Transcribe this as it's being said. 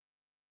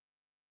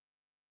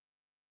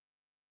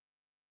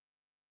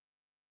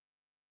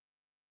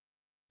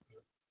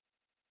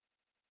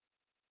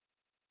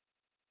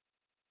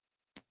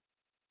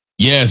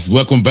Yes,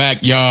 welcome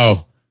back,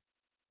 y'all.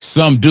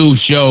 Some Dude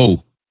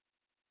Show.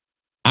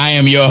 I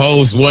am your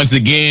host once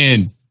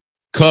again,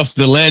 Cuffs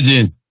the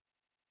Legend.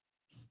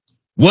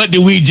 What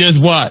did we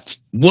just watch?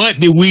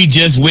 What did we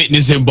just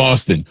witness in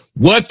Boston?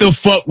 What the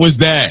fuck was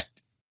that?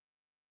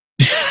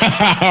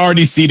 I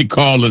already see the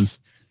callers.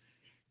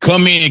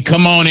 Come in,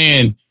 come on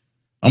in.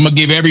 I'm going to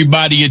give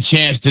everybody a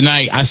chance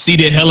tonight. I see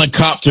the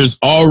helicopters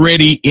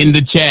already in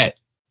the chat.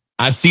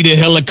 I see the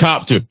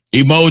helicopter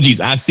emojis.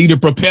 I see the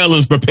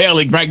propellers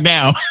propelling right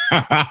now.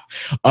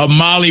 A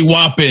molly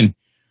whopping.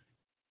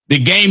 The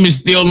game is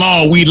still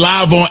on. We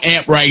live on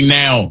AMP right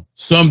now.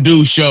 Some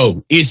Dude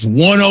Show. It's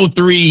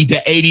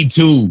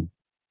 103-82.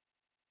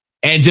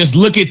 And just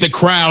look at the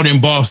crowd in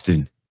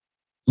Boston.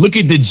 Look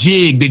at the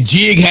jig. The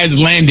jig has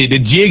landed. The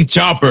jig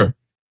chopper.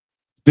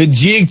 The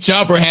jig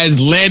chopper has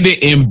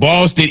landed in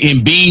Boston,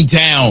 in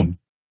Beantown.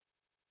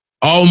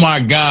 Oh my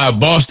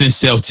God, Boston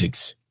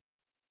Celtics.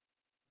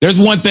 There's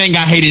one thing I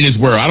hate in this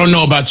world. I don't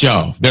know about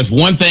y'all. There's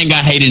one thing I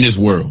hate in this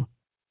world.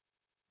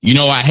 You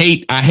know, I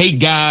hate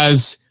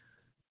guys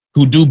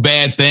who do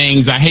bad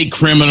things. I hate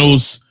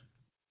criminals.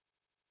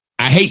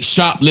 I hate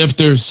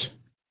shoplifters.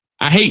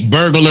 I hate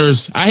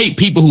burglars. I hate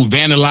people who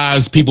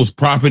vandalize people's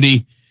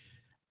property.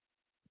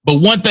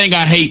 But one thing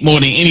I hate more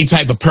than any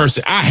type of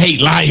person, I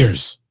hate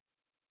liars.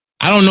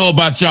 I don't know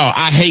about y'all.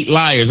 I hate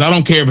liars. I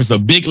don't care if it's a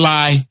big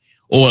lie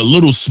or a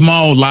little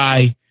small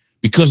lie,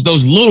 because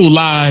those little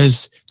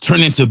lies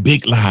turn into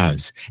big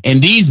lies.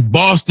 And these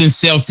Boston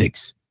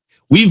Celtics,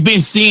 we've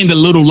been seeing the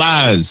little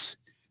lies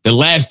the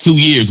last 2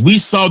 years. We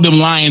saw them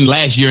lying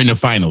last year in the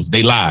finals.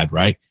 They lied,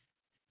 right?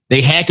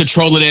 They had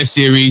control of that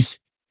series.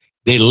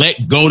 They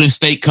let Golden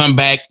State come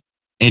back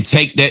and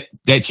take that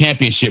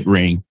championship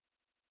ring.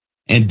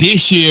 And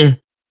this year,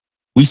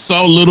 we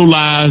saw little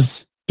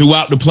lies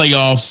throughout the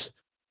playoffs.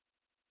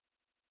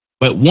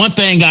 But one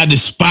thing I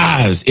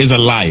despise is a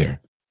liar.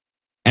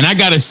 And I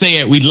got to say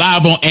it. We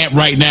live on AMP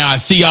right now. I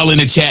see y'all in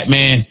the chat,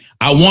 man.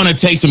 I want to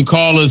take some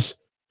callers.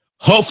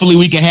 Hopefully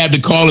we can have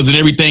the callers and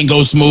everything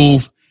go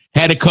smooth.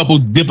 Had a couple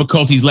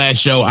difficulties last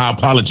show. I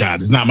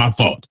apologize. It's not my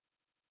fault.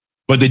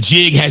 But the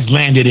jig has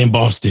landed in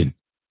Boston.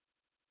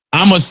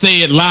 I'm going to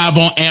say it live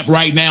on AMP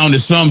right now on the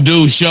Some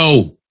Dude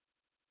Show.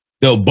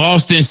 The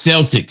Boston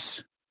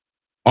Celtics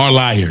are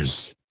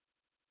liars.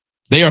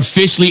 They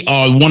officially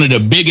are one of the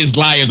biggest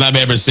liars I've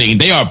ever seen.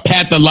 They are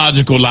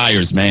pathological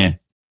liars, man.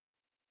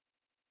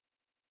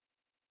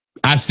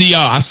 I see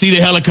y'all. I see the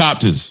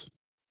helicopters.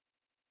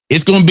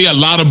 It's going to be a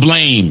lot of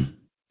blame.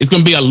 It's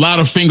going to be a lot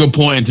of finger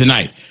pointing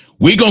tonight.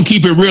 We're going to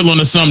keep it real on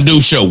the Some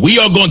Dude Show. We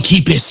are going to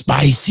keep it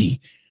spicy.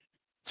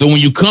 So when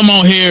you come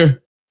on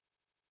here,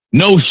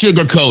 no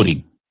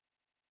sugarcoating.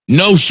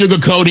 No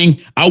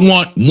sugarcoating. I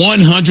want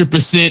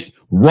 100%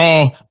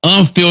 raw,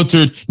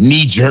 unfiltered,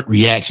 knee-jerk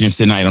reactions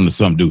tonight on the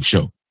Some Dude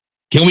Show.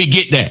 Can we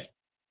get that?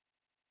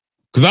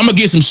 Because I'm going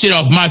to get some shit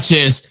off my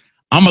chest.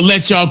 I'm going to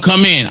let y'all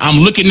come in. I'm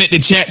looking at the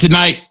chat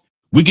tonight.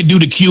 We can do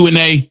the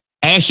Q&A.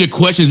 Ask your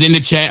questions in the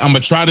chat. I'm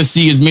going to try to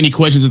see as many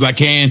questions as I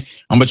can.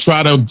 I'm going to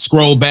try to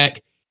scroll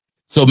back.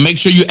 So make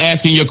sure you're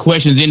asking your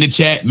questions in the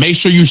chat. Make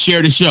sure you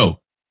share the show.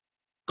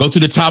 Go to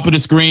the top of the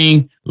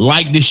screen,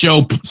 like the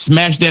show,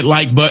 smash that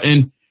like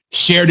button,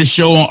 share the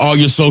show on all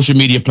your social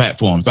media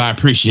platforms. I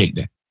appreciate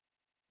that.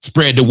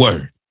 Spread the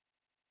word.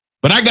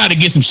 But I got to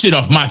get some shit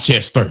off my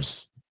chest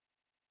first.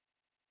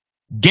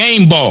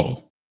 Game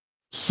ball.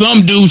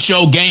 Some Dude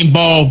Show game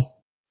ball.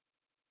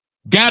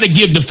 Got to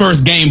give the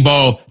first game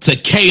ball to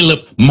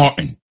Caleb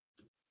Martin.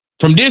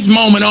 From this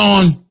moment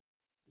on,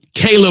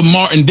 Caleb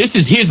Martin, this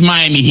is his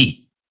Miami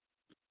Heat.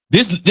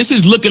 This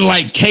is looking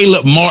like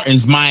Caleb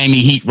Martin's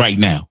Miami Heat right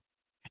now.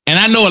 And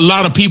I know a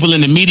lot of people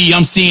in the media,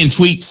 I'm seeing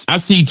tweets.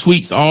 I've seen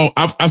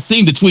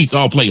the tweets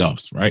all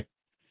playoffs, right?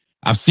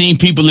 I've seen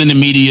people in the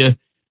media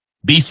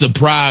be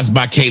surprised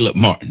by Caleb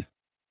Martin.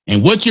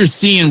 And what you're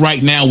seeing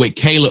right now with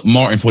Caleb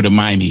Martin for the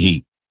Miami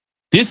Heat,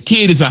 this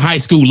kid is a high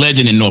school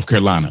legend in North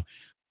Carolina.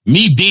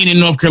 Me being in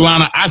North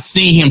Carolina, I've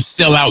seen him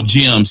sell out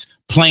gyms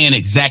playing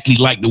exactly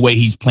like the way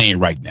he's playing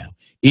right now.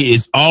 It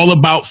is all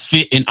about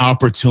fit and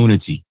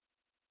opportunity.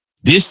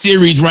 This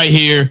series right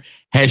here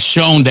has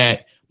shown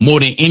that more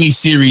than any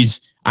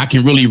series I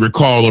can really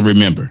recall or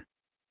remember.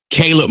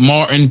 Caleb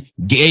Martin,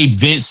 Gabe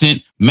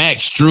Vincent,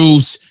 Max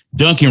Strus,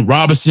 Duncan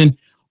Robinson,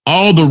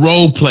 all the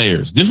role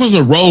players. This was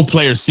a role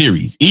player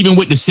series. Even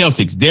with the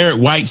Celtics,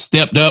 Derek White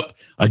stepped up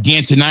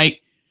again tonight.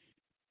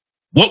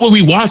 What were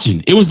we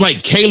watching? It was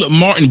like Caleb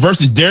Martin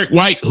versus Derek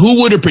White. Who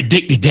would have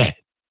predicted that?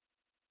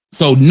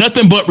 So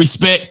nothing but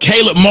respect.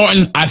 Caleb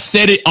Martin, I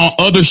said it on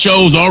other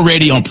shows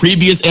already, on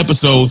previous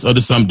episodes of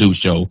the Some Dude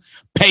Show.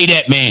 Pay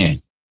that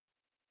man.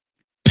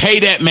 Pay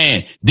that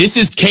man. This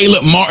is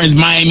Caleb Martin's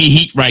Miami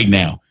Heat right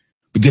now,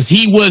 because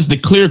he was the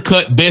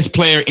clear-cut best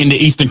player in the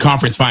Eastern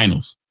Conference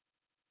Finals.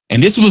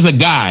 And this was a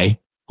guy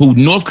who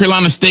North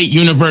Carolina State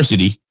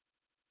University,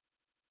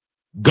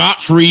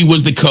 Godfrey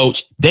was the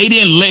coach. They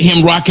didn't let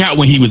him rock out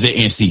when he was at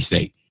NC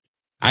State.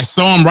 I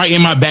saw him right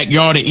in my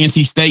backyard at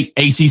NC State,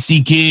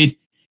 ACC kid.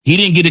 He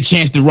didn't get a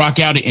chance to rock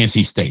out at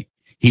NC State.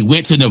 He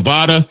went to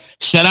Nevada.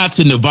 Shout out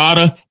to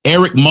Nevada.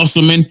 Eric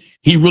Musselman.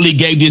 He really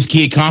gave this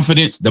kid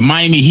confidence. The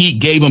Miami Heat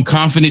gave him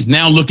confidence.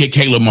 Now look at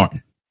Caleb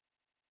Martin.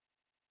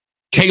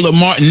 Caleb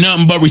Martin,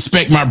 nothing but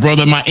respect, my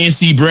brother, my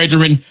NC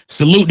brethren.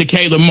 Salute to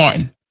Caleb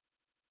Martin.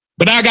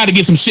 But I got to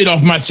get some shit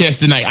off my chest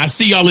tonight. I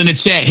see y'all in the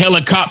chat.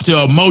 Helicopter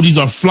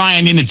emojis are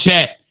flying in the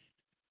chat.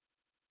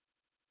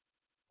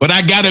 But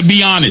I got to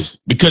be honest,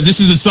 because this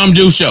is a Some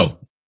Do show.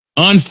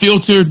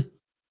 Unfiltered,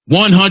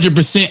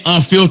 100%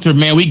 unfiltered,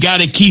 man. We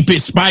got to keep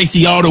it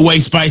spicy, all the way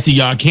spicy,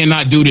 y'all. I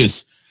cannot do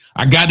this.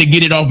 I got to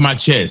get it off my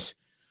chest.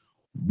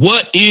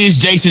 What is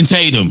Jason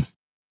Tatum?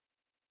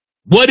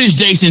 What is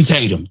Jason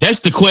Tatum? That's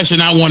the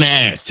question I want to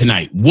ask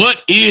tonight.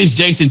 What is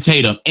Jason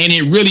Tatum? And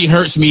it really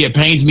hurts me. It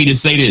pains me to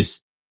say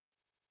this.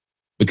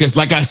 Because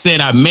like I said,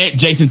 I met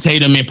Jason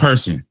Tatum in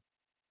person.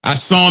 I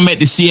saw him at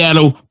the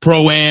Seattle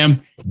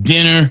Pro-Am,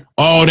 dinner,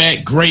 all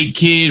that. Great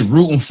kid,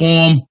 rooting for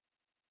him.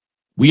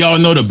 We all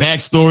know the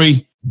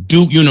backstory.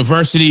 Duke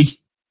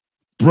University,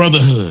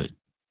 brotherhood.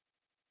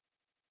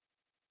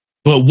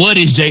 But what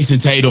is Jason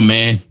Tatum,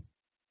 man?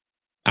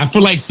 I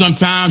feel like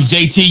sometimes,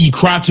 JT, you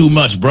cry too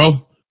much,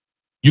 bro.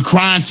 You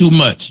crying too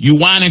much. You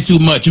whining too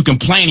much. You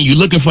complaining. You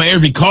looking for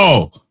every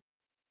call.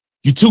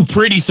 You too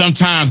pretty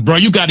sometimes, bro.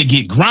 You got to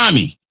get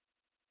grimy.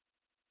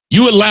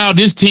 You allow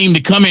this team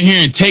to come in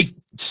here and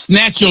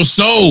snatch your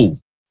soul.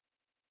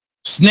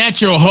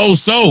 Snatch your whole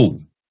soul.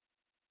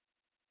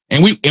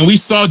 And we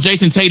saw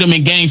Jason Tatum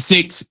in Game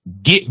 6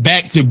 get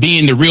back to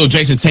being the real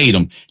Jason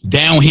Tatum.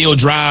 Downhill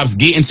drives,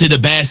 get into the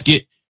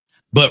basket.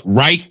 But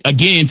once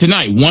again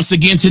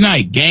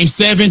tonight, Game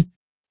 7,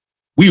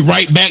 we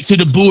right back to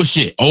the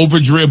bullshit. Over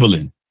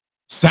dribbling,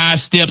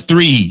 sidestep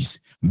threes,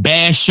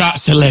 bad shot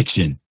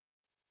selection.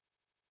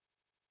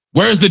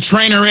 Where's the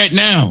trainer at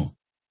now?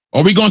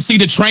 Are we going to see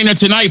the trainer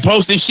tonight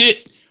posting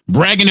shit,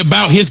 bragging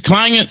about his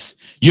clients?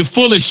 You're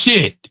full of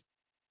shit.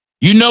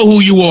 You know who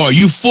you are.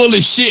 You full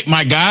of shit,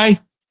 my guy.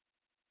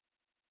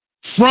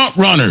 Front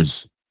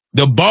runners.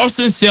 The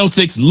Boston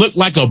Celtics look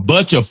like a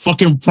bunch of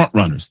fucking front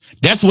runners.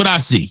 That's what I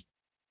see.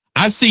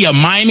 I see a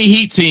Miami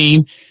Heat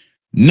team.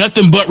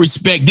 Nothing but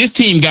respect. This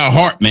team got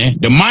heart, man.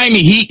 The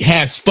Miami Heat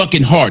has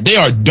fucking heart. They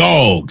are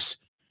dogs.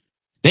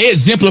 They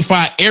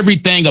exemplify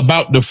everything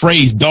about the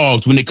phrase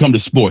dogs when it comes to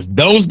sports.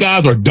 Those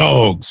guys are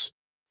dogs.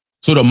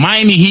 So the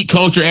Miami Heat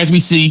culture, as we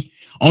see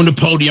on the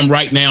podium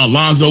right now,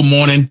 Alonzo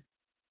Mourning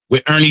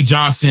with Ernie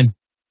Johnson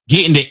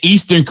getting the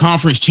Eastern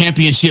Conference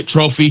Championship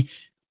trophy.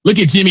 Look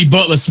at Jimmy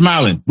Butler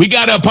smiling. We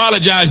got to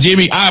apologize,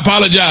 Jimmy. I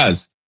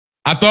apologize.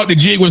 I thought the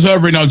jig was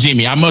hovering on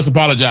Jimmy. I must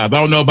apologize. I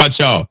don't know about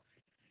y'all.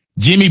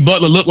 Jimmy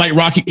Butler looked like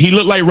Rocky. He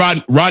looked like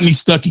Rodney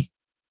Stuckey.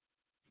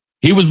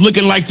 He was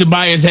looking like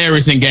Tobias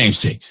Harris in Game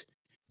 6.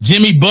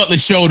 Jimmy Butler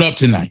showed up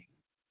tonight.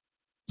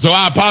 So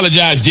I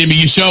apologize, Jimmy.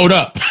 You showed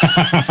up.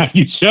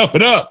 You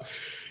showed up.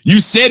 You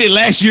said it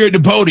last year at the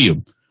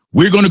podium.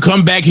 We're going to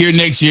come back here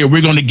next year.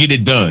 We're going to get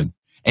it done.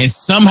 And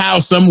somehow,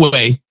 some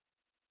way,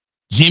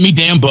 Jimmy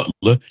Dan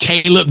Butler,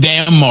 Caleb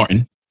Dan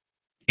Martin,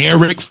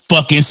 Eric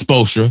fucking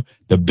Spoelstra,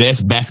 the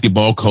best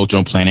basketball coach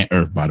on planet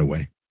Earth, by the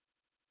way.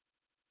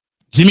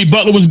 Jimmy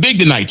Butler was big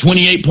tonight.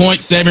 28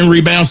 points, 7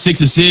 rebounds,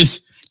 6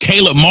 assists.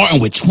 Caleb Martin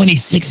with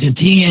 26 and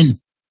 10.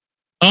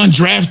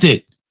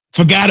 Undrafted.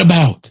 Forgot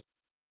about.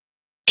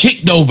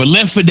 Kicked over.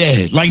 Left for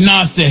dead. Like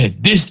Nas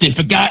said. Distant.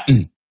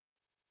 Forgotten.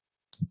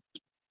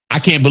 I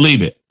can't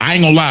believe it. I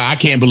ain't gonna lie. I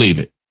can't believe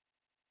it.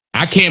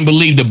 I can't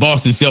believe the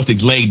Boston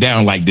Celtics laid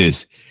down like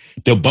this.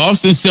 The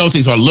Boston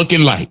Celtics are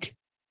looking like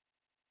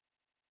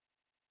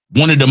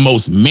one of the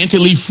most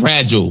mentally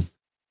fragile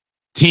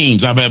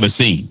teams I've ever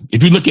seen.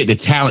 If you look at the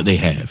talent they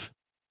have.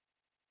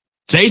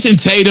 Jason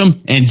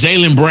Tatum and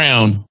Jaylen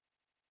Brown.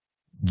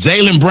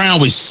 Jaylen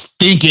Brown was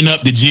stinking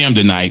up the gym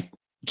tonight.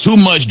 Too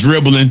much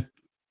dribbling.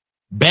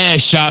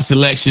 Bad shot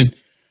selection.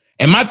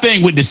 And my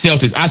thing with the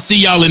Celtics, I see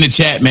y'all in the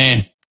chat,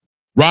 man.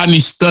 Rodney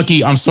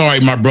Stuckey, I'm sorry,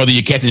 my brother,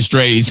 you're catching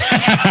strays.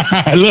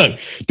 Look,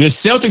 the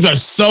Celtics are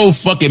so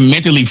fucking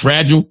mentally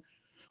fragile.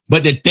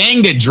 But the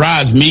thing that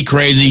drives me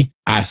crazy,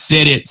 I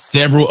said it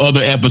several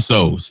other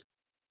episodes.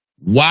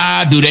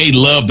 Why do they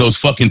love those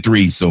fucking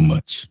threes so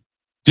much?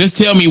 Just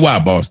tell me why,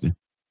 Boston.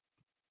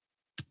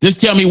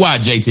 Just tell me why,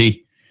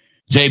 JT,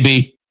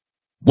 JB.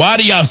 Why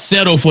do y'all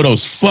settle for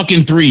those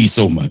fucking threes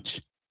so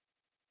much?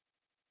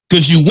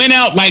 Because you went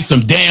out like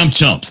some damn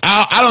chumps.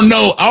 I don't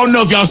know. I don't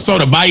know if y'all saw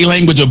the body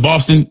language of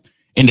Boston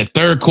in the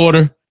third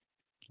quarter,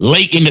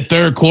 late in the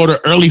third quarter,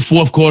 early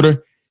fourth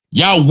quarter.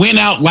 Y'all went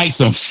out like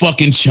some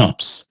fucking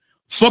chumps.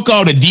 Fuck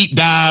all the deep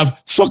dive.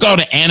 Fuck all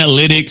the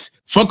analytics.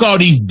 Fuck all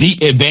these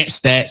deep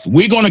advanced stats.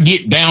 We're going to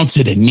get down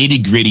to the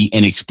nitty gritty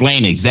and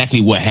explain exactly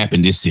what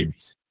happened this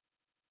series.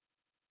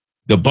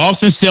 The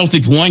Boston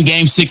Celtics won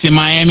Game 6 in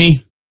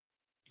Miami.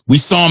 We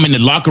saw them in the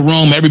locker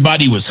room.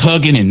 Everybody was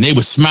hugging and they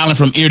were smiling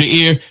from ear to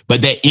ear,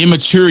 but that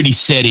immaturity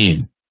set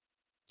in.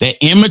 That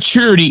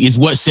immaturity is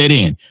what set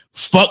in.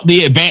 Fuck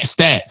the advanced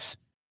stats.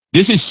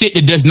 This is shit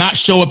that does not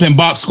show up in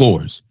box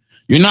scores.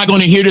 You're not going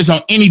to hear this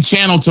on any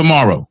channel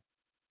tomorrow.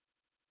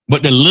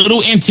 But the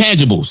little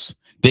intangibles,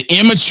 The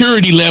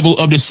immaturity level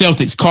of the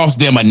Celtics cost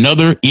them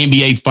another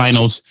NBA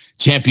Finals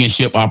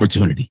championship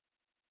opportunity.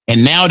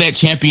 And now that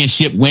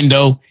championship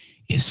window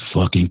is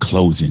fucking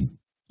closing.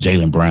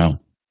 Jaylen Brown.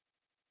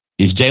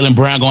 Is Jaylen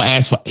Brown going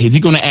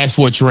to ask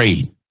for a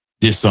trade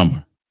this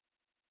summer?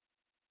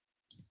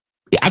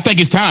 I think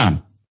it's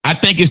time. I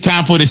think it's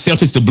time for the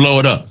Celtics to blow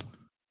it up.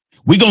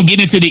 We're going to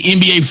get into the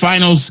NBA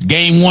Finals,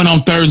 game 1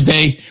 on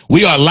Thursday.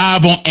 We are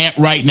live on AMP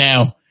right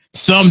now.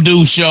 Some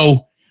Dude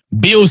Show.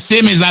 Bill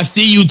Simmons, I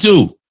see you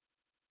too.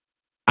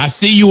 I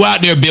see you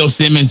out there, Bill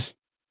Simmons.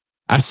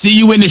 I see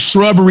you in the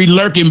shrubbery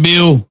lurking,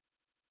 Bill.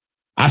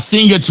 I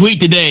seen your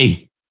tweet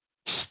today.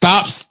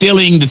 Stop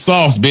stealing the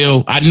sauce,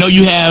 Bill. I know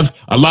you have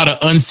a lot of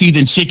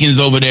unseasoned chickens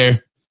over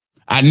there.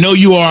 I know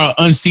you are an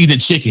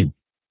unseasoned chicken.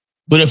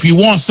 But if you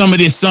want some of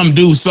this Some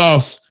Dude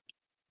sauce,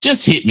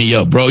 just hit me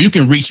up, bro. You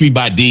can reach me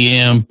by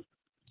DM.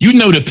 You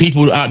know the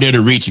people out there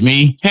to reach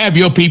me. Have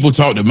your people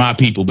talk to my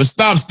people. But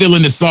stop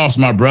stealing the sauce,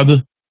 my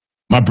brother.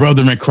 My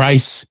brother in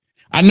Christ.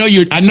 I know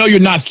you're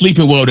not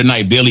sleeping well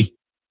tonight, Billy.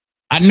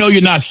 I know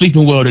you're not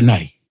sleeping well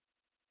tonight.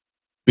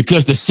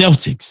 Because the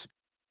Celtics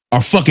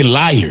are fucking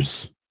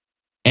liars.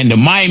 And the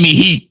Miami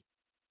Heat,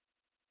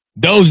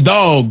 those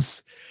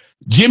dogs,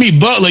 Jimmy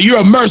Butler, you're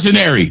a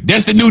mercenary.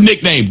 That's the new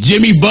nickname.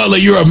 Jimmy Butler,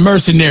 you're a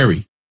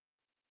mercenary.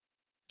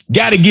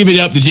 Got to give it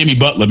up to Jimmy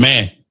Butler,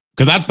 man.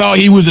 Because I thought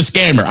he was a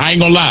scammer. I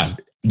ain't going to lie.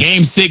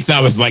 Game 6,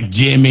 I was like,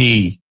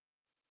 Jimmy,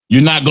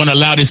 you're not going to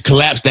allow this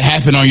collapse to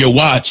happen on your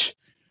watch.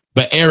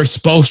 But Eric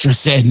Spoelstra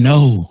said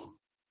no.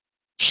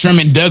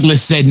 Sherman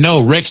Douglas said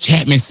no. Rex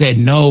Chapman said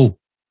no.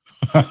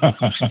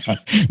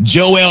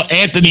 Joel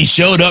Anthony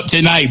showed up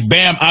tonight.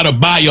 Bam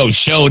Adebayo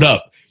showed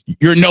up.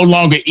 You're no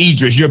longer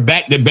Idris. You're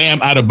back to Bam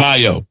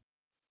Adebayo.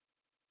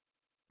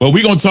 But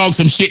we're going to talk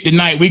some shit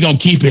tonight. We're going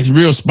to keep it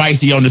real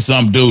spicy on the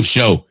Some Dude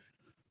Show.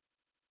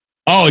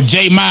 Oh,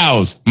 Jay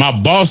Miles, my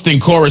Boston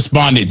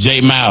correspondent,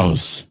 Jay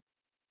Miles.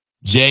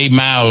 Jay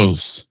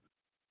Miles.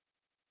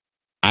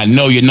 I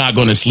know you're not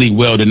going to sleep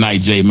well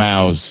tonight, Jay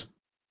Miles.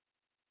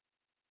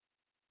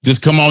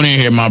 Just come on in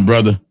here, my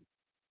brother.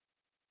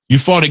 You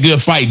fought a good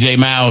fight, Jay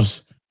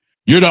Miles.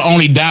 You're the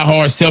only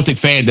diehard Celtic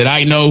fan that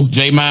I know,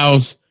 Jay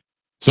Miles.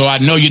 So I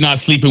know you're not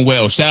sleeping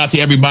well. Shout out to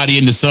everybody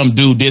in the Some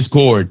Dude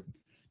Discord.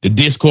 The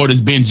Discord has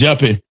been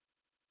jumping.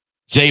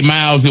 Jay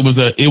Miles, it was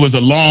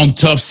a long,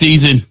 tough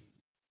season.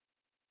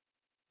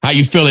 How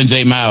you feeling,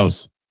 Jay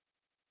Miles?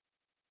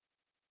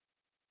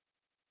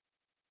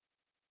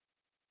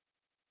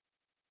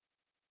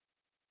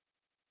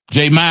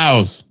 Jay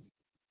Miles.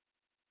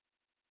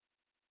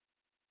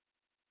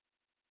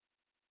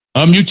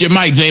 Unmute your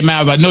mic, Jay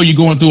Miles. I know you're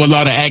going through a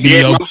lot of agony.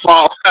 Yeah, my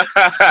fault.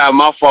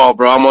 My fault,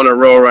 bro. I'm on the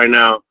road right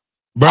now.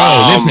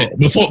 Bro, listen,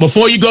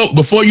 before you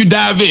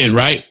dive in,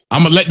 right?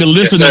 I'm gonna let the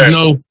listeners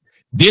know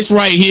this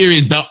right here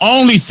is the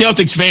only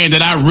Celtics fan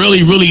that I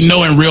really, really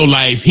know in real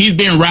life. He's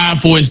been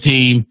riding for his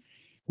team.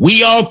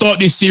 We all thought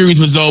this series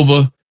was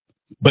over,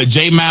 but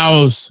Jay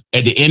Miles,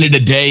 at the end of the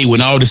day,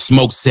 when all the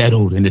smoke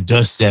settled and the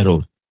dust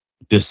settled,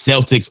 the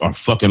Celtics are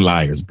fucking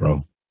liars,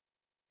 bro.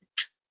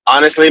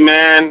 Honestly,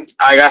 man,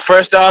 I ain't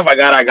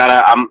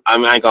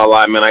gonna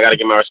lie, man. I gotta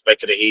give my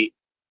respect to the Heat.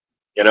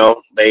 You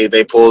know,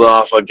 they pulled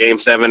off a game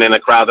 7 in a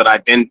crowd that I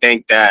didn't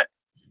think that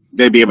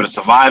they'd be able to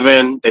survive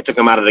in. They took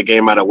them out of the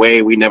game right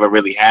away. We never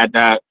really had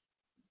that.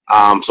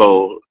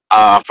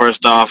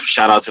 First off,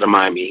 shout out to the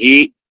Miami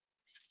Heat.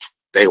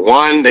 They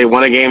won. They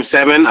won a game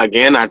 7.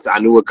 Again, I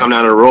knew it would come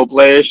down to the role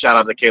players. Shout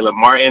out to Caleb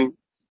Martin.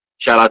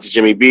 Shout out to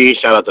Jimmy B.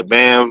 Shout out to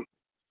Bam.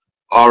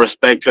 All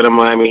respect to the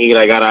Miami Heat.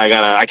 I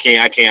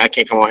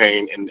can't come on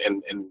here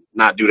and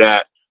not do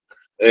that.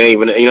 It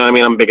ain't even, you know what I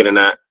mean? I'm bigger than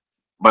that.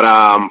 But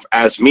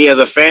as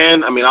a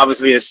fan, I mean,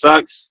 obviously it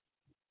sucks.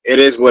 It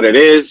is what it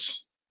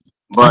is.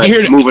 But I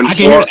can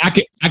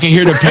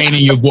hear the pain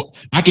in your voice.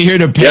 I can hear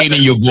the pain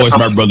in your voice,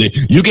 my brother.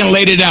 You can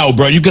lay it out,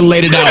 bro. You can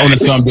lay it out on the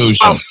Some Dude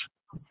Show.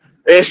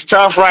 It's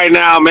tough right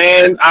now,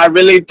 man. I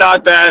really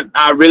thought that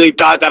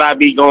I'd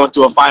be going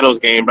to a finals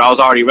game, but I was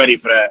already ready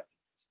for that.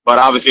 But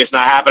obviously it's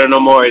not happening no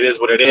more. It is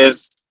what it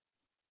is.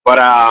 But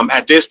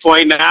at this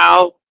point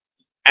now,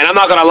 and I'm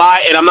not gonna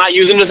lie, and I'm not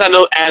using this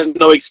as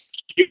no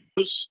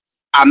excuse.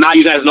 I'm not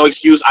using it as no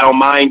excuse. I don't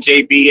mind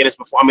JT in his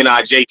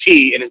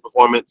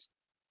performance.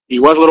 He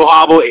was a little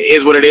hobble. It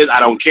is what it is. I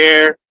don't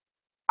care.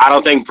 I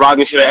don't think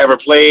Brogdon should have ever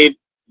played.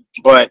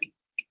 But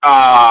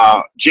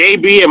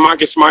JB and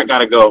Marcus Smart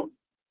gotta go.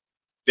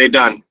 They're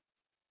done.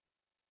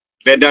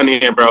 They're done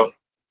here, bro.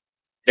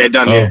 They're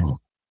done here.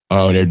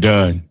 Oh, they're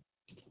done.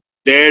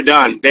 They're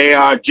done. They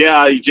are.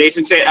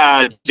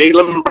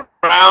 Jaylen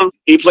Brown,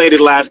 he played his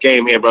last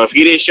game here, bro. If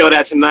he didn't show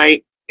that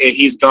tonight,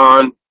 he's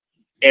gone.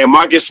 And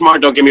Marcus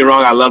Smart, don't get me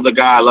wrong, I love the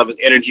guy. I love his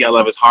energy. I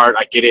love his heart.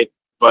 I get it.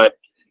 But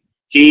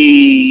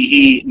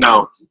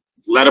no.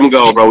 Let him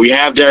go, bro. We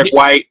have Derek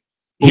White.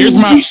 Here's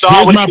my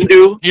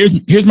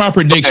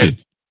prediction.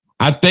 Okay.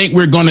 I think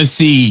we're going to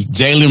see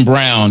Jaylen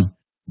Brown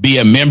be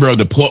a member of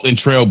the Portland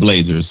Trail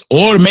Blazers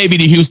or maybe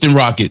the Houston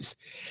Rockets.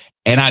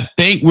 And I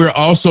think we're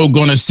also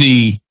going to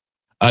see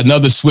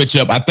another switch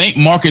up. I think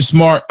Marcus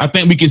Smart, I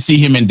think we can see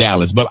him in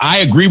Dallas. But I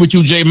agree with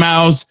you, Jay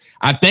Miles.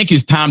 I think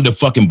it's time to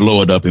fucking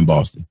blow it up in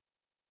Boston.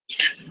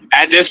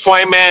 At this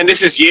point, man,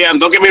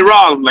 don't get me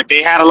wrong. Like,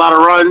 they had a lot of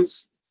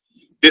runs.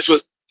 This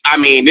was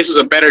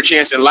a better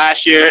chance than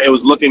last year. It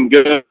was looking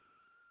good.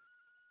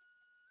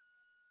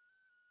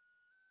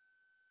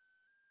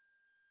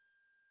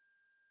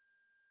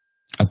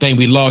 I think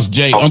we lost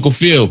Jay. Uncle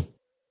Phil.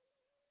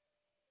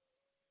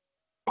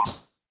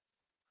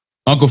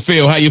 Uncle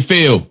Phil, how you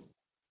feel?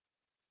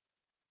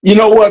 You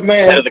know what,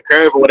 man? Ahead of the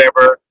curve or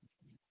whatever.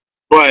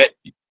 But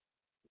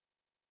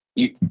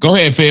go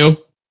ahead, Phil.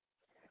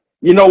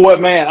 You know what,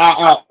 man?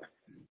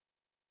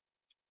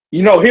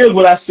 Here's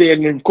what I said,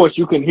 and of course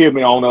you couldn't hear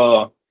me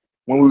on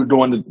when we were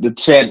doing the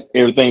chat,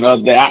 everything the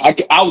other day.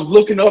 I was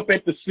looking up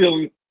at the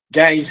ceiling,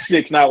 Game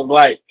 6, and I was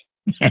like,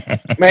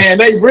 man,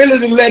 they really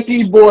didn't let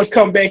these boys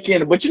come back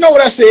in. But you know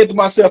what I said to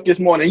myself this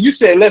morning? You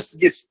said, let's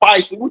get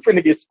spicy. We're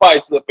finna get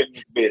spicy up in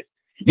this bitch.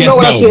 You know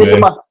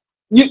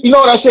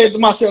what I said to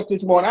myself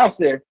this morning? I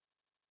said,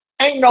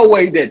 ain't no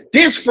way that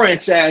this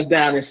franchise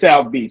down in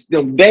South Beach,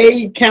 them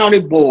Dade County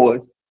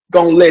boys,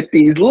 gonna let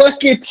these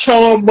lucky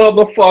charm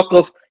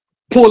motherfuckers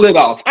pull it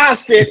off. I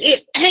said,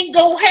 it ain't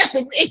gonna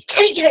happen. It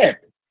can't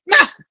happen.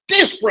 Not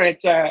this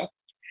franchise.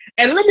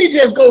 And let me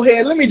just go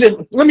ahead. Let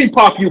me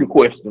pop you the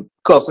question,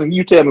 Cuff, and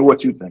you tell me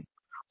what you think.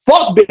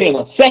 Fuck being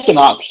a second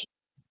option.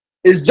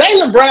 Is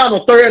Jaylen Brown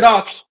a third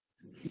option?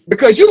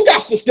 Because you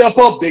got to step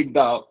up, big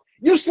dog.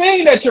 You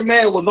seen that your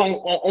man was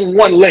on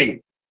one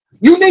leg.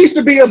 You needs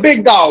to be a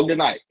big dog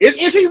tonight. Is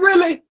he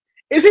really?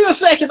 Is he a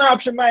second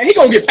option, man? He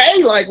gonna get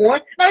paid like one.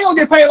 Now he gonna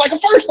get paid like a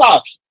first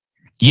option.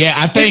 Yeah,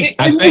 I think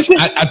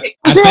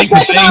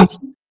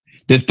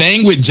the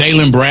thing with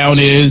Jaylen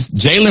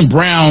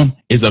Brown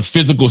is a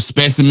physical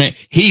specimen.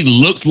 He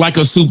looks like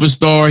a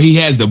superstar. He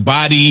has the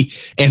body,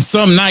 and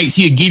some nights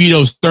he'll give you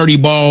those 30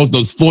 balls,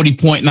 those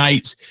 40-point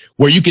nights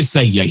where you can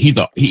say, yeah,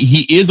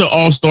 he is an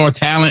all-star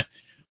talent.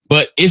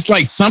 But it's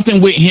like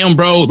something with him,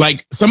 bro.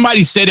 Like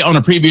somebody said it on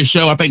a previous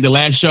show, I think the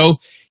last show.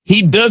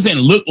 He doesn't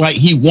look like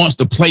he wants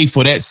to play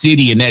for that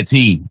city and that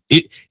team.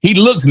 He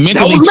looks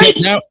mentally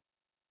checked out.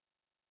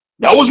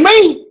 That was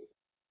me.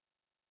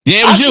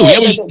 Yeah, it was you.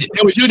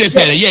 It was you that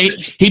said it. Yeah,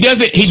 he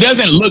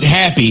doesn't look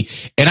happy.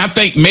 And I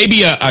think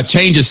maybe a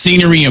change of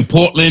scenery in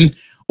Portland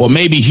or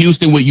maybe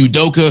Houston with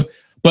Udoka.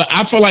 But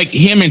I feel like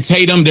him and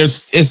Tatum, I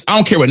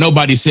don't care what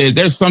nobody says.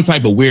 There's some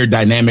type of weird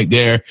dynamic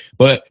there.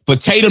 But for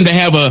Tatum to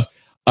have a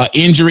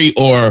injury,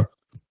 or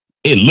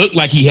it looked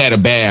like he had a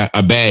bad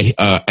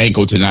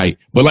ankle tonight.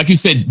 But like you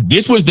said,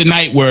 this was the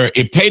night where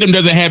if Tatum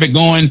doesn't have it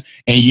going,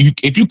 and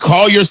if you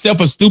call yourself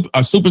a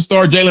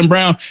superstar, Jaylen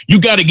Brown, you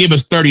got to give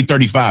us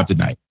 30-35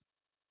 tonight.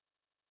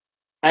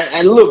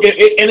 And look, and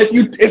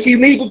if you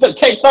need to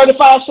take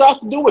 35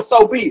 shots to do it,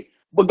 so be it.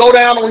 But go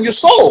down on your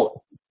sword.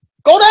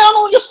 Go down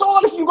on your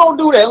sword if you're gonna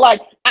do that.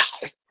 Like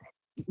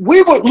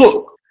we would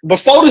look.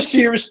 Before the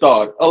series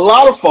started, a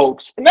lot of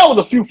folks, and there was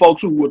a few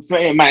folks who were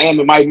saying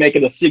Miami might make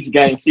it a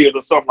 6-game series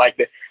or something like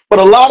that. But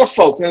a lot of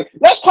folks, and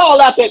let's call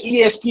out that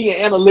ESPN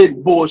analytic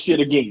bullshit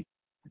again.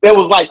 That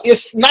was like,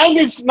 it's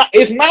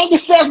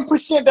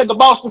 97% that the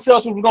Boston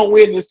Celtics were going to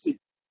win this season.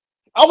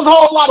 That was a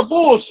whole lot of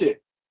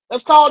bullshit.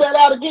 Let's call that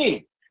out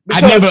again. I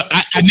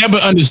never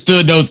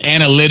understood those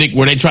analytic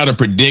where they try to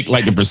predict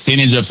like the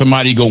percentage of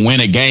somebody going to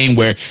win a game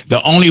where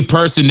the only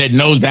person that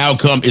knows the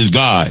outcome is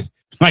God.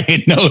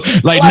 No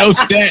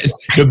stats.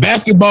 The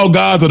basketball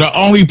gods are the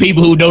only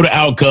people who know the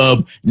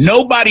outcome.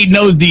 Nobody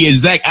knows the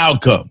exact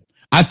outcome.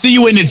 I see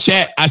you in the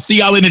chat. I see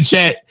y'all in the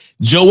chat.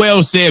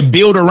 Joel said,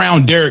 build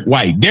around Derek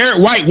White.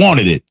 Derek White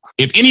wanted it.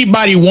 If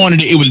anybody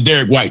wanted it, it was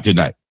Derek White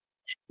tonight.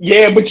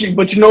 Yeah, but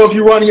you know, if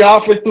you run your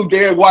offense through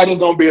Derek White, it's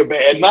gonna be a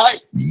bad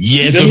night.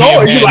 Yeah,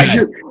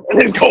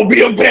 it's gonna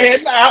be a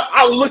bad night.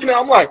 I was looking at it,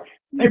 I'm like,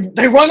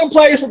 they running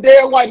plays for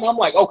Derek White, and I'm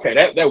like, okay,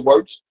 that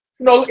works.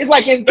 You know, it's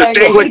like anything. The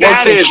thing with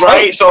that is,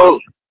 right? So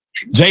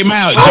Jay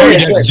Miles,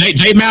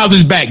 Jay Miles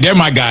is back. There,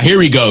 my guy. Here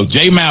we go.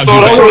 Jay Miles.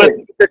 So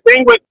the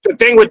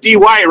thing with D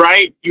White,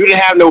 right? You didn't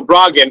have no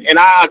Brogdon, and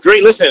I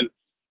agree. Listen,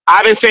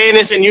 I've been saying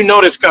this, and you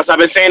know this, Cuss. I've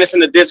been saying this in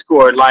the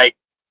Discord. Like,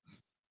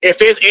 if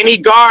there's any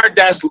guard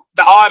that's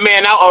the odd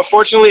man out,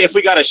 unfortunately, if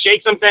we gotta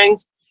shake some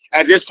things,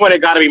 at this point,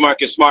 it gotta be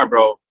Marcus Smart,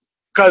 bro.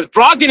 Because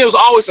Brogdon was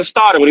always a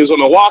starter when he was with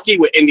Milwaukee,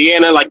 with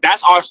Indiana. Like,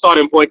 that's our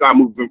starting point guard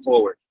moving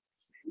forward.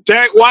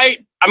 Derek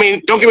White, I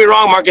mean, don't get me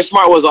wrong, Marcus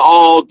Smart was an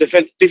all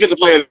defensive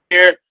player of the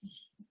year.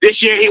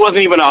 This year, he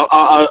wasn't even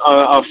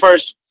a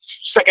first,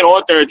 second,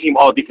 or third team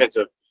all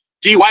defensive.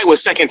 D White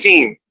was second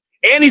team.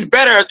 And he's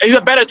better. He's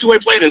a better two-way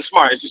player than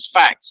Smart. It's just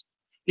facts.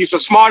 He's a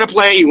smarter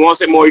player. He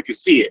wants it more. You can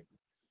see it.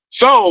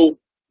 So,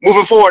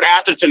 moving forward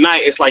after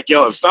tonight, it's like,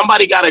 yo, if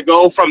somebody got to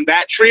go from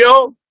that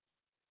trio,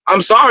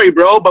 I'm sorry,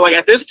 bro, but like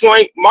at this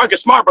point,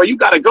 Marcus Smart, bro, you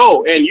got to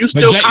go, and you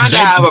still kind of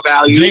have a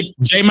value.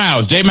 Jay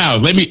Miles,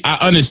 I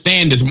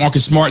understand this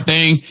Marcus Smart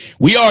thing.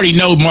 We already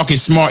know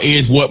Marcus Smart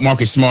is what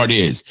Marcus Smart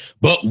is,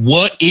 but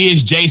what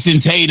is Jason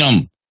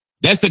Tatum?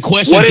 That's the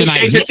question tonight.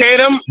 What is Jason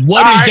Tatum?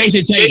 What is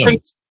Jason Tatum?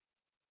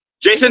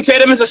 Jason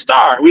Tatum is a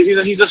star.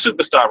 He's a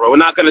superstar, bro. We're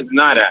not going to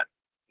deny that.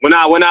 We're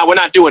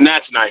not doing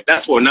that tonight.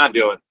 That's what we're not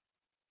doing.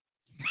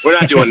 We're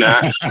not doing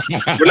that.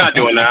 We're not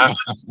doing that.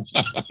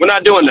 We're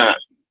not doing that.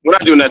 We're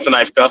not doing that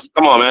tonight, Cuss.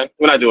 Come on, man.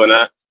 We're not doing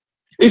that.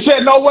 He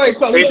said, no way,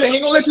 Cuss. He said, he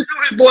ain't going to let you do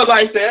his boy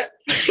like that.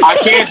 I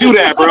can't do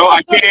that, bro.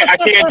 I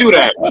can't do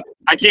that.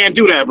 I can't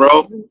do that,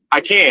 bro.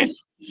 I can't.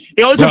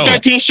 He only took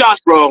 13 shots,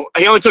 bro.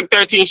 He only took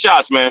 13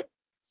 shots, man.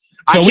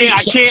 I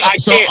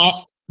can't.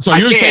 So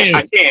you're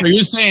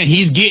saying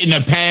he's getting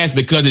a pass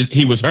because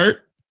he was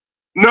hurt?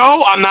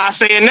 No, I'm not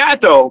saying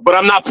that, though. But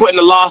I'm not putting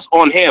the loss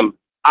on him.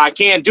 I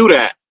can't do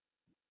that.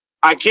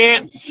 I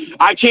can't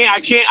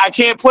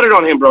put it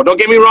on him, bro. Don't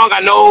get me wrong. I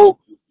know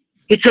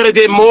he could have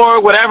did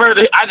more, whatever.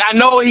 I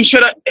know he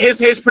should have.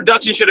 His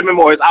production should have been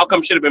more. His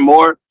outcome should have been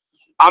more.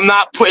 I'm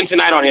not putting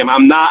tonight on him.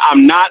 I'm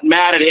not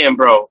mad at him,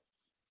 bro.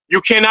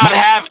 You cannot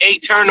have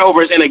 8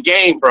 turnovers in a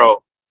game,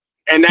 bro.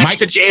 And that's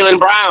to Jaylen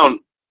Brown.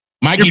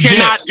 You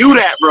cannot do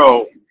that,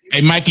 bro.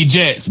 Hey, Mikey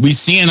Jets, we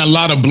seeing a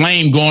lot of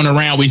blame going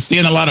around. We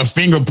seeing a lot of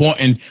finger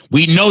pointing.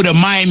 We know the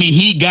Miami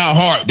Heat got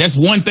heart. That's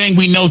one thing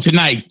we know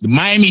tonight. The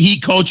Miami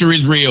Heat culture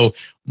is real.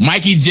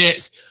 Mikey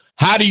Jets,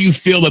 how do you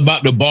feel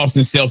about the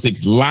Boston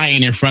Celtics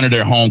lying in front of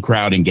their home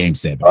crowd in Game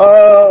 7?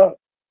 I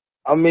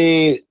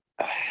mean,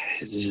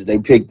 they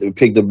picked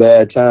a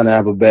bad time to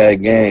have a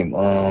bad game.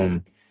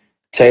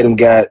 Tatum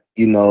got,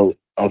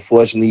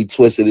 unfortunately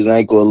twisted his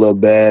ankle a little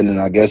bad, and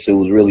I guess it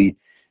was really,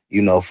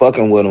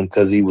 fucking with him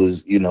because he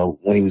was,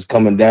 when he was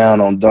coming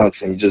down on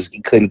dunks and he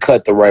couldn't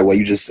cut the right way.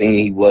 You just seen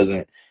he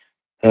wasn't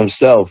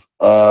himself.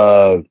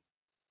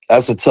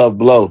 That's a tough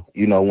blow.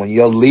 When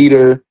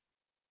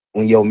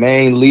your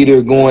main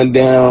leader going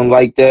down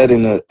like that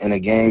in a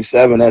Game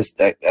 7, that's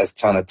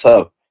kind of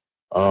tough.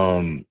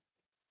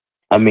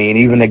 I mean,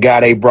 even the guy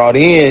they brought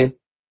in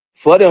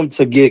for them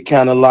to get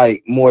kind of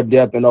like more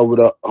depth and over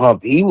the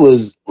hump, he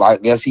was like,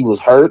 I guess he was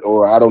hurt,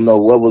 or I don't know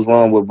what was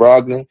wrong with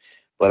Brogdon,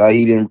 but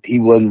he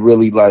wasn't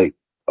really like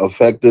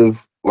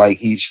effective like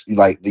his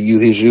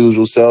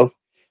usual self.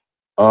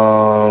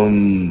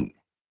 I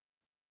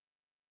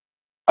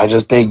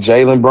just think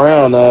Jaylen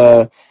Brown,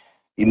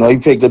 he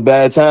picked a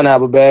bad time to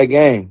have a bad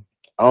game.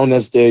 I don't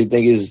necessarily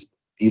think his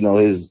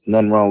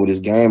nothing wrong with his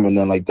game or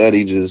nothing like that.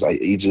 It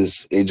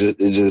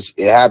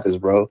happens,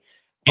 bro.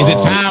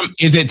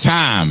 Is it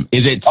time?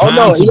 Oh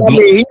no,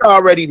 he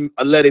already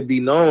let it be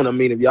known. I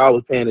mean, if y'all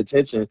was paying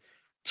attention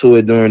to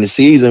it during the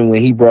season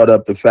when he brought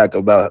up the fact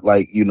about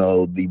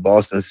the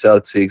Boston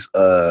Celtics,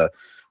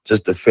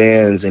 just the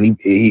fans, and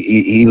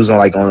he was on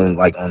a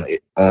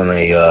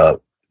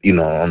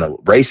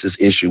racist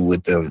issue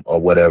with them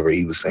or whatever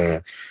he was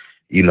saying.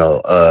 He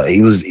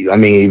was. I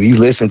mean, if you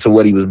listen to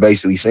what he was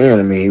basically saying,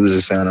 I mean, he was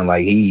just sounding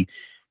like he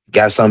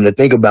got something to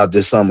think about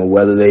this summer,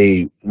 whether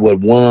they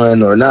would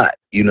won or not.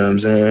 You know what I'm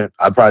saying?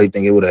 I probably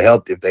think it would have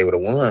helped if they would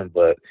have won,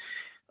 but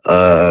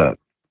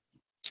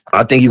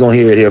I think you're gonna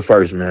hear it here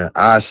first, man.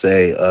 I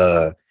say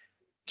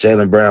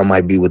Jaylen Brown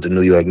might be with the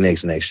New York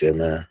Knicks next year,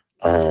 man.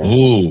 For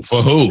who?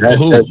 For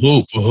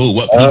who?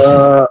 What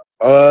pieces?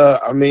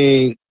 I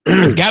mean,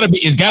 it's gotta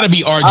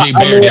be RJ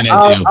Barrett in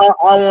that deal.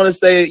 I want to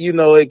say,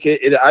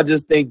 I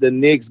just think the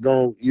Knicks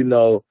gonna,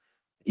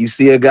 you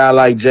see a guy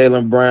like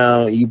Jaylen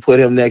Brown, you put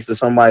him next to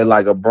somebody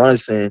like a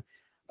Brunson,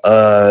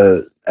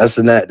 that's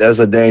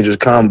a dangerous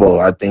combo,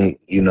 I think,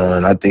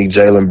 and I think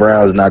Jaylen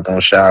Brown is not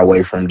gonna shy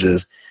away from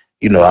just,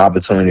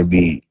 opportunity to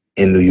be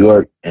in New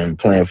York and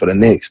playing for the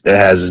Knicks. That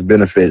has its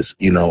benefits,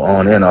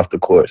 on and off the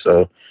court.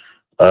 So,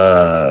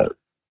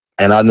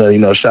 and I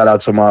know, shout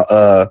out to my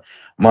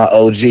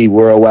OG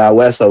World Wide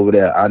West over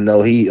there. I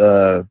know he,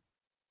 him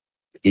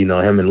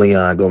and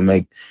Leon gonna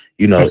make,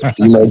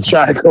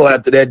 try to go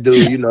after that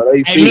dude.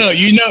 They see.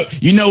 Hey,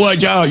 look, you know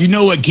what, y'all? You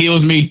know what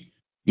kills me?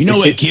 You know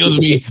what kills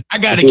me? I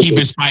gotta keep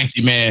it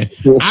spicy, man.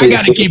 I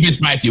gotta keep it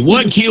spicy.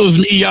 What kills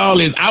me, y'all,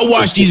 is I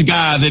watch these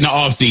guys in the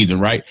offseason,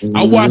 right? Mm-hmm.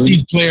 I watch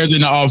these players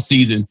in the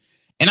offseason,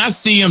 and I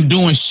see them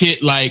doing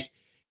shit like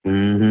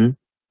I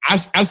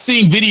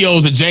seen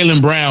videos of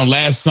Jaylen Brown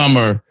last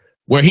summer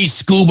where he's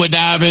scuba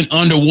diving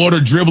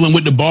underwater, dribbling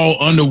with the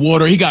ball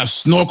underwater. He got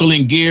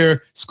snorkeling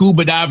gear,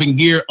 scuba diving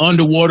gear,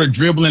 underwater,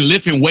 dribbling,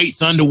 lifting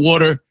weights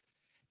underwater.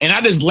 And I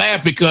just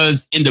laugh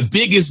because in the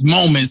biggest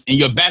moments in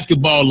your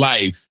basketball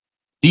life,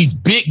 these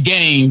big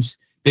games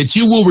that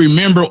you will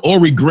remember or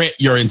regret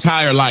your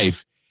entire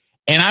life.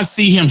 And I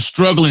see him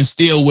struggling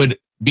still with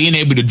being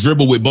able to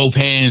dribble with both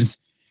hands.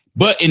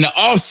 But in the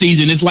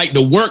offseason, it's like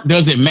the work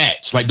doesn't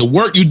match. Like the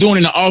work you're doing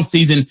in the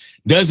offseason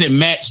doesn't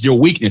match your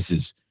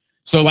weaknesses.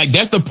 So,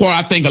 that's the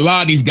part I think a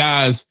lot of these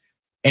guys,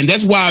 and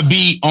that's why I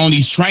be on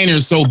these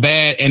trainers so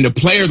bad, and the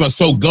players are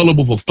so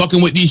gullible for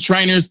fucking with these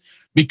trainers,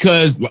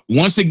 because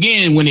once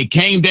again, when it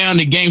came down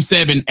to Game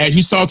 7, as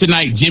you saw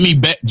tonight,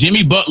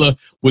 Jimmy Butler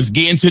was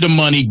getting to the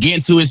money,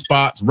 getting to his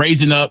spots,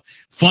 raising up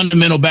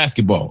fundamental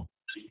basketball.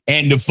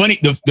 And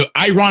the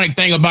ironic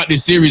thing about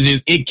this series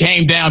is it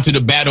came down to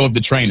the battle of the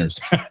trainers.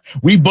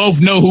 We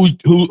both know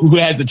who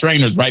has the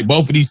trainers, right?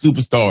 Both of these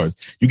superstars.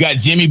 You got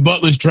Jimmy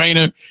Butler's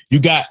trainer. You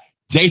got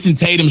Jason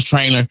Tatum's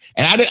trainer.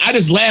 And I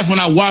just laugh when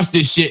I watch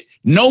this shit.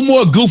 No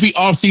more goofy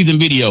off-season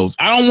videos.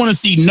 I don't want to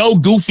see no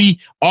goofy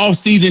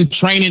off-season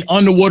training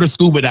underwater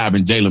scuba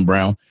diving, Jaylen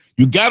Brown.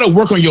 You got to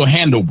work on your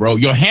handle, bro.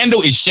 Your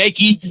handle is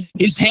shaky.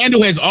 His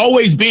handle has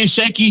always been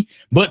shaky,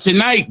 but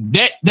tonight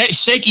that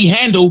shaky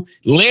handle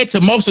led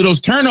to most of those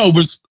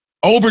turnovers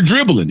over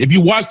dribbling. If you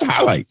watch the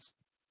highlights,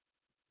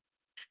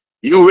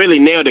 you really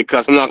nailed it.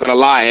 Cuz I'm not gonna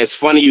lie, it's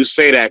funny you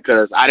say that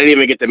because I didn't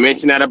even get to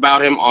mention that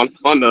about him on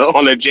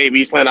the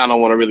JB slant. I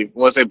don't want to really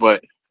force it,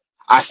 but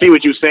I see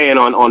what you're saying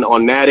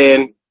on that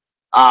end.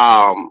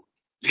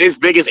 His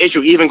biggest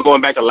issue, even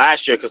going back to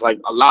last year, because like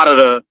a lot of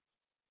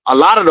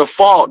the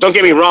fault, don't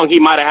get me wrong, he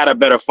might have had a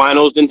better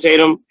finals than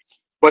Tatum,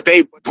 but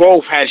they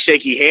both had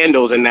shaky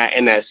handles in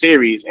that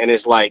series, and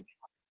it's like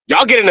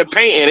y'all get in the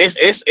paint and it's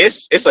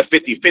a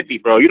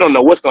 50-50, bro. You don't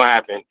know what's gonna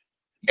happen,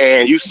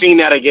 and you've seen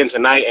that again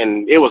tonight,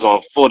 and it was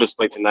on full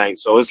display tonight.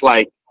 So it's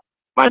like,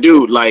 my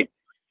dude, like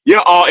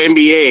you're all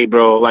NBA,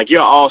 bro. Like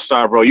you're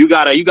all-star, bro. You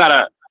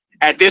gotta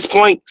at this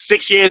point,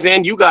 6 years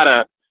in, you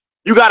gotta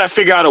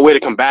figure out a way to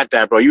combat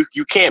that, bro.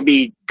 You can't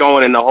be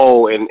going in the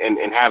hole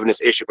and having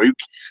this issue, bro.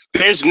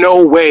 There's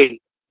no way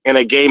in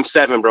a game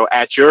 7, bro,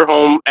 at your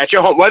home,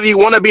 whether you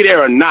want to be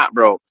there or not,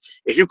 bro.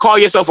 If you call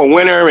yourself a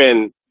winner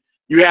and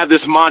you have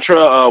this mantra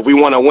of we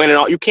want to win and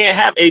all, you can't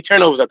have 8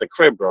 turnovers at the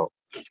crib, bro.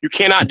 You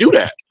cannot do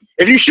that.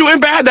 If you're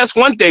shooting bad, that's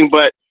one thing,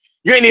 but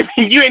you ain't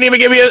even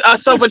giving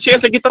yourself a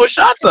chance to get those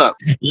shots up.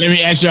 Let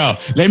me ask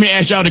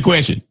y'all the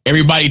question.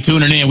 Everybody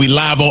tuning in, we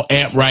live on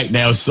AMP right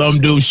now. Some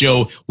Dude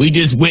Show. We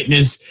just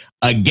witnessed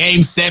a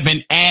game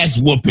 7 ass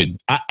whooping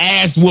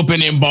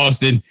in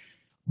Boston.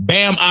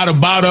 Bam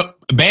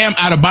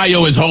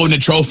Adebayo is holding the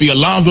trophy.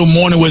 Alonzo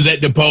Mourning was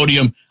at the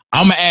podium.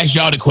 I'm gonna ask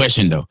y'all the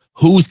question though: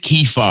 whose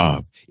key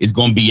fob is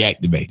gonna be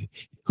activated?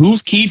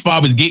 Whose key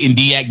fob is getting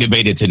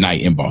deactivated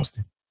tonight in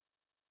Boston?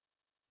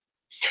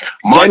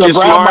 Marcus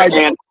Smart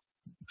and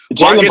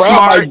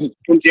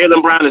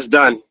Jaylen Brown is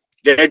done.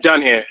 They're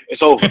done here.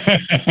 It's over.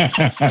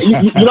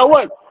 You know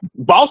what?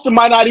 Boston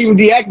might not even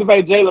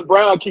deactivate Jaylen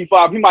Brown key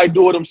fob. He might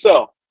do it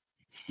himself.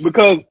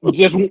 Because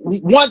just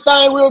one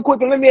thing real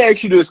quick, and let me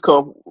ask you this,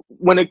 Cole.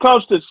 When it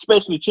comes to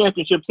especially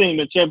championship team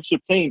and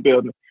championship team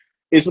building,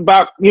 it's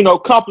about,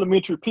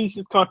 complementary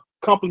pieces,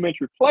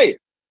 complementary players.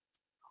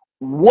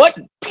 What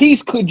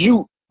piece could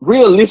you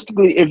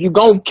realistically, if you're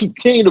going to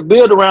continue to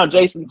build around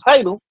Jason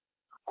Tatum,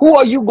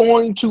 who's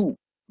going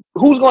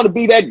to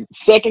be that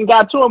second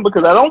guy to him?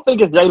 Because I don't think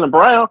it's Jaylen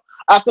Brown.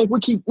 I think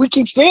we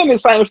keep seeing the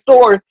same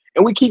story,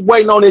 and we keep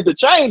waiting on it to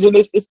change, and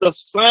it's the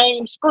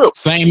same script.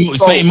 Same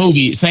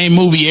movie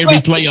every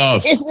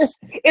playoffs.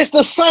 It's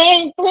the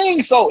same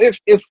thing. So if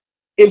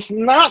it's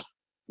not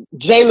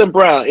Jaylen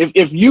Brown,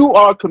 if you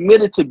are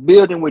committed to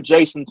building with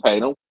Jason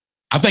Tatum,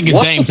 I think it's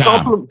Dame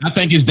time. I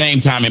think it's Dame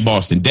time in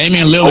Boston.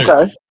 Damian Lillard.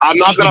 Okay. I'm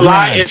not gonna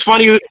lie. It's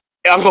funny.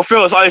 Uncle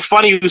Phil, it's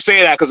funny you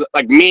say that because,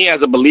 like, me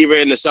as a believer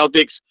in the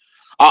Celtics,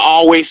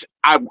 I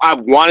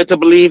wanted to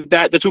believe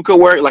that the two could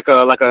work, like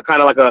a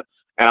kind of like a,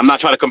 and I'm not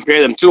trying to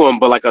compare them to him,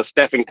 but like a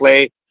Steph and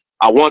Clay.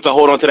 I want to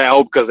hold on to that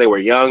hope because they were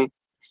young,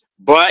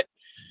 but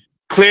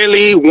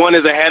clearly one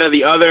is ahead of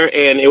the other,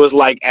 and it was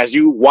like as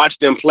you watch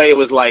them play, it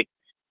was like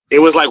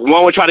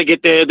one would try to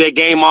get their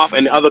game off,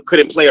 and the other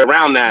couldn't play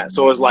around that.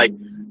 So it's like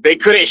they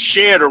couldn't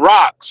share the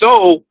rock.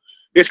 So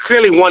there's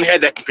clearly one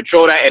head that can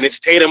control that, and it's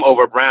Tatum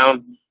over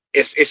Brown.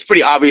 It's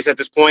pretty obvious at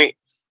this point.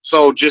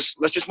 So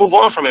let's just move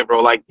on from it,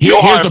 bro. Like,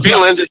 your hard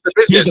feelings, it's the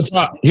business.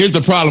 Here's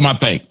the problem, I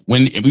think.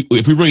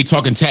 If we're really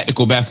talking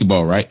tactical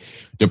basketball, right?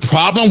 The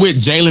problem with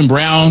Jaylen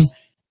Brown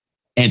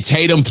and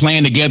Tatum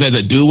playing together as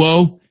a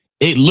duo,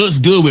 it looks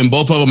good when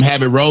both of them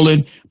have it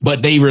rolling,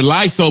 but they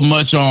rely so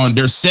much on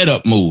their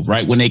setup move,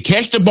 right? When they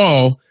catch the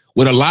ball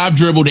with a live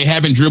dribble, they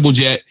haven't dribbled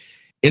yet.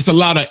 It's a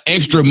lot of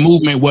extra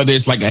movement, whether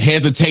it's like a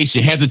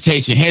hesitation,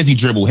 hezzy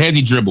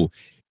dribble.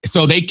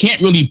 So they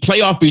can't really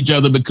play off each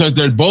other because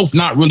they're both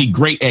not really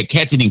great at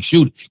catch and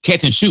shoot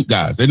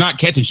guys. They're not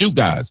catch and shoot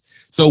guys.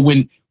 So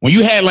when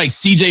you had like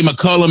CJ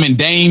McCollum and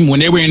Dame, when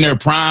they were in their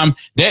prime,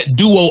 that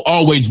duo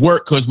always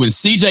worked because when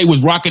CJ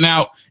was rocking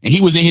out and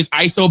he was in his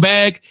ISO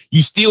bag,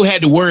 you still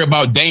had to worry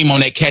about Dame on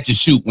that catch and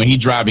shoot when he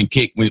drive and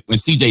kick, when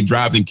CJ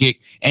drives and kick,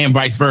 and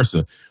vice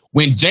versa.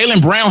 When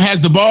Jaylen Brown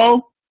has the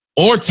ball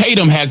or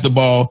Tatum has the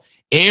ball,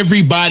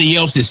 everybody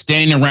else is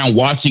standing around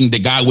watching the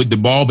guy with the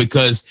ball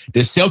because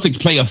the Celtics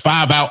play a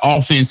 5-out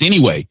offense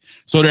anyway.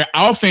 So their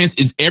offense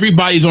is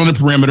everybody's on the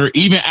perimeter,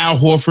 even Al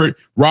Horford,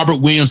 Robert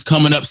Williams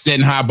coming up,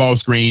 setting high ball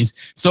screens.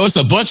 So it's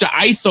a bunch of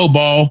ISO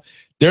ball.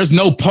 There's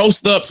no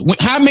post-ups.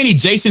 How many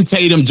Jason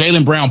Tatum,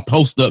 Jaylen Brown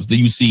post-ups do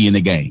you see in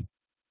the game?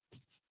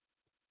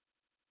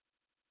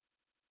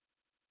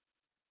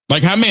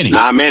 Like how many?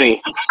 Not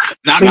many.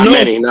 Not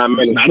many.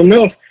 Not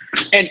enough.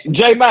 And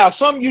J Miles,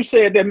 something you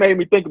said that made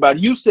me think about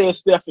it. You said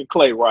Steph and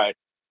Clay, right?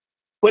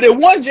 But it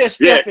wasn't just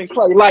Steph and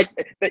Clay. Like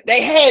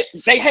they had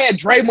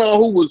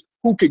Draymond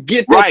who could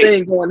get that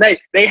thing going.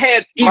 They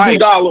had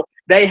Iguodala.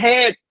 They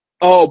had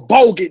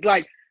Bogut.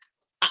 Like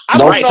I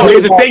don't know. So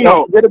here's the thing,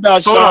 though. What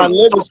about Sean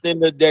Livingston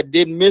that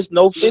didn't miss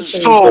no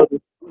 15?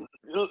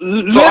 So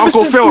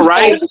Uncle Phil,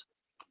 right?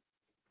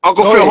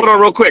 Uncle Phil, hold on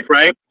real quick,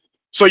 right?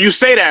 So you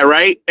say that,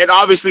 right? And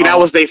obviously that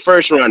was their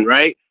first run,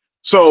 right?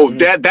 So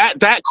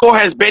that core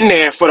has been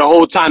there for the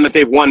whole time that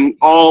they've won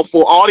all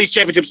these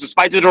championships,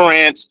 despite the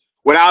Durants,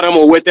 without them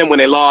or with them when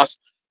they lost.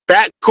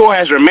 That core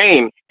has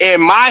remained.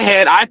 In my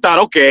head, I thought,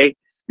 okay,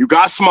 you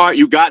got Smart,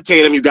 you got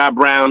Tatum, you got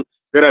Brown.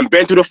 They done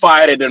been through the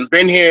fire. They done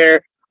been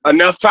here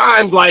enough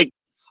times. Like,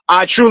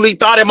 I truly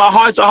thought in my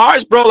heart of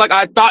hearts, bro, like,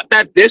 I thought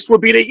that this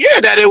would be the year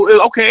that it was,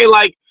 okay,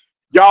 like,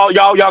 y'all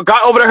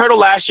got over the hurdle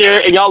last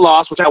year and y'all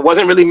lost, which I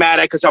wasn't really mad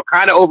at because y'all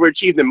kind of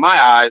overachieved in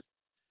my eyes.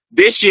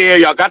 This year,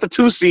 y'all got the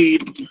 2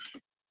 seed,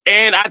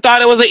 and I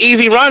thought it was an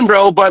easy run,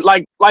 bro. But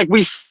like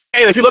we say,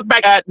 if you look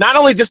back at not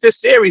only just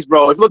this series,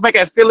 bro, if you look back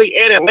at Philly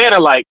and Atlanta,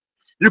 like,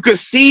 you could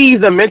see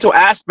the mental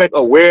aspect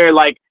of where,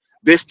 like,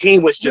 this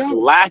team was just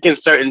lacking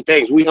certain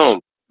things. We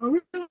home.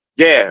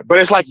 Yeah, but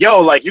it's like,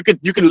 yo, like, you can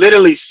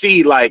literally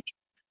see, like,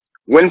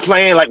 when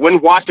playing, like,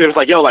 when watching, it's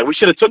like, yo, like, we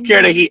should have took care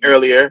of the Heat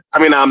earlier. I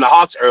mean, the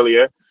Hawks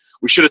earlier.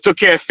 We should have took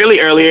care of Philly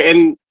earlier,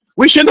 and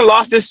we shouldn't have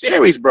lost this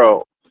series,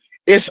 bro.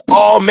 It's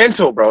all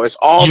mental, bro. It's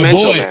all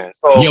mental, man.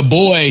 So your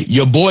boy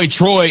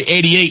Troy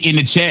 88 in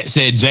the chat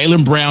said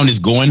Jaylen Brown is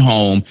going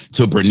home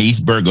to Bernice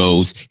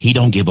Burgos. He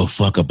don't give a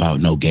fuck about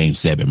no Game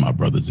 7, my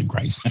brothers in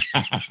Christ.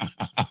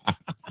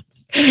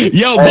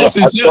 Yo,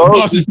 Boston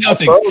Celtics.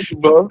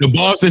 The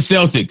Boston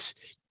Celtics.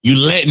 You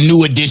let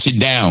New Edition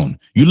down.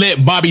 You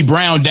let Bobby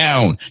Brown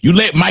down. You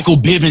let Michael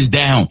Bivens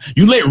down.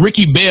 You let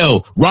Ricky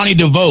Bell, Ronnie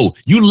DeVoe.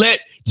 You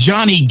let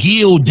Johnny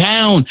Gill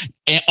down.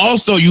 And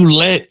also you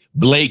let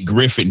Blake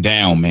Griffin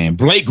down, man.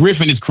 Blake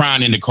Griffin is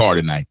crying in the car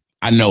tonight.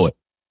 I know it.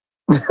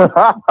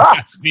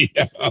 I see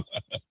it.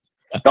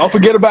 Don't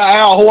forget about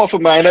Al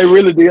Horford, man. They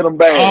really did him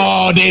bad.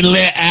 Oh, they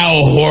let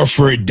Al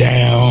Horford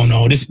down.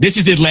 Oh, this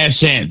is his last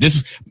chance. This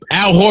is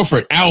Al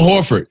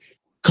Horford.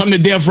 Come to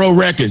Death Row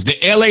Records. The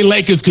LA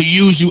Lakers could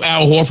use you,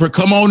 Al Horford.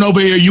 Come on over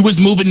here. You was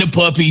moving the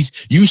puppies.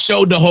 You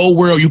showed the whole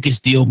world you can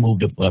still move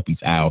the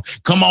puppies, Al.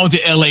 Come on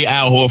to LA,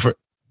 Al Horford.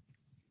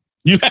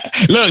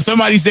 Look,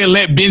 somebody said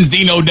let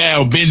Benzino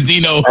down.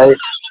 Benzino.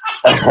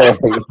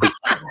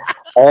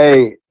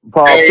 Hey,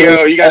 Paul. Hey,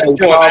 yo, you got to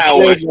chill on that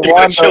one. You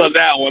got to chill on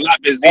that one,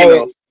 not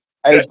Benzino.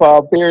 Hey,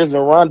 Paul Pierce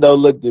and Rondo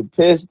looked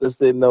pissed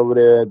sitting over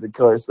there at the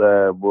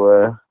courtside,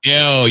 boy.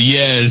 Yo,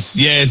 yes.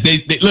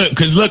 They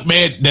look,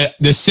 man,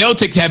 the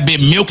Celtics have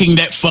been milking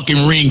that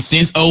fucking ring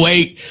since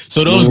 2008.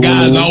 So those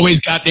guys always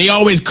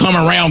come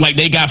around like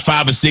they got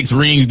 5 or 6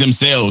 rings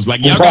themselves.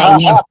 Like y'all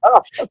got one,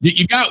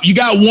 you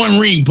got one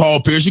ring,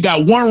 Paul Pierce. You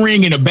got one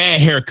ring and a bad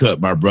haircut,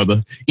 my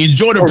brother.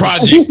 Enjoy the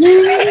project.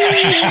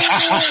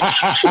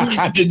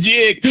 The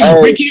jig.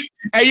 Hey.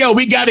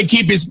 We got to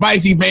keep it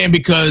spicy, man,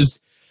 because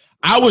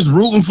I was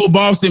rooting for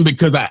Boston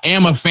because I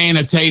am a fan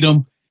of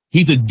Tatum.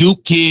 He's a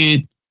Duke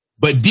kid.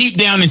 But deep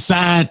down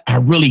inside, I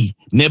really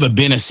never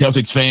been a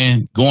Celtics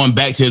fan. Going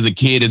back to as a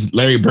kid, as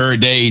Larry Bird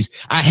days,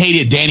 I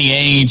hated Danny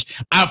Ainge.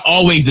 I've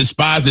always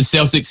despised the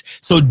Celtics.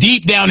 So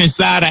deep down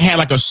inside, I had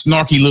like a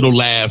snarky little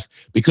laugh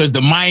because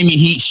the Miami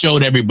Heat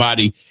showed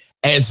everybody,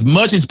 as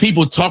much as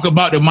people talk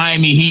about the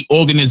Miami Heat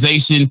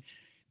organization,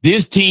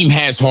 this team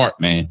has heart,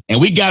 man.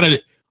 And we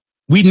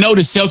know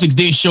the Celtics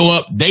didn't show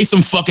up. They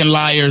some fucking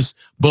liars,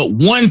 but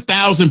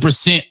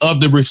 1,000% of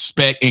the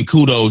respect and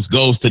kudos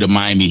goes to the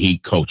Miami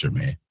Heat culture,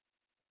 man.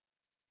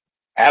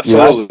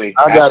 Absolutely.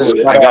 I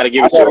gotta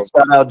give it to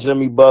shout out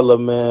Jimmy Butler,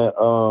 man.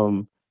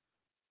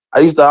 I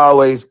used to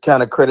always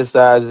kind of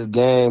criticize his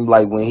game,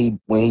 like when he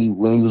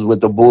was with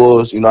the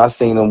Bulls. You know, I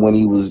seen him when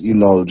he was, you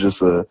know,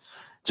 just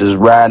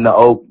riding the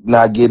oak,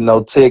 not getting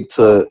no tick,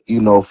 to, you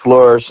know,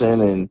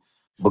 flourishing and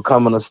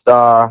becoming a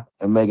star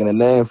and making a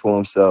name for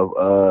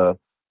himself.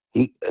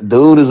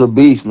 Dude is a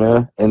beast,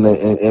 man. In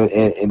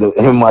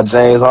my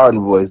James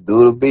Harden voice,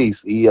 dude a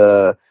beast.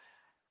 I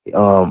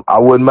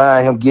wouldn't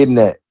mind him getting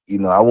that. You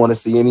know, I want to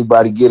see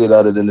anybody get it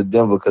other than the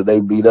Denver because they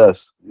beat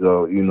us.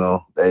 So,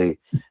 I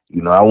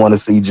want to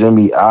see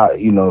Jimmy,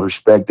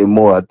 respect it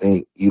more. I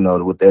think,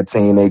 with that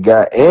team they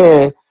got.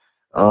 And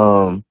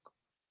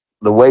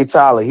the way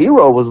Tyler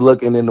Hero was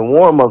looking in the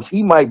warm-ups,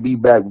 he might be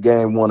back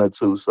game 1 or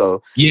 2.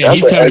 So yeah,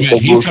 he's coming back.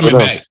 He's coming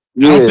back.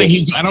 Yeah.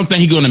 I don't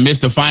think he's going to miss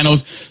the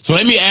finals. So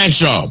let me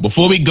ask y'all,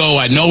 before we go,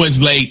 I know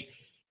it's late,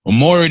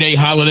 Memorial Day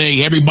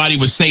holiday, everybody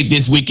was safe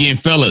this weekend,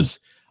 fellas.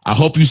 I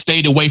hope you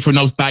stayed away from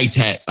those thigh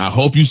tats.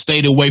 Memorial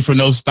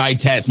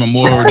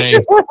Day.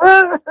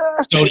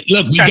 So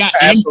look,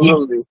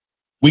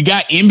 we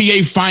got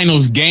NBA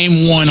Finals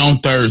Game 1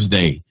 on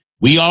Thursday.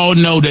 We all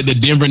know that the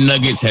Denver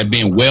Nuggets have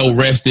been well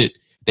rested.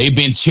 They've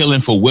been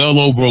chilling for well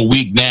over a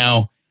week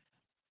now.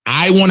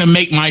 I want to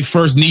make my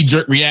first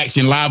knee-jerk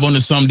reaction live on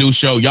the Some Do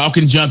Show. Y'all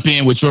can jump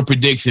in with your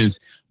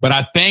predictions. But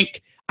I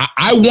think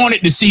I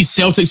wanted to see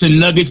Celtics and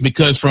Nuggets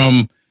because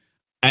from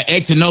an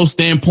X and O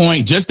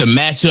standpoint, just the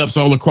matchups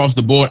all across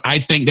the board, I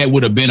think that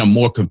would have been a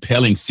more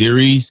compelling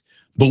series.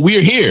 But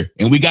we're here,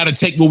 and we got to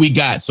take what we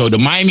got. So the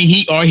Miami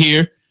Heat are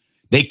here.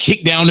 They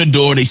kicked down the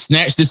door. They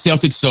snatched the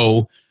Celtics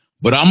soul.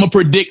 But I'm going to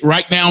predict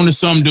right now on the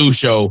Some Do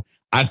Show,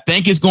 I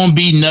think it's going to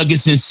be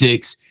Nuggets in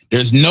 6.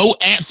 There's no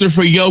answer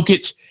for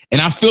Jokic,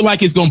 and I feel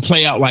like it's going to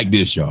play out like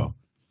this, y'all.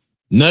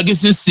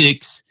 Nuggets in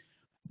 6,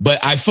 but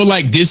I feel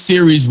like this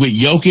series with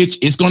Jokic,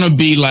 it's going to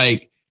be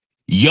like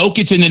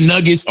Jokic and the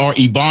Nuggets are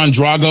Ivan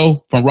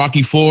Drago from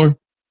Rocky IV.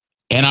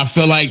 And I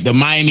feel like the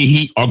Miami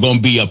Heat are going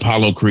to be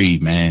Apollo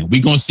Creed, man. We're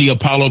going to see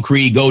Apollo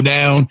Creed go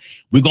down.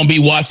 We're going to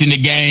be watching the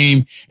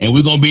game, and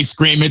we're going to be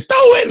screaming,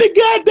 throw in the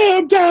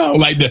goddamn towel.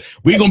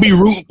 We're going to be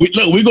rooting.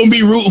 Look, we're going to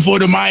be rooting for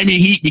the Miami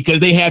Heat because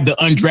they have the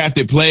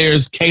undrafted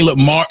players. Caleb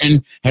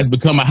Martin has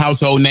become a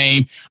household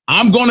name.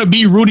 I'm going to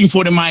be rooting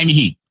for the Miami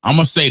Heat. I'm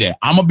going to say that.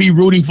 I'm going to be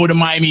rooting for the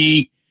Miami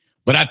Heat,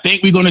 but I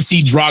think we're going to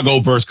see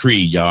Drago versus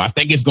Creed, y'all. I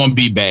think it's going to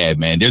be bad,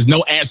 man. There's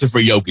no answer for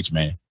Jokic,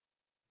 man.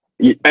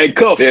 Hey,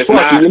 Cuff, There's fuck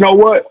not. it. You know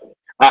what?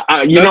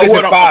 You know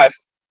what? 5.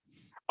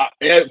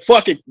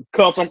 Fuck it,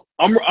 Cuff.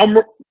 I'm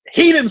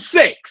Heat in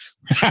 6.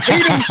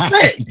 Heat in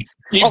 6.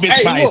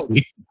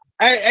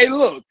 Hey,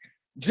 look.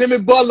 Jimmy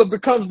Butler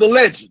becomes the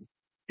legend.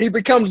 He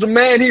becomes the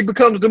man. He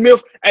becomes the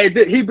myth. Hey,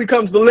 he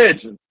becomes the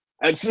legend.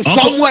 And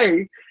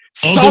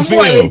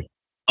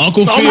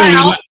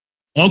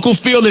Uncle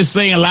Phil is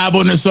saying live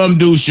on the Some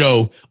Dude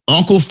show.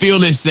 Uncle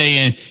Phil is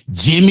saying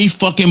Jimmy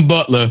fucking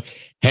Butler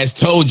has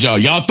told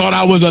y'all thought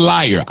I was a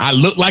liar. I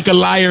looked like a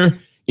liar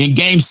in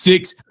game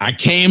 6. I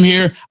came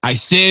here. I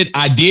said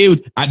I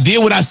did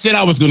what I said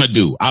I was going to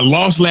do. I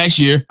lost last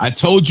year. I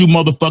told you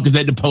motherfuckers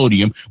at the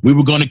podium we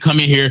were going to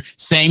come in here,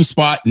 same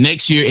spot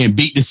next year and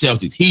beat the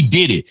Celtics. He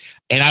did it.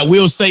 And I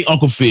will say,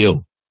 Uncle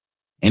Phil,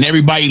 and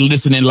everybody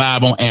listening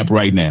live on AMP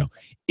right now,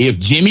 if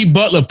Jimmy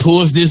Butler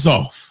pulls this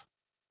off,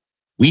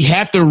 we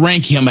have to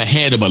rank him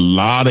ahead of a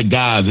lot of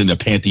guys in the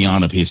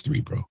pantheon of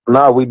history, bro.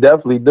 No, we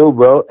definitely do,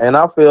 bro. And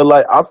I feel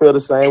the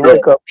same way.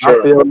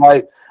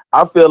 Sure.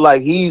 I feel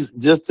like he's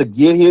just to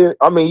get here.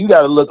 I mean, you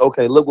got to look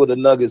what the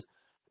Nuggets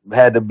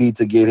had to be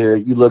to get here.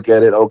 You look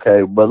at it,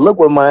 okay, but look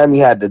what Miami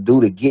had to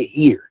do to get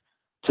here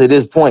to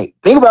this point.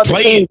 Think about the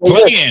team.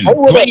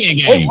 Play-in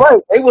game.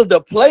 Right. They was the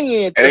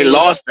play-in team. And they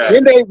lost that.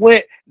 Then they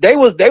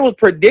was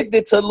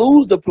predicted to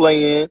lose the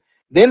play-in.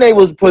 Then they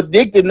was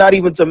predicted not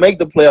even to make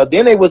the playoff.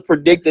 Then they was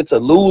predicted to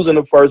lose in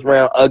the first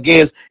round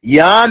against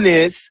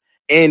Giannis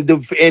and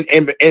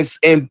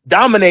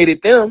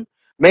dominated them,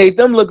 made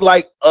them look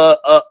like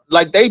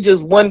they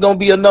just wasn't gonna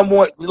be a number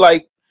one.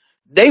 Like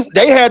they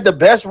had the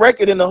best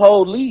record in the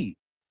whole league,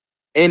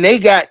 and they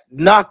got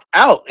knocked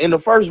out in the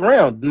first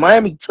round.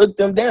 Miami took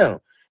them down.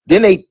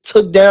 Then they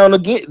took down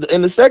again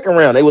in the second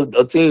round. They was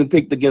a team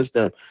picked against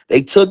them.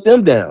 They took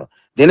them down.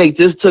 Then they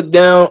just took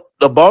down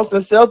the Boston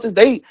Celtics.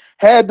 They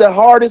had the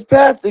hardest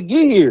path to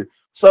get here.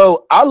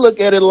 So I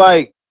look at it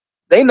like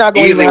they not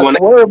going to have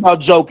to worry about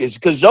Jokic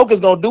because Jokic's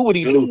going to do what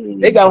he do.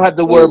 They going to have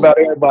to worry about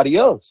everybody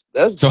else.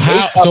 Cuss,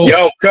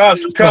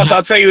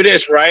 I'll tell you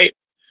this, right?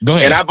 Go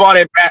ahead. And I bought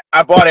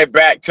it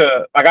back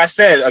to, like I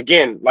said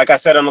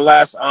on the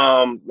last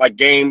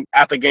game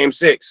after game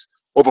 6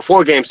 or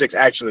before game 6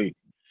 actually.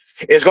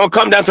 It's going to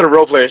come down to the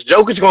role players.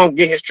 Jokic's going to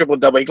get his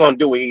triple-double. He's going to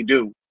do what he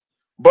do.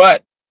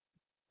 But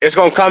it's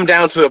going to come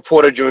down to the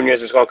Porter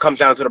Juniors. It's going to come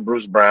down to the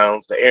Bruce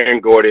Browns, the Aaron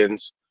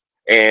Gordons,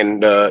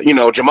 and,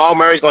 Jamal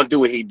Murray's going to do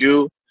what he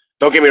do.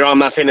 Don't get me wrong. I'm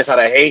not saying this out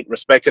of hate.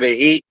 Respect to the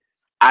Heat.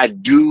 I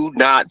do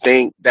not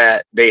think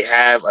that they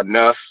have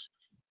enough.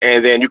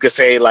 And then you could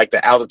say, like,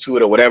 the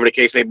altitude or whatever the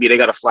case may be, they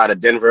got to fly to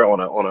Denver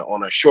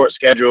on a short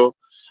schedule.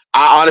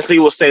 I honestly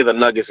will say the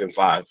Nuggets in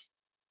 5.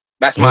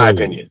 That's my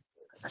opinion.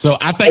 So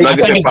I think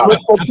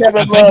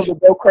Kevin Love to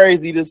go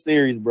crazy this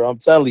series, bro. I'm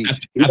telling you,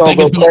 he's gonna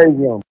go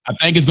crazy. I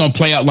think it's gonna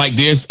play out like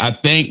this. I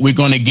think we're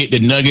gonna get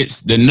the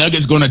Nuggets. The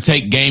Nuggets gonna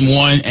take game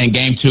 1 and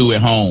game 2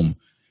 at home.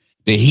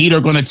 The Heat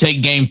are gonna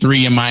take game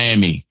 3 in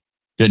Miami.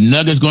 The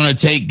Nuggets gonna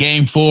take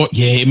game 4.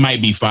 Yeah, it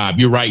might be 5.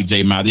 You're right,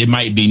 J-Mouth. It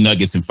might be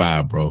Nuggets in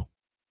 5, bro.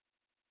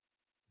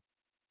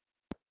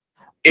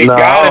 It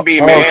gotta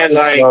be, man.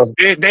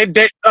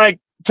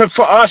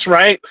 For us,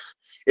 right?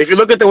 If you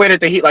look at the way that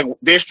the Heat, like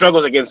their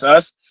struggles against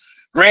us,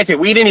 granted,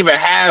 we didn't even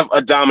have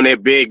a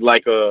dominant big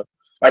like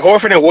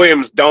Horford and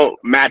Williams don't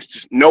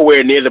match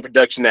nowhere near the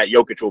production that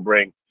Jokic will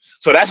bring.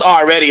 So that's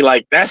already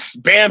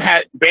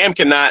Bam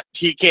cannot,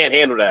 he can't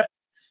handle that.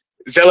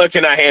 Zeller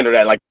cannot handle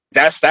that. Like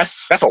that's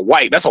a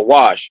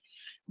wash.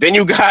 Then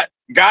you got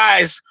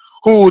guys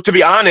who, to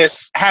be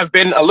honest, have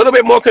been a little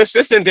bit more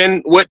consistent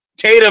than what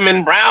Tatum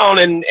and Brown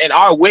and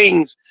our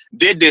wings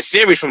did this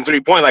series from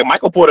 3-point. Like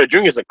Michael Porter Jr.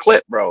 is a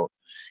clip, bro.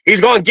 He's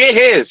going to get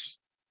his.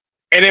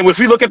 And then if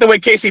we look at the way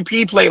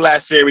KCP played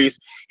last series,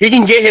 he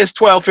can get his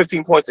 12,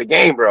 15 points a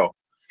game, bro.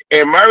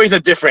 And Murray's a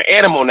different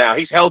animal now.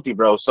 He's healthy,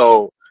 bro.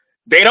 So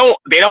they don't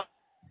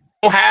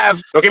have,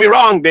 don't get me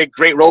wrong, they're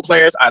great role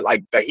players. I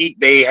like the Heat.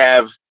 They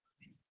have,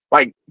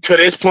 like, to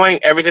this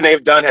point, everything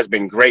they've done has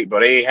been great,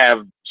 bro. They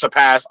have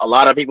surpassed a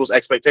lot of people's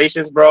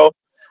expectations, bro.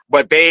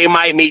 But they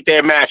might meet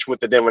their match with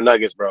the Denver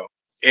Nuggets, bro.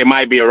 It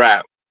might be a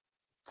wrap.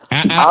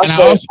 I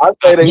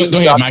say the Heat. Go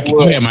ahead,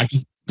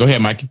 Mikey. Go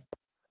ahead, Mikey.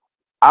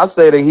 I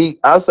say the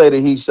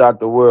Heat shocked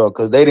the world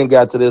because they didn't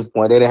got to this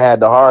point. They didn't had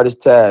the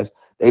hardest task.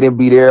 They didn't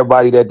beat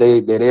everybody that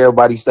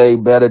everybody say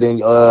better than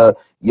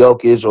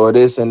Jokic or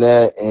this and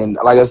that. And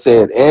like I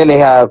said, and they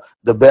have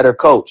the better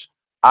coach.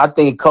 I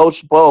think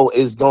Coach Bo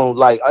is going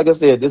like I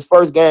said, this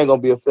first game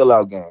gonna be a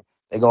fill-out game.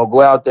 They're gonna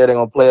go out there, they're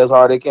gonna play as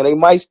hard as they can. They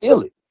might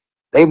steal it.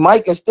 They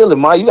might can steal it.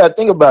 Ma, you gotta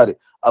think about it.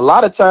 A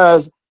lot of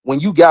times when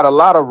you got a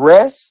lot of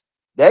rest,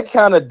 that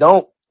kind of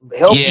don't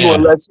help you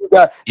unless you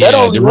got that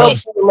only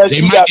helps you unless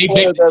you got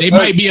players they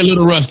might be a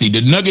little rusty.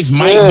 The Nuggets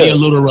might be a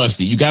little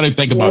rusty. You gotta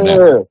think about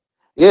that.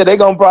 Yeah, they're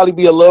gonna probably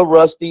be a little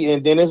rusty,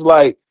 and then it's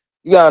like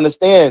you gotta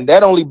understand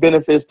that only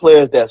benefits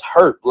players that's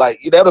hurt. Like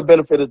that'll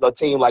benefit a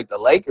team like the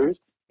Lakers.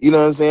 You know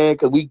what I'm saying?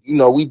 Because we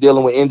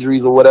dealing with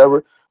injuries or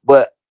whatever.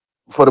 But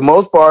for the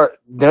most part,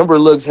 Denver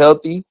looks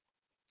healthy.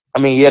 I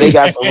mean, yeah, they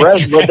got some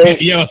rest, but they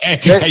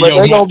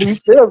gonna be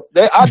still.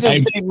 I just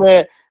think,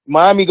 man,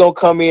 Miami gonna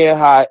come in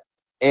hot,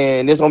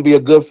 and it's gonna be a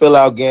good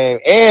fill-out game,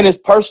 and it's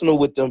personal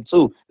with them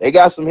too. They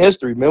got some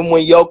history. Remember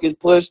when Jokic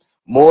pushed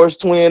Moore's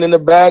twin in the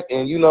back,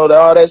 and all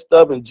that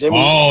stuff, and Jimmy.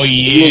 Oh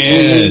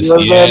yes, So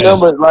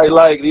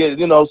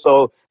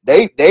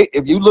they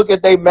if you look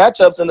at their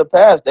matchups in the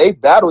past, they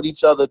battled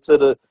each other to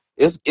the.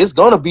 It's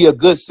gonna be a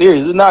good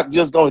series. It's not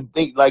just gonna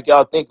think like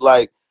y'all think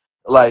like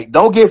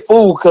don't get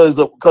fooled because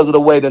of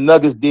the way the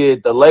Nuggets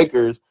did the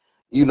Lakers.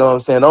 You know what I'm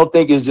saying? Don't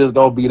think it's just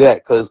gonna be that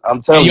because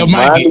I'm telling you,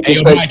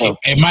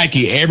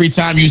 Mikey. Every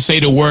time you say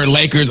the word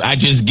Lakers, I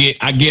get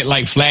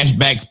like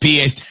flashbacks.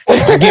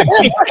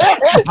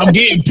 I'm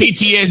getting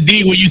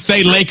PTSD when you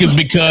say Lakers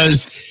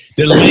because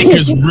the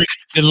Lakers.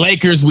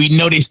 We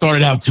know they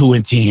started out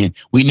 2-10.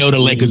 We know the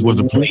Lakers was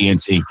a play-in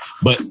team,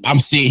 but I'm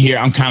sitting here.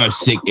 I'm kind of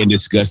sick and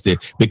disgusted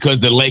because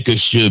the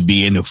Lakers should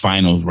be in the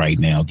finals right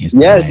now against.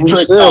 Yes, we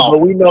should, but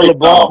we know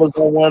LeBron was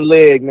on one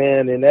leg,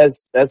 man, and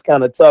that's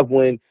kind of tough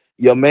when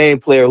your main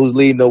player who's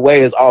leading the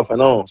way is off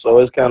and on. So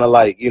it's kind of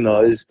like,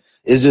 it's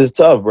just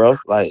tough, bro.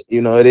 Like,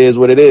 it is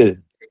what it is.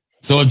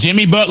 So if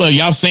Jimmy Butler,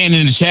 y'all saying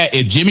in the chat,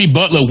 if Jimmy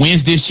Butler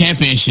wins this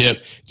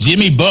championship,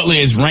 Jimmy Butler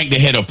is ranked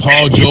ahead of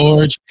Paul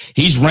George.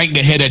 He's ranked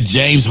ahead of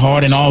James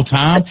Harden all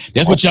time.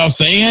 That's what y'all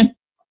saying?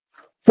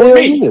 For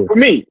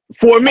me.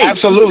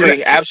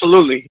 Absolutely.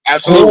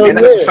 And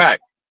that's a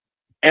fact.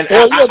 And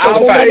I'll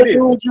say this.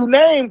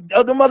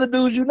 The other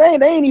dudes you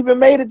named, they ain't even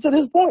made it to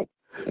this point.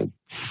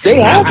 They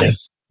haven't.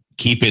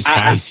 Keep it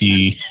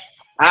spicy.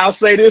 I'll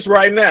say this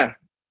right now.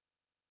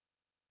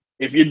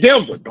 If you're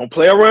Denver, don't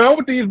play around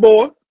with these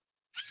boys.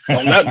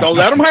 Don't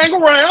let them hang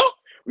around.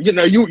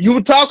 You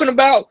were talking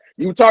about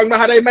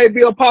how they may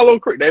be Apollo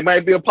Creed. They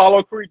might be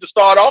Apollo Creed to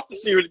start off the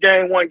series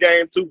game 1,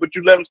 game 2, but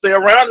you let them stay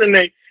around and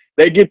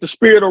they get the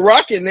spirit of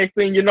rocket. Next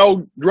thing you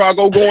know,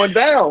 Drago going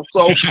down.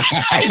 So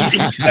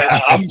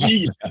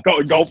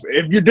go.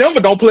 If you're Denver,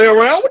 don't play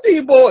around with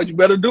these boys. You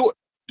better do it.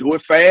 Do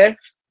it fast.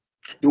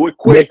 Do it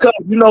quick. Because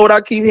you know what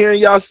I keep hearing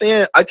y'all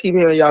saying? I keep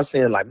hearing y'all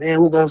saying, like, man,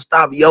 who gonna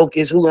stop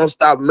Jokic? Who gonna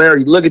stop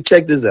Murray?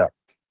 Check this out.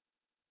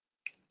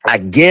 I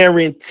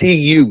guarantee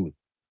you,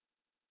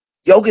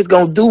 Jokic's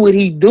gonna do what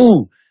he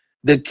do.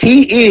 The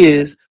key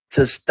is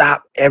to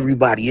stop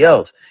everybody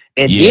else.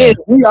 And then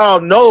we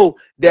all know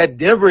that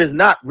Denver is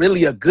not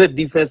really a good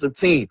defensive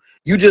team.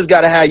 You just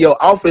gotta have your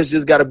offense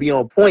just gotta be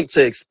on point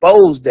to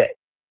expose that.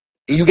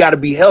 And you gotta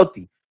be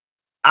healthy.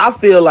 I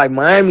feel like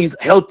Miami's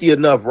healthy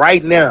enough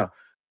right now.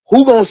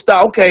 Who gonna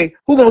stop Bam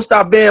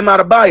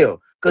Adebayo?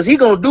 Because he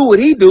gonna do what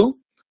he do.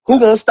 Who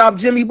gonna stop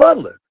Jimmy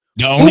Butler?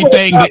 The only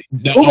thing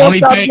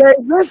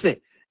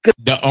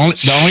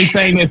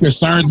that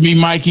concerns me,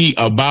 Mikey,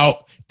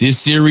 about this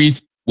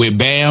series with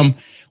Bam,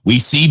 we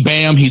see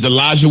Bam, he's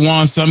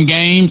Olajuwon some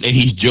games, and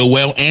he's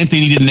Joel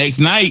Anthony the next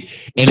night.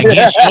 And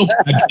against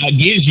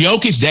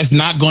Jokic, that's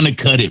not going to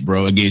cut it,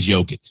 bro, against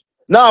Jokic.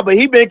 No, but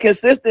he been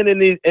consistent in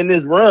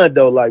this run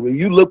though. Like when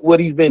you look what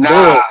he's been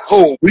doing.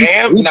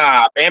 Bam?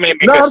 Bam ain't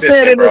been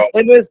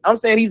consistent, I'm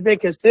saying he's been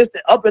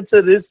consistent up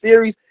until this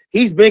series.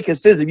 He's been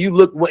consistent. If you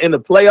look in the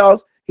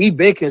playoffs, he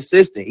been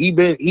consistent. He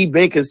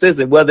been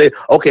consistent.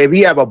 If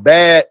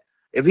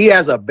he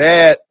has a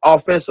bad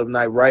offensive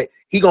night, right,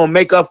 he gonna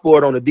make up for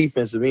it on the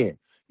defensive end.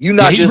 He's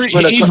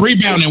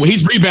rebounding.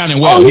 He's rebounding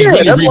well. Oh,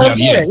 yeah, that's what I'm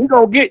saying.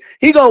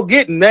 He gonna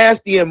get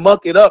nasty and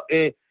muck it up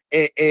and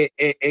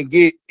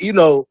get, he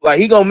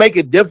gonna make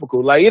it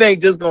difficult. Like it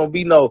ain't just gonna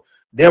be no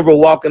Denver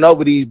walking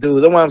over these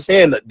dudes. That's what I'm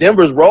saying.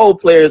 Denver's role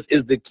players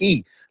is the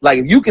key. Like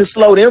if you can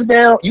slow them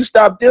down, you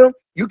stop them,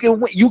 you can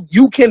win.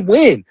 You can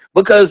win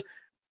because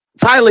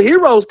Tyler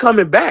Hero's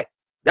coming back.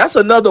 That's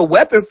another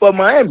weapon for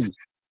Miami.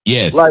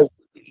 Yes.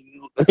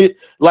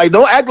 Like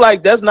don't act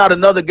like that's not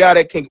another guy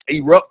that can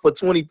erupt for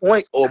 20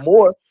 points or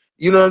more.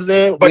 You know what I'm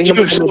saying? But all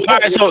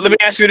right, so let me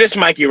ask you this,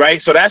 Mikey,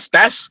 right? So that's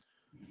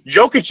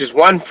Jokic is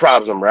one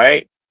problem,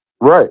 right?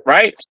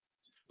 Right.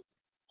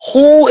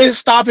 Who is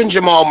stopping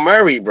Jamal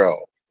Murray, bro?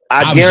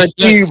 I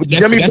guarantee you,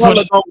 Jimmy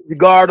Butler going to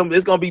guard him.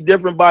 It's going to be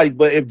different bodies.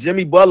 But if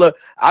Jimmy Butler,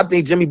 I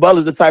think Jimmy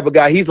Butler's the type of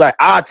guy, he's like,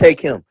 I'll take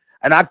him.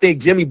 And I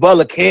think Jimmy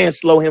Butler can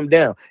slow him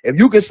down. If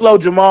you can slow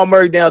Jamal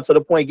Murray down to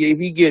the point, if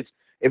he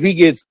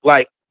gets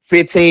like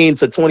 15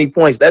 to 20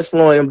 points, that's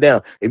slowing him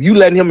down. If you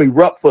letting him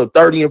erupt for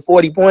 30 and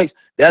 40 points,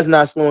 that's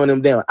not slowing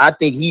him down. I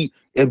think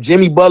if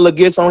Jimmy Butler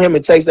gets on him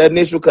and takes that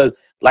initial, because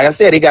like I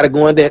said, they got to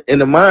go in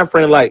the mind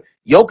frame like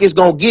Jokic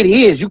gonna get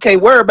his. You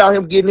can't worry about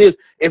him getting his.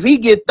 If he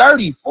get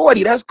 30,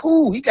 40, that's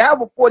cool. He can have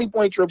a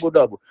 40-point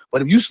triple-double.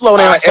 But if you slow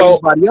down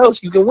everybody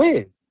else, you can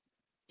win.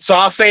 So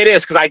I'll say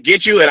this because I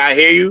get you and I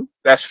hear you.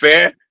 That's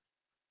fair.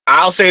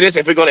 I'll say this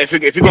if you're gonna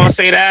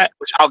say that,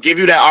 which I'll give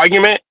you that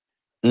argument.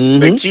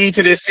 The key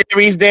to this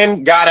series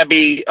then gotta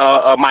be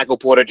Michael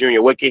Porter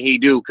Jr. What can he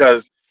do?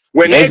 Because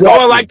when they're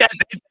going like that,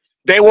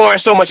 they warrant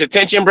so much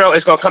attention, bro.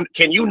 It's gonna come.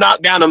 Can you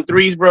knock down them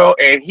threes, bro?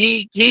 And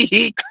he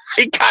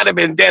kind of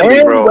been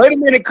deadly, bro. Wait a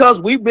minute, cuz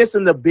we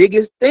missing the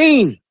biggest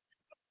thing.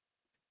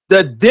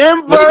 The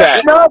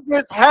Denver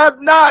Nuggets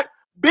have not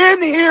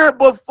been here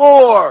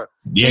before.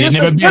 Yeah, they've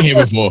never been here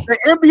before. The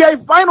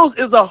NBA Finals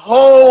is a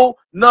whole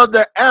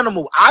nother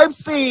animal. I've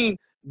seen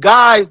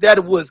guys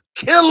that was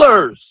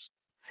killers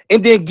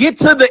and then get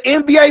to the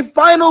NBA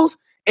Finals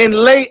and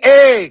lay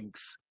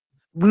eggs.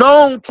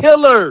 Known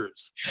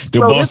killers. The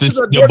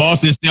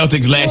Boston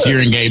Celtics last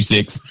year in Game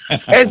 6.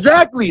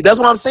 Exactly. That's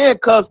what I'm saying,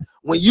 cuz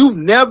when you've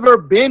never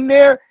been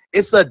there,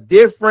 it's a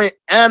different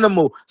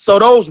animal. So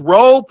those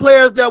role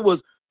players that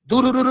was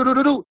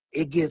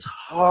it gets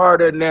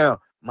harder now.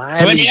 So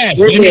let me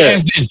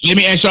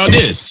ask y'all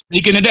this.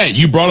 Speaking of that,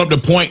 you brought up the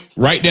point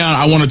right down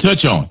I want to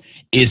touch on.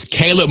 Is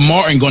Caleb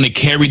Martin going to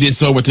carry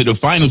this over to the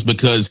finals?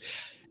 Because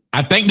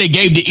I think they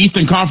gave the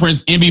Eastern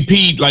Conference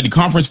MVP, like the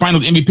conference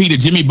finals MVP, to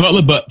Jimmy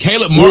Butler, but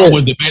Caleb Martin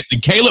was the best.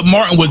 Caleb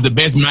Martin was the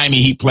best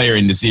Miami Heat player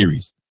in the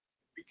series.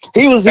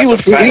 He was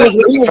definitely.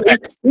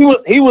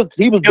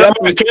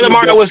 Caleb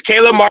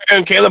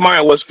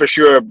Martin was for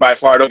sure by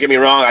far. Don't get me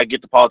wrong, I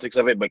get the politics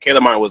of it, but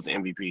Caleb Martin was the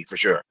MVP for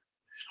sure.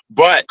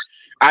 But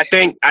I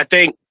think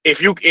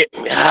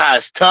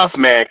it's tough,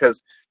 man,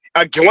 because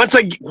once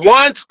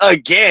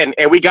again,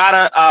 and we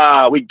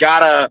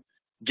gotta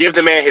give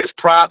the man his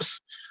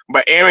props.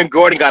 But Aaron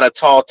Gordon got a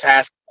tall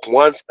task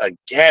once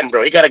again,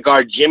 bro. He got to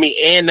guard Jimmy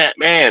and that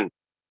man.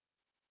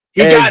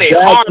 He got it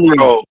hard,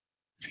 bro.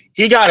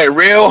 He got it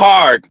real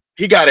hard.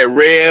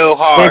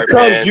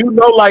 Because you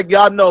know, like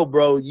y'all know,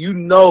 bro. You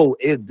know,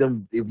 if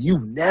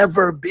you've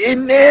never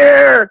been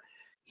there,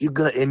 you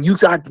got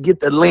to get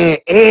the laying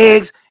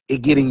eggs.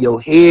 It get in your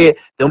head.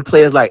 Them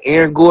players like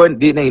Aaron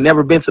Gordon ain't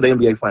never been to the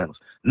NBA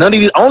Finals. None of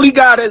these. Only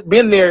guy that's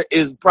been there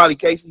is probably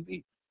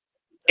KCP.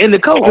 And the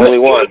coach. Only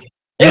one.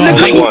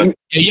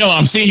 Yo,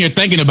 I'm sitting here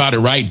thinking about it,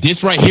 right?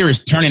 This right here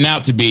is turning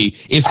out to be,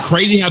 it's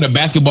crazy how the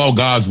basketball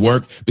gods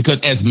work,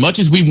 because as much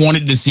as we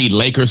wanted to see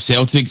Lakers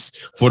Celtics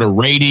for the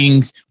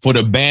ratings, for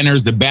the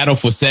banners, the battle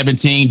for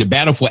 17, the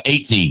battle for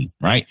 18,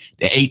 right?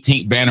 The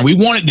 18th banner. We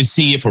wanted to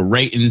see it for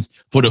ratings,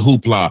 for the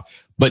hoopla.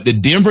 But the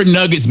Denver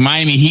Nuggets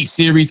Miami Heat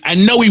series, I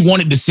know we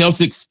wanted the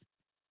Celtics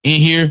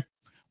in here,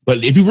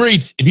 but if you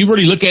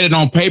really look at it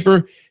on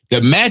paper, the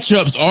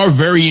matchups are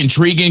very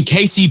intriguing.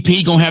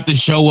 KCP gonna have to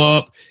show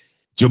up.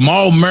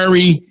 Jamal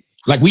Murray,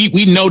 like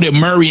we know that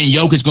Murray and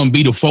Jokic going to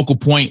be the focal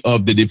point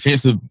of the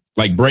defensive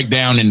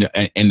breakdown and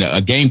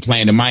the game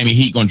plan the Miami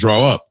Heat going to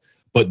draw up.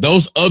 But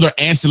those other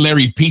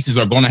ancillary pieces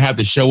are going to have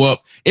to show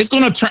up. It's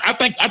going to turn. I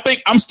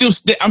think I'm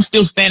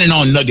still standing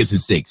on Nuggets in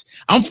 6.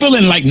 I'm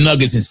feeling like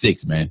Nuggets in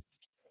 6, man.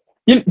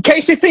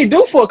 KCP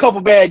due for a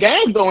couple bad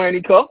games though,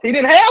 Andy Cup. He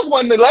didn't have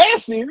one the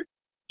last series.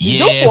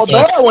 Yeah,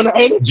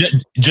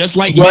 just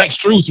like Max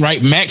Strus,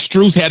 right? Max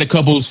Strus had a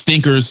couple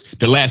stinkers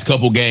the last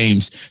couple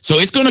games. So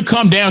it's going to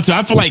come down to,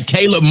 I feel like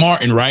Caleb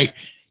Martin, right?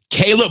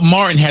 Caleb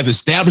Martin has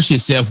established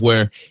himself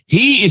where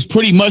he is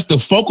pretty much the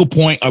focal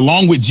point,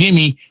 along with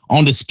Jimmy,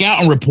 on the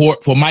scouting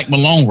report for Mike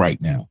Malone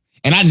right now.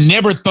 And I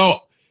never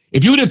thought,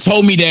 if you would have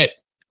told me that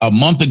a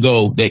month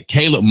ago that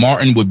Caleb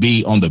Martin would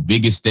be on the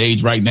biggest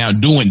stage right now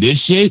doing this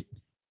shit,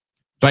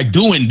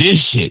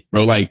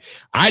 bro. Like,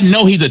 I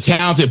know he's a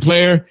talented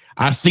player.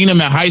 I've seen him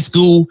in high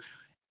school.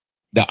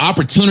 The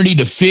opportunity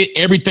to fit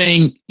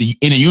everything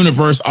in the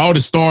universe, all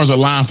the stars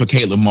aligned for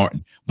Caleb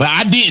Martin. But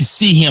I didn't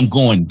see him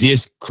going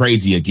this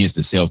crazy against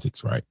the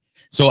Celtics, right?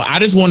 So I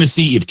just want to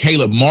see if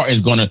Caleb Martin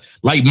is going to,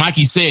 like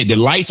Mikey said, the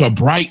lights are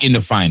bright in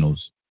the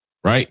finals,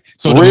 right?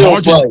 So the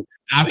margin,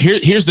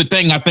 here's the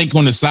thing I think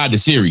on the side of the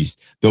series.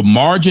 The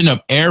margin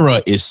of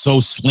error is so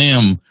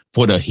slim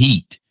for the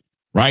Heat.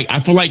 Right, I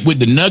feel like with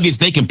the Nuggets,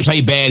 they can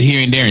play bad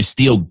here and there and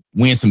still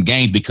win some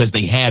games because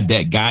they have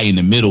that guy in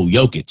the middle,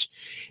 Jokic.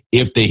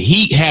 If the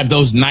Heat have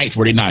those nights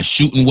where they're not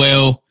shooting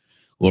well,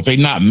 or if they're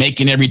not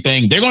making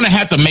everything, they're going to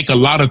have to make a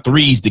lot of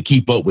threes to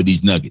keep up with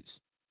these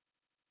Nuggets.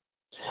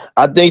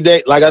 I think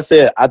like I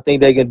said, I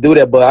think they can do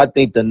that, but I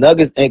think the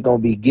Nuggets ain't going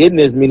to be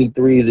getting as many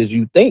threes as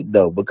you think,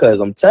 though,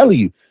 because I'm telling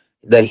you,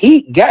 the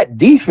Heat got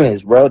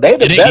defense, bro. They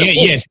the better.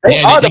 Yes,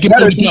 they can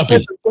move the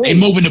puppies. They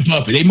moving the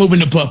puppies. They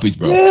moving the puppies,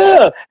 bro.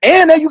 Yeah,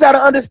 and then you got to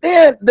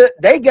understand that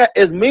they got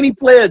as many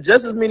players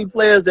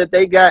that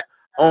they got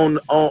on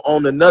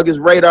the Nuggets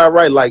radar,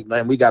 right? Like,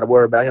 man, we got to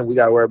worry about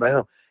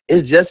him.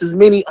 It's just as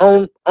many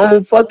on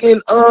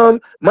fucking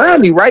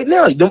Miami right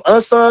now. Them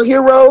unsung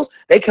heroes,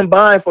 they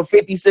combined for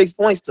 56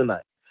 points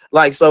tonight.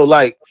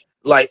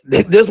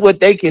 This what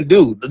they can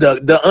do.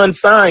 The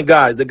unsigned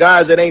guys, the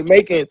guys that ain't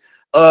making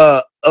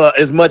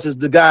as much as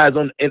the guys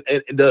on in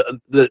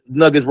the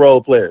Nuggets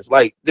role players.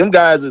 Like them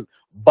guys is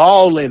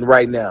balling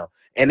right now,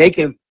 and they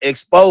can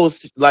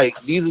expose like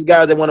these is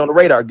guys that went on the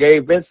radar.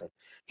 Gabe Vincent,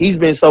 he's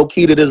been so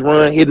key to this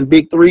run, hitting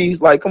big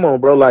threes. Like, come on,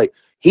 bro. Like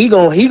he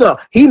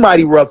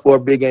mighty rough for a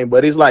big game,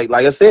 but it's like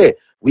I said,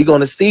 we're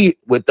gonna see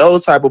with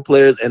those type of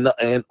players and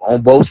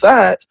on both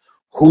sides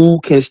who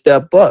can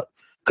step up.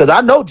 Because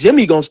I know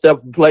Jimmy gonna step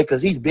up and play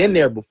because he's been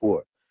there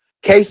before.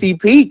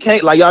 KCP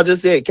can't, like y'all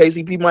just said,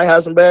 KCP might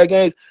have some bad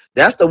games.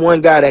 That's the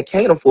one guy that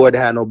can't afford to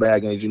have no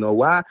bad games. You know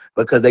why?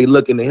 Because they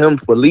looking to him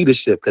for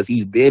leadership because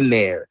he's been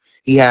there.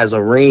 He has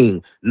a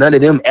ring. None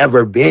of them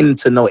ever been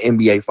to no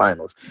NBA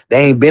finals.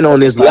 They ain't been on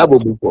this level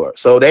before.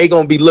 So they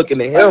gonna be looking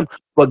to him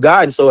for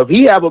guidance. So if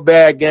he have a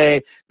bad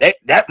game,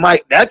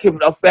 that can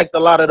affect a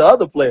lot of the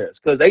other players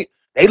because they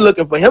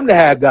looking for him to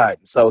have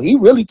guidance. So he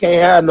really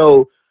can't have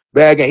no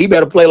bad game. He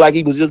better play like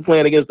he was just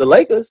playing against the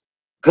Lakers.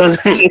 Because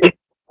I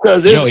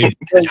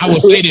will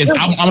say this.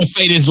 I'm gonna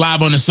say this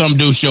live on the Some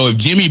Dude show. If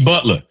Jimmy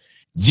Butler,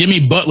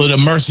 the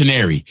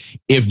mercenary,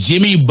 if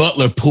Jimmy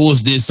Butler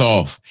pulls this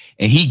off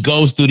and he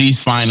goes through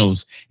these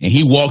finals and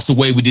he walks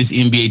away with this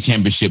NBA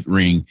championship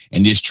ring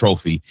and this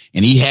trophy,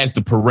 and he has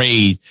the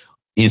parade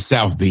in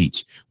South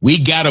Beach,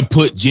 we gotta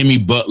put Jimmy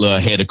Butler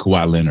ahead of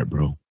Kawhi Leonard,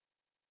 bro.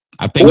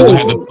 I think we're gonna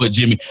have to put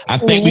Jimmy. I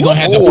think we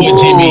might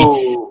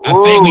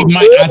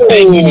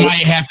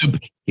have to.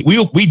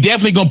 We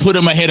definitely gonna put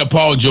him ahead of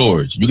Paul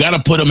George. You gotta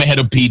put him ahead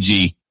of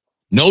PG.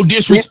 No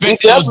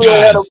disrespect to those guys.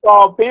 Ahead of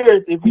Paul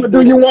Pierce. If you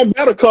do you want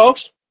better,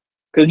 coach?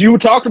 Because you were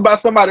talking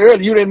about somebody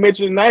earlier, you didn't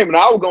mention his name, and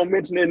I was gonna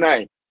mention his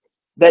name.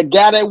 That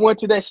guy that went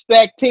to that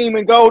stacked team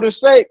in Golden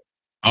State.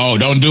 Oh,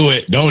 don't do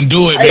it, man. Don't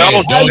do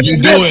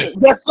it.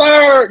 Yes,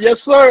 sir.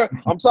 Yes, sir.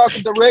 I'm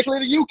talking directly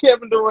to you,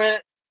 Kevin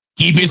Durant.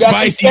 Keep it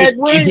spicy.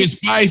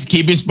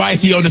 Keep it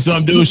spicy on the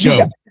Some Dude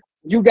show.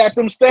 You got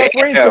them stacked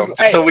rings.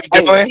 So we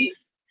doing.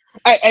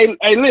 Hey,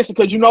 listen,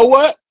 because you know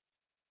what?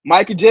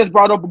 Micah just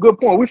brought up a good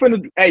point.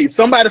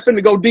 Somebody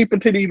finna go deep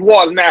into these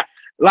waters. Now,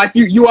 like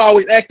you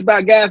always asked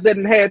about guys that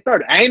didn't have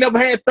 30. I ain't never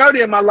had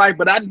 30 in my life,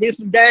 but I done hit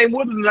some game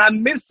with them and I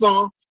missed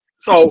some.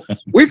 So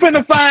we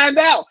finna find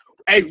out.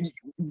 Hey,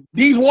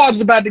 these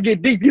waters about to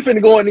get deep. You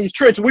finna go in these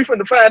trenches. We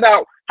finna find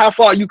out how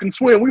far you can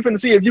swim. We finna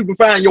see if you can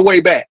find your way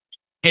back.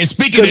 And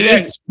speaking of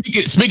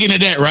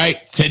that,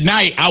 right?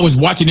 Tonight I was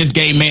watching this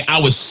game, man.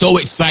 I was so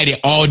excited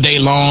all day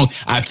long.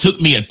 I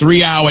took me a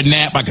 3-hour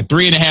nap, like a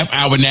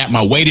 3.5-hour nap.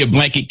 My weighted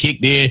blanket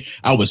kicked in.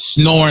 I was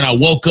snoring. I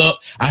woke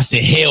up. I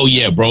said, hell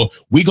yeah, bro.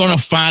 We're going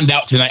to find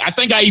out tonight. I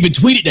think I even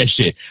tweeted that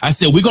shit. I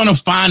said, we're going to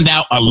find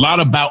out a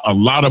lot about a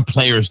lot of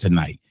players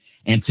tonight.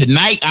 And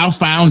tonight I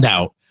found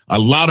out a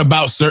lot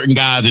about certain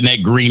guys in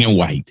that green and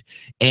white.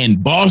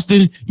 And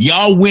Boston,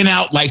 y'all went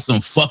out like some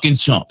fucking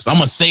chumps. I'm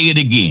going to say it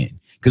again,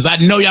 because I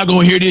know y'all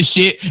gonna hear this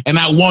shit, and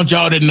I want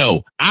y'all to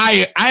know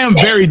I am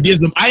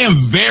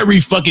very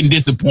fucking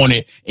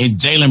disappointed in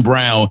Jaylen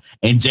Brown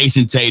and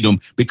Jason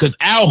Tatum, because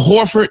Al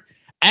Horford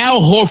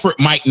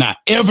might not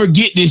ever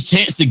get this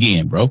chance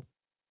again, bro.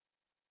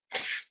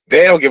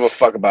 They don't give a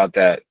fuck about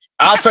that.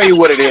 I'll tell you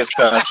what it is,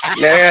 cuz.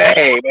 Yeah,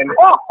 hey, man,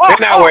 they're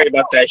not worried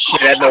about that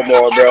shit no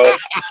more, bro.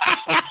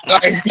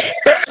 Like,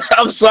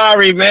 I'm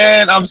sorry,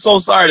 man. I'm so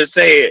sorry to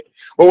say it,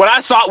 but what I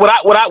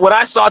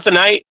saw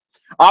tonight.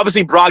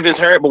 Obviously, Brogdon's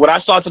hurt, but what I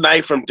saw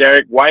tonight from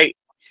Derek White,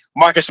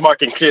 Marcus Smart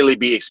can clearly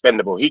be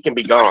expendable. He can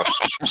be gone.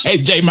 Hey,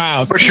 J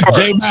Miles. For sure.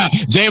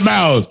 J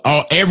Miles,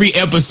 on every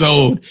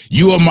episode,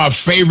 you are my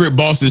favorite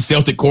Boston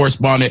Celtic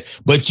correspondent,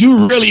 but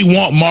you really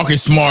want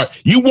Marcus Smart.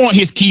 You want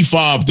his key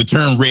fob to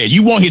turn red.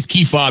 You want his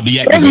key fob to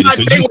activate.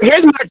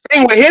 Here's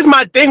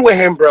my thing with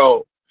him,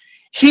 bro.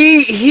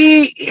 He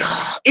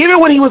even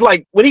when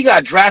he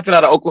got drafted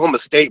out of Oklahoma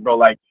State, bro,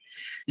 like,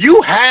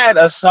 you had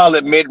a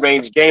solid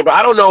mid-range game, but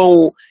I don't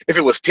know if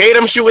it was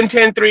Tatum shooting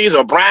 10 threes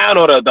or Brown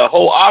or the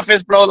whole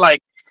offense, bro.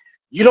 Like,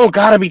 you don't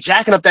got to be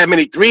jacking up that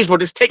many threes, bro.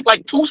 Just take,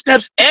 like, 2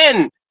 steps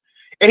in.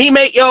 And he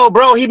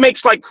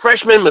makes, like,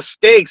 freshman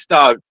mistakes,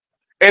 dog.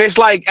 And it's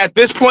like, at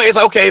this point, it's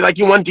like, okay, like,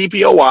 you won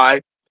DPOY.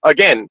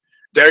 Again,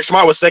 Derek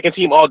Smart was second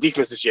team all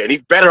defense this year, and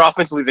he's better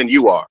offensively than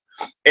you are.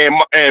 And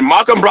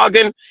Malcolm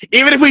Brogdon,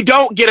 even if we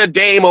don't get a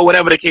Dame or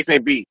whatever the case may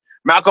be,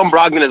 Malcolm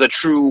Brogdon is a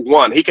true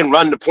one. He can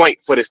run the point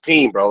for this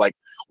team, bro. Like,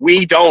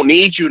 we don't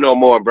need you no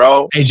more,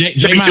 bro. Hey,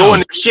 J Miles,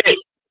 doing this shit.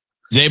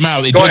 J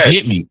Miles, it just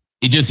hit me.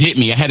 It just hit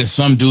me. I had a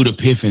Some Dude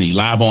epiphany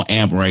live on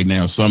AMP right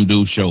now. Some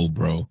Dude show,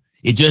 bro.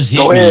 It just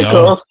hit me,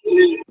 y'all.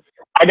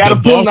 I got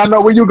a feeling I know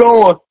where you're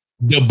going.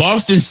 The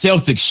Boston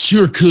Celtics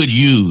sure could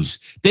use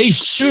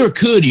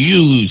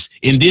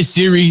in this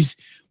series,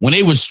 when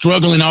they were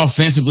struggling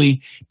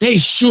offensively, they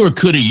sure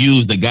could have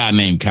used the guy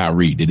named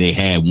Kyrie that they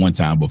had one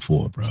time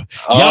before, bro.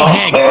 Y'all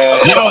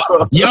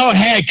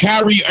had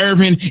Kyrie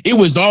Irving. It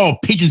was all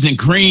peaches and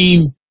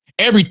cream,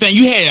 everything.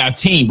 You had a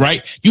team,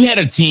 right? You had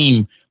a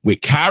team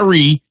with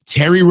Kyrie,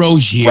 Terry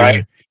Rozier,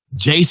 right,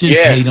 Jason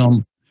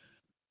Tatum,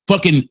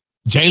 fucking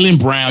Jaylen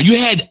Brown. You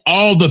had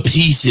all the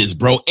pieces,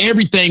 bro.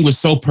 Everything was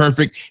so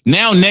perfect.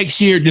 Now next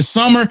year, the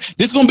summer,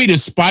 this is going to be the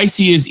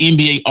spiciest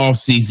NBA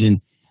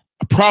offseason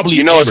probably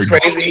You know what's ever.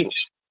 crazy?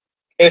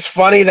 It's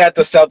funny that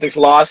the Celtics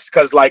lost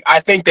because, like,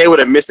 I think they would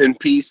have missed in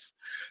piece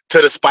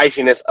to the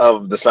spiciness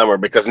of the summer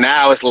because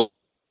now it's.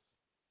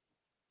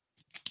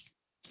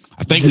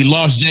 I think we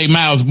lost Jay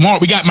Miles.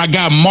 Mark, we got my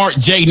guy Mark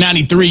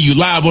J93. You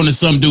live on the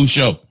Some Dude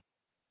Show.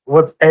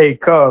 Hey,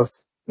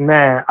 cuz,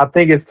 man, I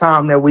think it's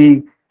time that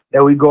we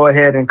go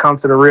ahead and come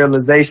to the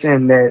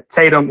realization that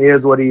Tatum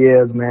is what he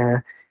is,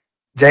 man.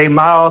 Jay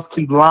Miles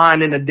keep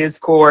lying in the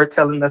Discord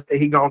telling us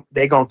that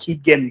they gonna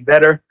keep getting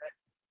better.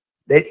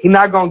 He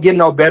not gonna get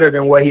no better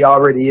than what he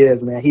already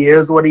is, man. He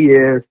is what he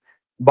is.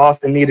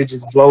 Boston need to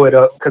just blow it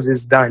up because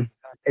it's done.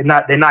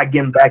 They're not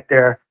getting back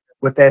there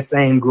with that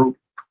same group.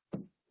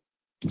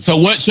 So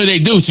what should they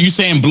do? So you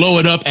saying blow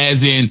it up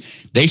as in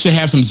they should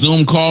have some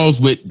Zoom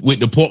calls with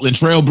the Portland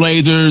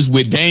Trailblazers,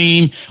 with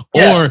Dame,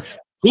 or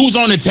who's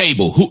on the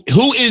table?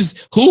 Who is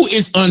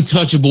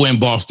untouchable in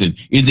Boston?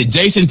 Is it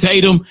Jason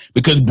Tatum?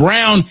 Because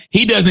Brown,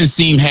 he doesn't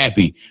seem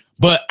happy.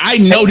 But I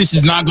know this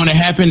is not going to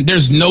happen.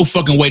 There's no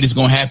fucking way this is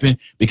going to happen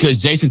because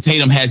Jason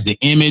Tatum has the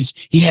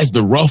image. He has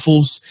the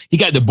ruffles. He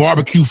got the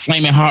barbecue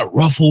flaming hot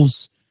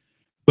ruffles.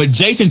 But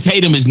Jason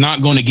Tatum is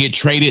not going to get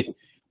traded.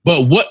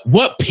 But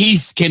what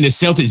piece can the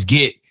Celtics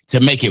get to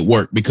make it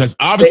work? Because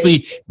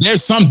obviously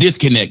there's some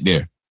disconnect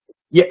there.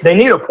 Yeah, they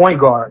need a point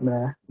guard,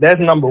 man. That's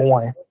number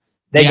one.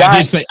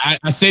 I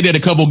said that a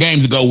couple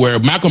games ago where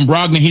Malcolm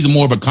Brogdon, he's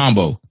more of a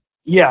combo.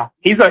 Yeah,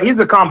 he's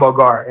a combo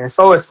guard, and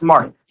so is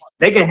Smart.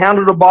 They can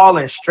handle the ball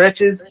in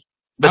stretches.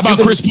 How about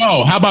Chris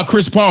Paul? How about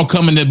Chris Paul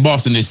coming to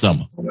Boston this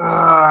summer? Too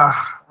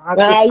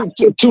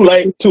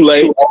late in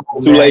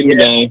the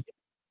game.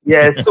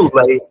 Yeah, it's too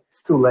late.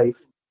 It's too late.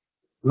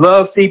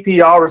 Love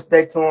CP, all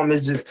respect to him.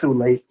 It's just too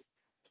late.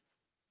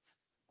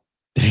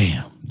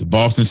 Damn, the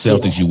Boston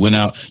Celtics, you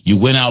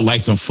went out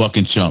like some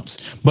fucking chumps.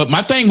 But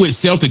my thing with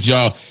Celtics,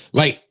 y'all,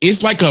 like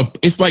it's like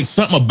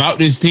something about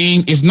this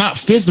team. It's not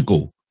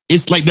physical.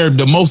 It's like they're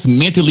the most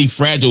mentally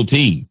fragile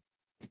team.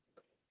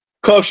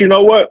 Coach, you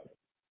know what?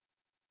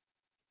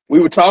 We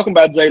were talking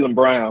about Jaylen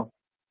Brown,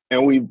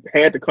 and we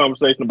had the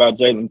conversation about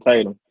Jason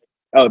Tatum,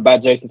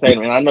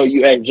 and I know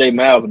you asked Jay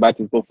Miles about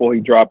this before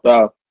he dropped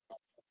off.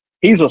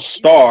 He's a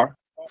star,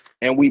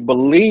 and we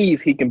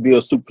believe he can be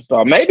a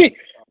superstar. Maybe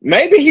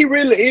he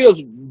really is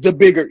the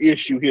bigger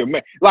issue here.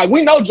 Man, like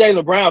we know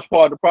Jaylen Brown's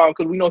part of the problem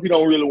because we know he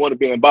don't really want to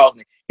be in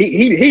Boston.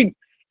 He.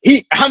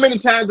 How many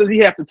times does he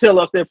have to tell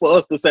us that for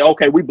us to say,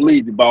 okay, we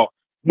believe you, ball?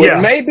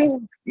 But maybe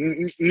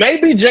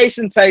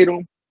Jason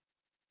Tatum,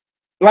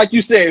 like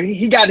you said,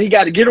 he got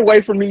to get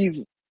away from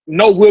these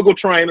no wiggle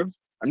trainers,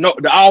 no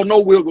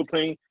wiggle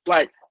team.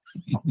 Like.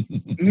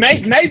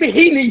 Maybe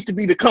he needs to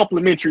be the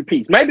complementary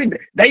piece. Maybe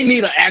they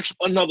need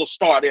another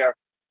star there,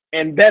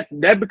 and that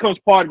becomes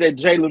part of that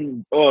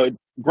Jaylen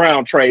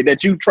Brown trade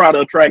that you try to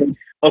attract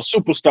a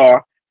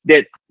superstar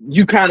that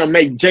you kind of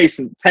make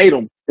Jason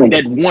Tatum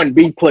that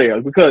 1B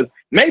player because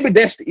maybe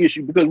that's the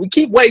issue because we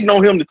keep waiting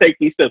on him to take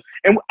these steps,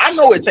 and I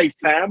know it takes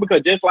time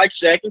because just like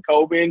Shaq and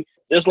Kobe, and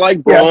just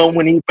like Braun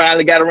when he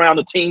finally got around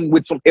the team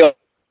with some help.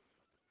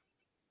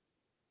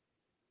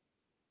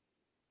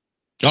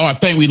 Oh, I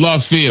think we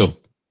lost Phil.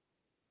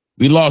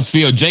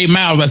 Jay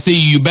Miles, I see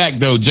you back,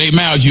 though. Jay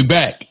Miles, you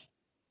back.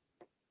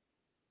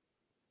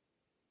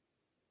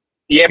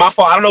 Yeah, my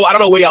fault. I don't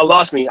know where y'all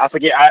lost me. I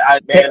forget. I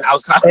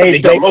was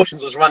the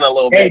emotions was running a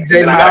little bit.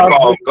 Jay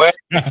Miles, go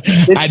ahead.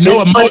 I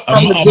know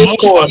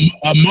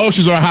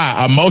emotions are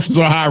high. Emotions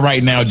are high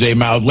right now, Jay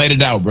Miles. Let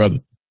it out, brother.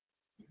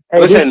 Hey,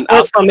 listen,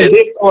 from the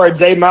Discord,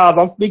 Jay Miles.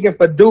 I'm speaking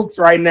for Dukes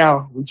right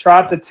now. We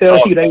tried to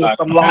tell you they were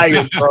some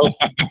liars, bro.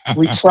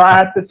 We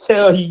tried to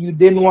tell you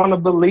didn't want to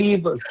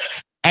believe us.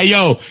 Hey,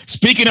 yo,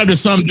 speaking of the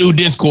Some Dude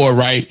Discord,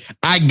 right?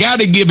 I got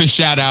to give a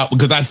shout out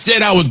because I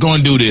said I was going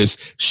to do this.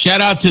 Shout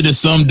out to the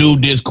Some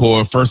Dude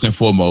Discord, first and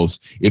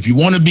foremost. If you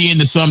want to be in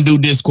the Some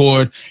Dude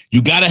Discord,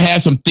 you got to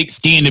have some thick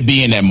skin to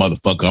be in that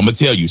motherfucker. I'm going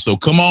to tell you. So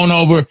come on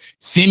over.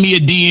 Send me a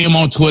DM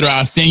on Twitter.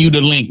 I'll send you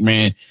the link,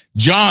 man.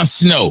 Jon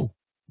Snow,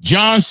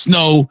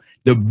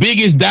 the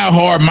biggest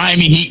diehard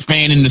Miami Heat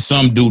fan in the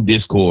Some Dude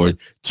Discord.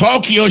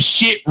 Talk your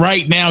shit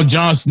right now,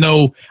 Jon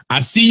Snow. I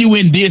see you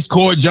in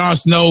Discord, Jon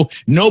Snow.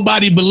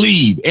 Nobody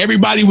believed.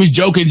 Everybody was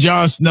joking,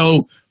 Jon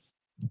Snow,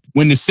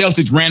 when the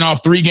Celtics ran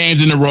off 3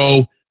 games in a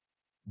row.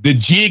 The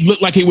jig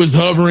looked like it was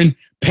hovering.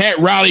 Pat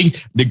Riley,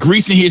 the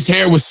grease in his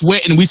hair was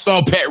sweating. We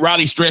saw Pat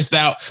Riley stressed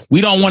out.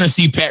 We don't want to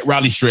see Pat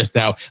Riley stressed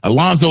out.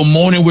 Alonzo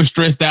Mourning was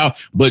stressed out.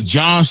 But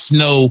Jon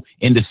Snow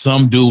in the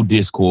Some Dude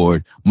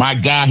Discord, my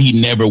guy, he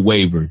never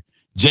wavered.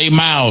 Jay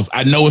Miles,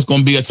 I know it's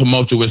going to be a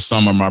tumultuous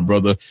summer, my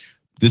brother.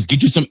 Just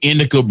get you some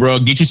indica, bro.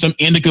 Get you some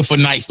indica for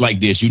nights like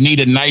this. You need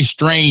a nice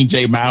strain,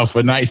 Jay Miles,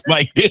 for nights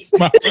like this,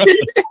 my brother.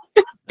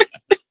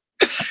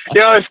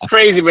 Yo, it's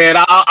crazy, man.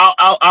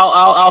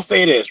 I'll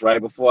say this right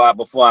before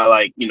I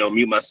like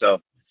mute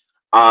myself.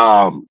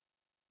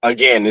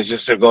 Again, it's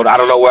just to go. I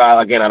don't know where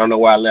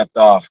I left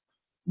off,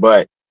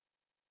 but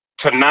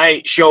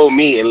tonight showed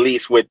me at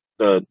least with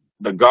the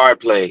the guard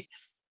play.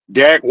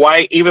 Derek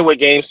White, even with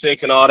Game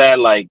 6 and all that,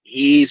 like,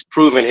 he's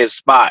proven his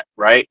spot,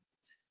 right?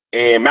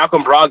 And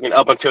Malcolm Brogdon,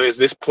 up until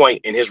this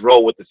point in his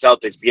role with the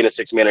Celtics, being a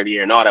sixth man of the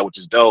year and all that, which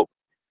is dope,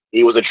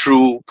 he was a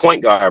true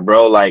point guard,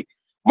 bro. Like,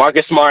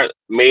 Marcus Smart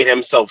made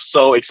himself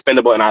so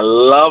expendable, and I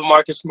love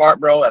Marcus Smart,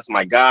 bro. That's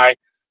my guy.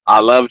 I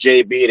love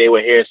JB. They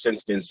were here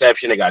since the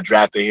inception. They got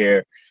drafted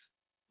here.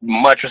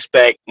 Much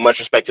respect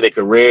to their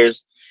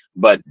careers,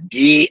 but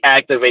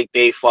deactivate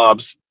they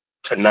fobs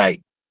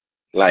tonight.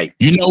 Like,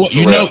 you know what?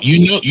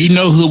 You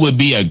know who would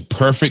be a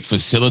perfect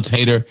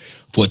facilitator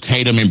for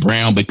Tatum and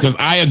Brown? Because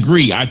I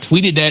agree. I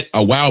tweeted that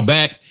a while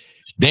back.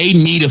 They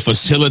need a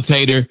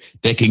facilitator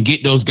that can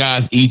get those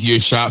guys easier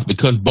shots,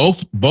 because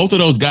both of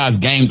those guys'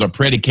 games are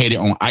predicated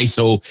on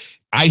ISO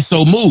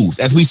moves.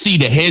 As we see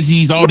the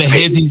hezzies, all the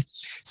hezzies.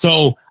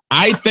 So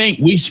I think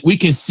we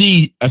can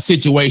see a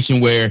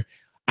situation where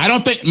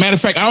matter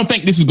of fact, I don't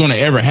think this is going to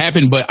ever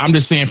happen, but I'm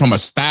just saying from a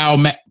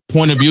style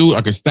point of view,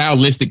 like a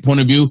stylistic point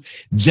of view,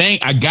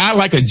 a guy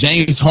like a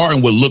James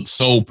Harden would look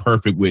so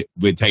perfect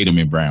with Tatum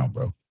and Brown,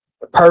 bro.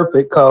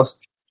 Perfect,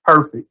 cuz.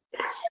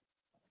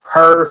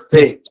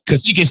 Perfect.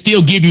 Because he can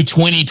still give you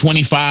 20,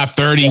 25,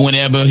 30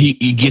 whenever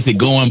he gets it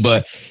going.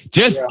 But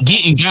just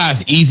getting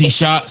guys easy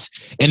shots.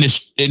 And the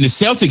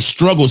Celtics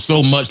struggle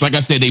so much. Like I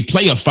said, they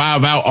play a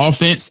 5-out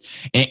offense,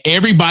 and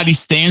everybody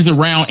stands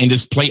around and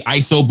just play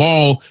ISO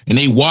ball. And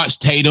they watch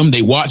Tatum,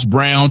 they watch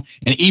Brown,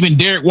 and even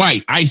Derek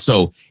White,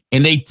 ISO.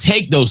 And they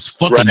take those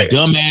fucking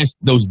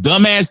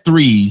dumbass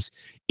threes,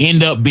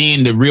 end up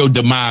being the real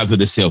demise of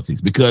the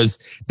Celtics, because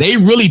they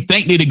really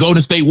think they're the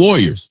Golden State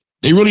Warriors.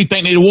 They really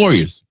think they're the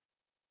Warriors.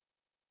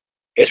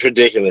 It's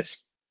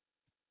ridiculous.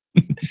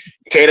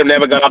 Tatum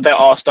never got off that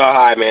all-star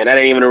high, man. That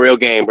ain't even a real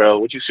game, bro.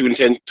 What you shooting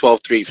 10,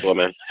 12 threes for,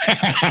 man?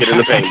 Get in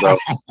the paint, bro.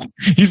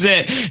 You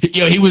said,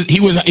 he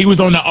was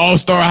on the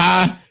all-star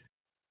high.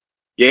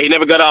 Yeah, he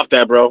never got off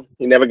that, bro.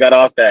 He never got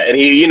off that. And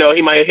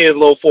he might hit his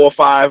little 4 or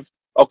 5.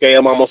 Okay,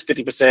 I'm almost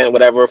 50%,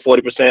 whatever,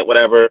 40%,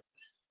 whatever.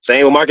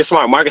 Same with Marcus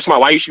Smart. Marcus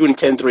Smart, why are you shooting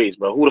 10 threes,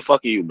 bro? Who the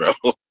fuck are you, bro?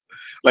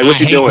 Like,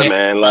 what you doing,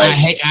 man? Like,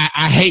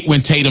 I hate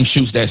when Tatum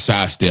shoots that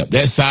sidestep.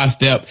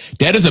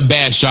 That is a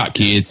bad shot,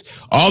 kids.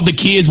 All the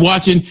kids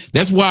watching,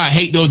 that's why I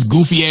hate those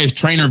goofy-ass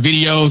trainer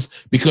videos,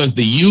 because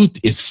the youth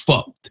is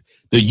fucked.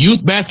 The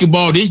youth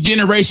basketball, this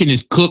generation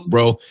is cooked,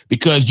 bro,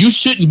 because you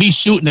shouldn't be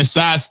shooting a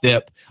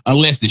sidestep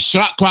unless the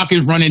shot clock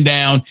is running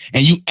down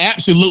and you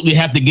absolutely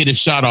have to get a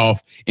shot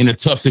off in a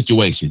tough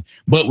situation.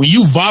 But when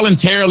you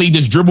voluntarily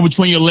just dribble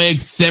between your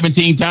legs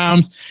 17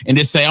 times and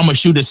just say, I'm going to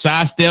shoot a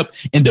sidestep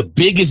in the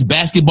biggest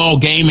basketball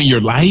game in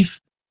your life,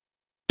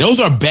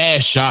 those are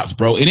bad shots,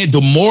 bro, and it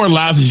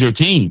demoralizes your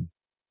team.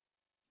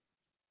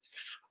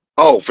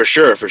 Oh, for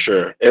sure.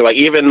 And like,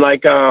 even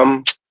like,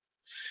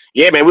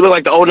 yeah, man, we look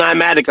like the 09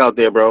 Matic out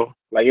there, bro.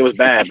 Like, it was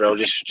bad, bro.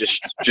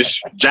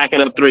 Just jacking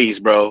up threes,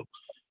 bro.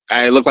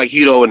 I look like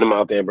Hudo in them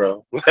out there,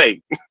 bro.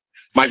 Like,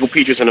 Michael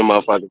Petras in the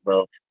motherfuckers,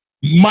 bro.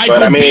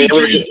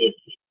 Petras.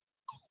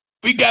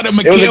 We got a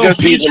Mikal Petras.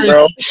 Season,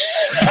 bro.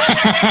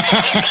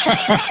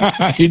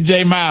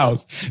 J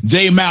Miles,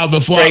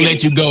 before I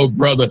let you go,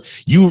 brother,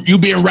 you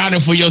been riding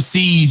for your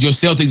C's, your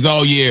Celtics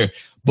all year.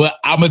 But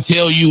I'm going to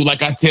tell you,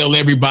 like I tell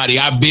everybody,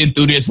 I've been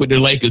through this with the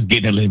Lakers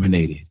getting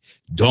eliminated.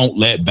 Don't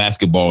let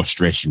basketball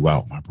stress you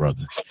out, my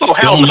brother. Oh,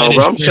 hell no,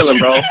 bro. I'm chilling,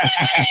 bro. In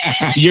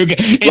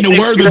the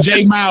words of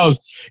J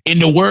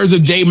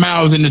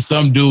Miles, in the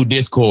Some Dude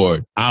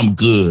Discord, I'm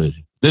good.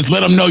 Just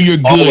let them know you're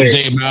good,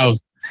 J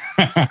Miles.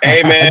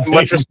 Hey, man,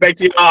 much respect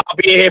to you. I'll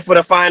be here for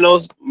the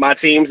finals. My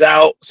team's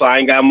out, so I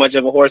ain't got much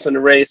of a horse in the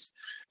race.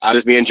 I'll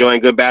just be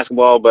enjoying good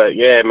basketball. But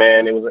yeah,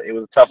 man, it was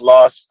a tough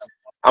loss.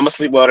 I'm gonna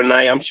sleep well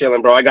tonight. I'm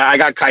chilling, bro. I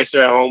got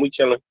Kaiser at home. We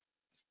chilling.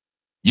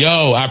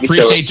 Yo, I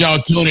appreciate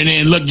y'all tuning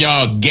in. Look,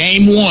 y'all,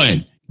 game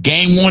one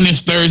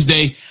is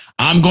Thursday.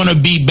 I'm going to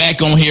be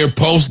back on here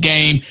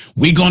post-game.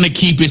 We're going to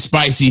keep it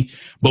spicy,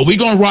 but we're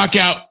going to rock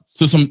out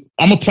to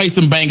I'm going to play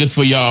some bangers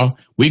for y'all.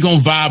 We're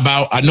going to vibe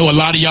out. I know a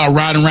lot of y'all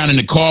riding around in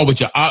the car with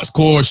your aux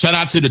cord. Shout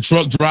out to the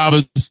truck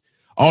drivers,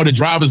 all the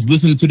drivers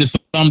listening to the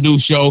Some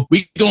Dude show.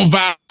 We're going to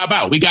vibe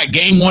out. We got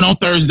game one on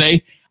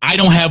Thursday. I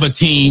don't have a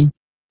team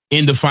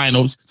in the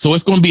finals, so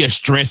it's going to be a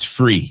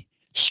stress-free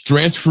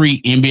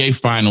NBA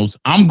Finals.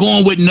 I'm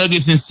going with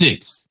Nuggets in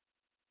 6.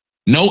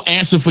 No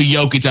answer for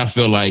Jokic, I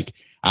feel like.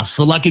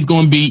 It's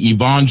going to be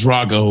Ivan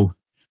Drago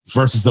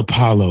versus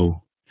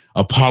Apollo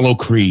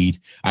Creed.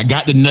 I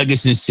got the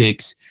Nuggets in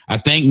 6. I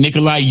think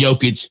Nikolai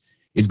Jokic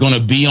is going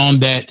to be on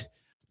that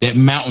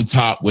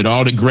mountaintop with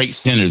all the great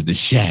centers, the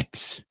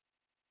Shaqs,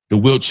 the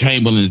Wilt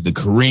Chamberlains, the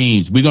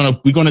Kareems.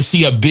 We're gonna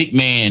see a big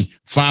man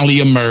finally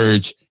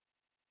emerge.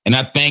 And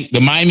I think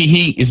the Miami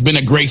Heat has been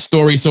a great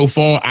story so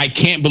far. I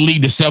can't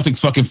believe the Celtics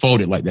fucking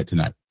folded like that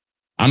tonight.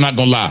 I'm not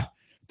going to lie.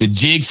 The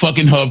jig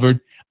fucking hovered.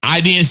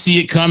 I didn't see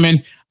it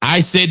coming. I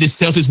said the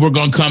Celtics were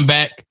going to come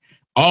back.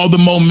 All the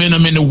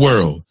momentum in the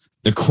world.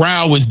 The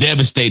crowd was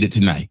devastated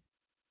tonight.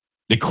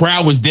 The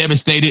crowd was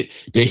devastated.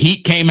 The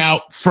Heat came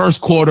out first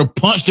quarter,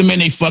 punched them in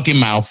their fucking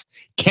mouth.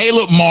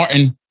 Caleb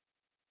Martin,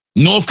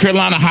 North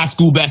Carolina high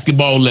school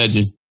basketball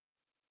legend,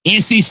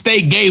 NC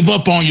State gave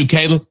up on you,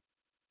 Caleb.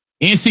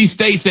 NC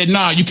State said,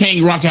 nah, you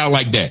can't rock out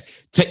like that.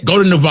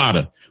 Go to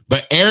Nevada.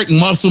 But Eric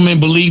Musselman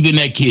believed in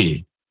that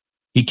kid.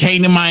 He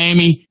came to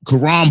Miami.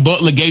 Karan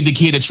Butler gave the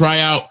kid a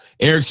tryout.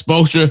 Eric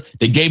Spoelstra,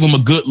 they gave him a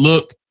good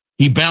look.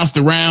 He bounced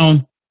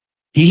around.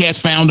 He has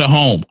found a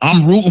home.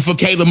 I'm rooting for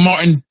Caleb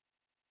Martin,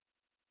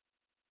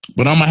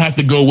 but I'm going to have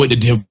to go with the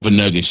Denver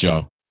Nuggets,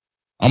 y'all.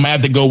 I'm going to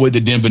have to go with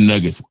the Denver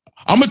Nuggets.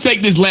 I'm going to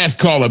take this last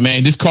caller,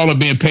 man. This caller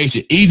being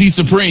patient. Easy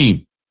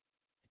Supreme.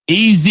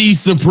 Easy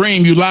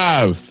Supreme, you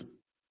live.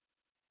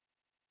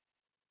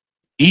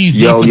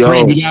 Easy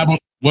Supreme, you live on.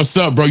 What's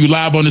up, bro? You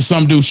live on the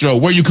Some Do Show.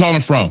 Where you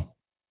calling from?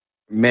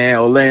 Man,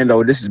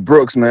 Orlando. This is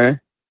Brooks,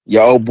 man.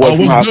 Your old boy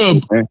from high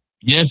school, man.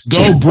 Yes,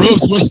 go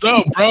Brooks. What's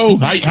up, bro?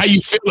 How you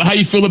feel? How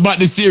you feel about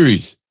this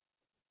series?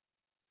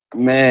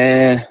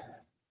 Man,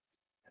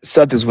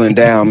 Celtics went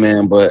down,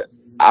 man, but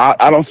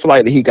I don't feel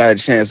like that he got a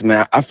chance,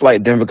 man. I feel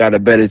like Denver got a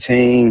better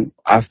team.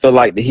 I feel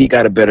like that he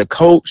got a better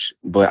coach,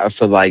 but I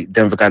feel like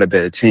Denver got a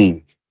better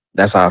team.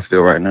 That's how I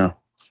feel right now.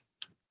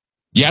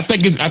 Yeah, I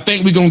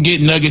think we're gonna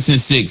get Nuggets in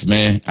 6,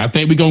 man. I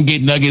think we're gonna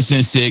get Nuggets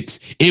in 6.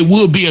 It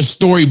will be a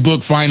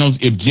storybook finals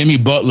if Jimmy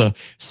Butler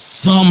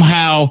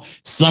somehow,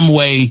 some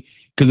way,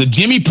 because if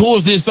Jimmy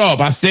pulls this off,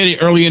 I said it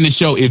earlier in the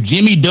show, if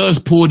Jimmy does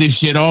pull this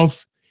shit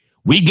off,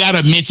 we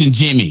gotta mention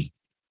Jimmy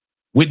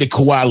with the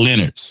Kawhi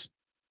Leonards.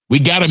 We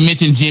gotta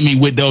mention Jimmy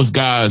with those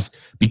guys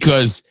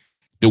because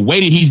the way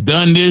that he's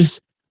done this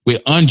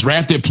with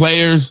undrafted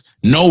players,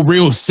 no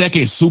real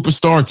second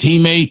superstar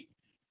teammate.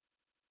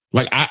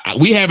 Like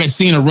we haven't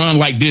seen a run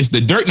like this. The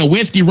Dirk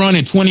Nowitzki run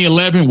in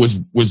 2011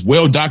 was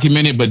well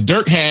documented, but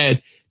Dirk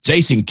had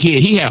Jason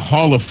Kidd. He had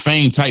Hall of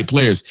Fame type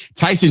players.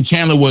 Tyson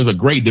Chandler was a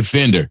great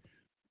defender.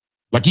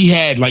 Like he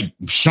had like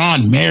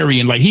Sean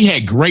Marion, like he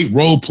had great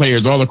role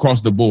players all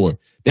across the board.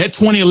 That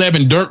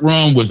 2011 Dirk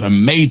run was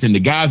amazing. The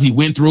guys he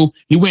went through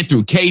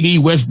KD,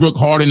 Westbrook,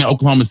 Harden, and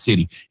Oklahoma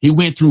City. He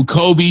went through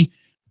Kobe,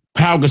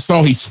 Pau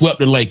Gasol. He swept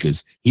the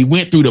Lakers. He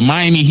went through the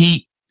Miami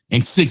Heat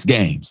in 6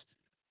 games.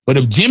 But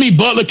if Jimmy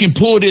Butler can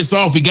pull this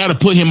off, we got to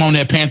put him on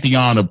that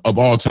pantheon of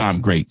all-time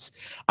greats.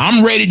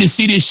 I'm ready to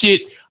see this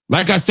shit.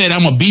 Like I said,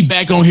 I'm going to be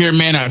back on here,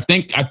 man. I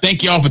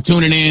thank y'all for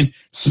tuning in.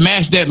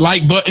 Smash that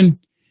like button.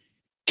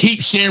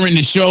 Keep sharing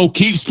the show.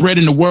 Keep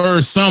spreading the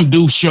word. Some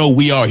Do Show.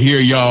 We are here,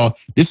 y'all.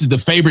 This is the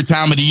favorite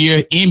time of the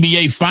year.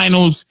 NBA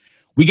Finals.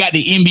 We got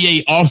the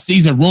NBA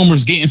offseason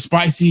rumors getting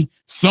spicy.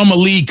 Summer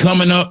League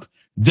coming up.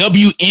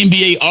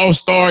 WNBA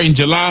All-Star in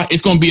July.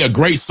 It's going to be a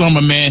great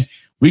summer, man.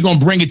 We're going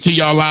to bring it to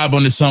y'all live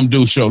on the Some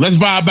Do Show. Let's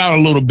vibe out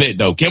a little bit,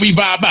 though. Can we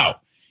vibe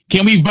out?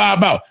 Can we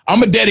vibe out? I'm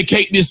going to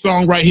dedicate this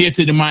song right here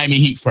to the Miami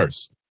Heat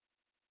first.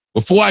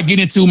 Before I get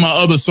into my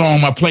other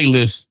song, my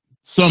playlist,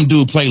 Some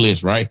Do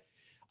playlist, right?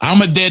 I'm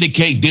going to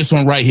dedicate this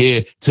one right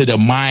here to the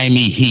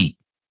Miami Heat,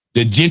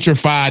 the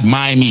gentrified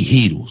Miami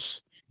Heatles,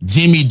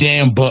 Jimmy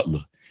Dan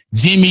Butler,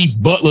 Jimmy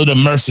Butler the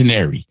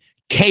mercenary,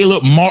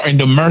 Caleb Martin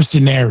the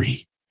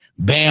mercenary,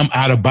 Bam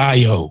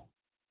Adebayo.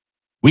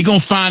 We're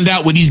going to find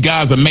out what these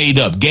guys are made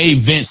of. Gabe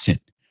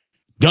Vincent,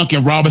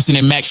 Duncan Robinson,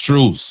 and Max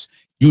Strus.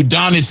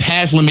 Udonis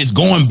Haslem is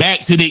going back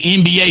to the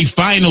NBA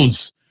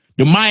Finals.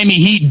 The Miami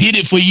Heat did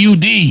it for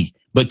UD,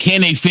 but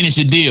can they finish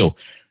the deal?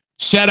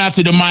 Shout out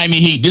to the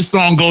Miami Heat. This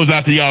song goes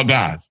out to y'all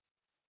guys.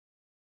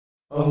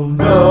 Oh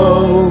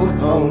no,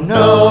 oh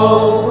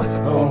no,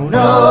 oh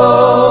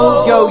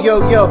no. Yo,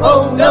 yo, yo,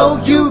 oh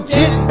no, you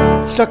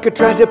didn't. Sucker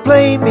tried to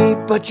play me,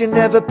 but you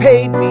never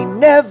paid me,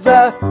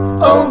 never.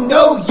 Oh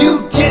no,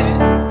 you didn't.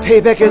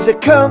 Payback is a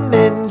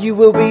coming, you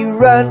will be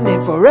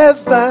running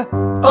forever.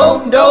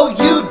 Oh no,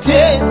 you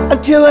didn't.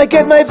 Until I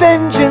get my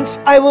vengeance,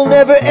 I will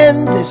never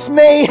end this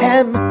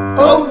mayhem.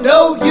 Oh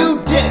no,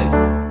 you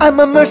didn't. I'm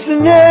a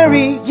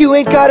mercenary, you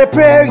ain't got a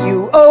prayer,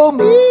 you owe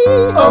me.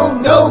 Oh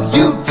no,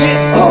 you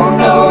didn't. Oh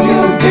no,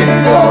 you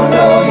didn't. Oh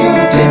no, you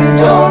didn't.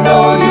 Oh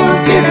no,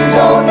 you didn't.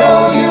 Oh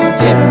no, you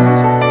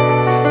didn't.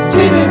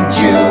 Didn't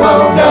you?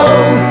 Oh no,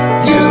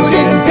 you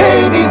didn't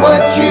pay me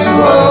what you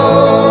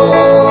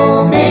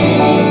owe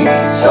me.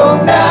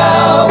 So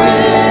now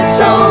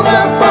it's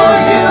over for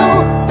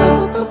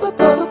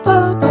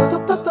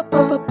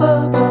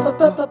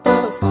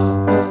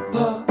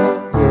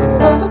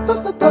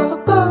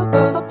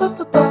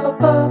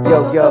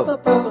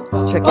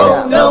check it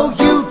out. Oh no,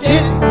 you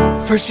didn't.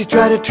 First you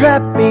try to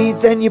trap me,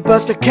 then you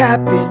bust a cap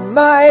in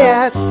my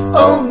ass.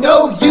 Oh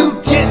no,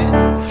 you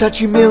didn't. Such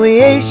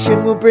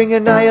humiliation will bring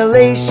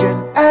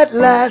annihilation at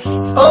last.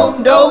 Oh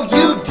no,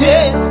 you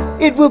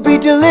didn't. It will be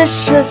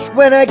delicious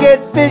when I get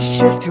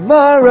vicious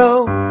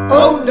tomorrow.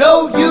 Oh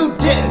no, you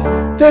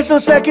didn't. There's no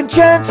second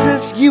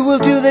chances, you will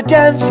do the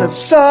dance of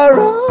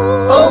sorrow.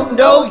 Oh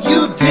no,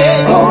 you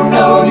didn't. Oh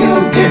no,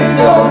 you didn't.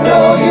 Oh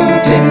no, you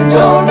didn't.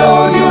 Oh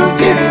no, you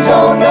didn't.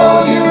 Oh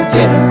no, you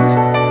didn't.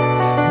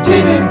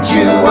 Didn't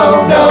you?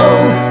 Oh no,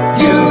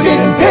 you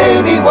didn't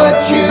pay me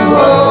what you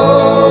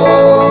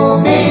owe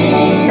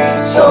me.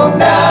 So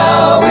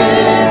now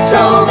it's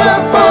over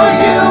for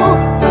you.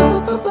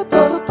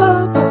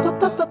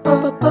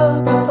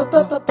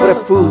 What a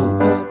fool.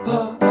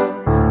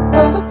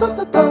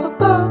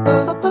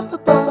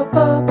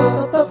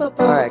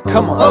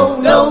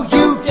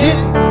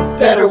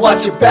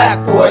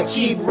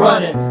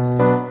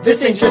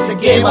 It's just a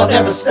game I'll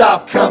never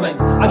stop coming.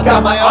 I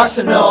got my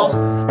arsenal,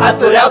 I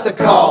put out the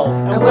call,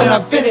 and when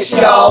I'm finished,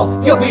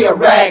 y'all, you'll be a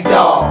rag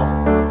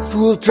doll.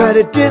 Fool, try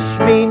to diss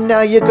me,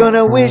 now you're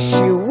gonna wish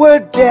you were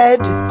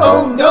dead.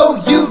 Oh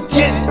no, you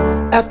didn't.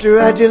 After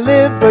I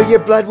deliver,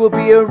 your blood will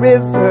be a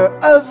river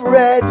of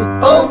red.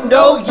 Oh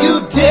no,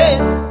 you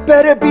didn't.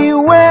 Better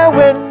beware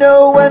when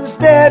no one's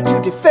there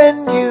to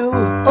defend you.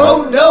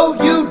 Oh no,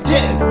 you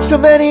didn't. So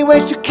many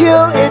ways to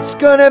kill, it's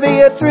gonna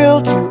be a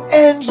thrill to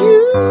end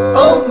you.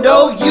 Oh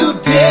no, you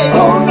didn't.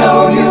 Oh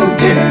no, you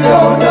didn't.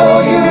 Oh no,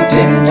 you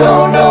didn't.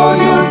 Oh no,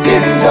 you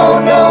didn't. Oh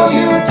no,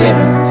 you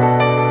didn't.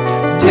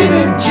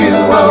 Didn't you?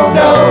 Oh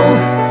no,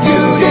 you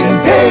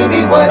didn't pay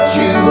me what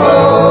you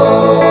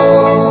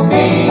owe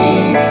me.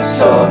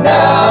 So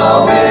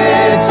now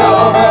it's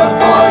over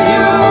for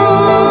you.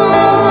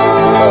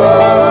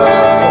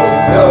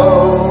 Oh no,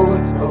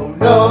 oh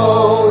no,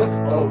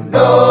 oh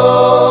no,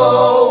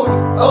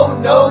 oh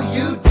no,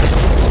 you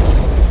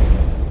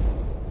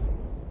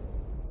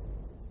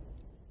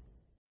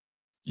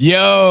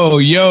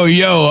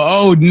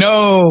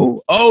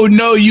Oh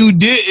no, you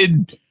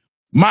didn't.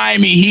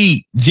 Miami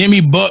Heat,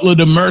 Jimmy Butler,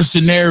 the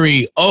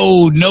mercenary.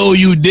 Oh no,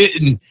 you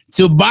didn't.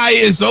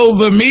 Tobias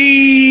over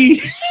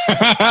me.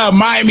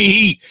 Miami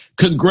Heat.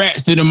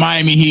 Congrats to the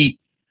Miami Heat.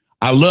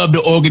 I love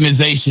the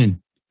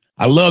organization.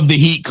 I love the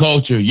Heat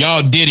culture.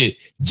 Y'all did it.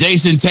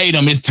 Jason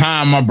Tatum, it's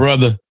time, my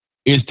brother.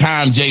 It's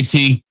time,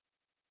 JT.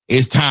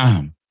 It's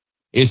time.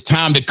 It's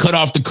time to cut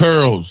off the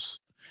curls.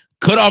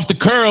 Cut off the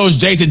curls,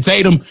 Jason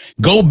Tatum.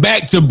 Go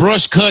back to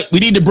brush cut. We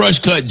need the brush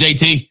cut,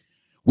 JT.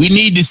 We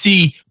need to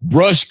see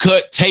brush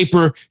cut,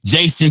 taper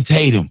Jason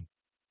Tatum.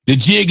 The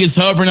jig is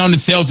hovering on the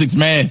Celtics,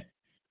 man.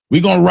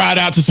 We're going to ride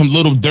out to some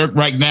little Dirk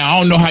right now. I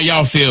don't know how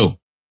y'all feel.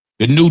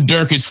 The new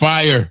Dirk is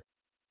fire.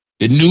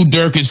 The new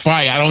Dirk is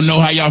fire. I don't know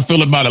how y'all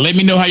feel about it. Let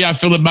me know how y'all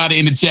feel about it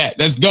in the chat.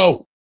 Let's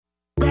go.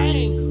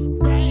 Bang,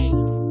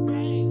 bang,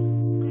 bang,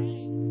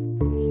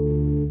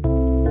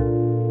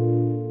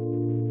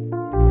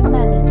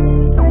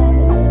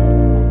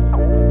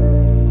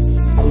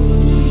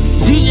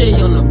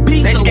 DJ on the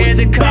beat. They scared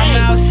to come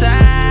outside.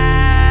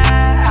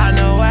 I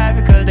know why,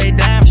 because they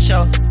dying for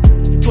sure.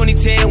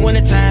 2010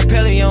 wintertime,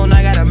 Pelion,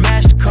 I got a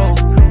master code.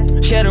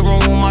 Shared a room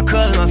with my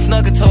cousin, I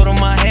snuck and told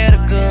him I had a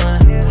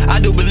gun. I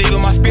do believe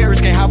in my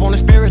spirits, can't hop on the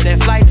spirit,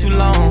 that flight too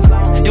long.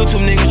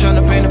 YouTube niggas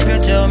tryna paint a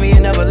picture of me,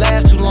 it never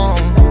lasts too long.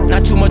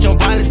 Not too much on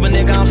violence, but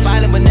nigga, I'm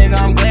silent, but nigga,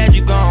 I'm glad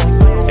you gone.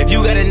 If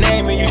you got a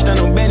name and you stand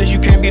on business, you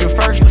can't be the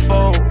first to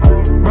fold.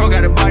 Bro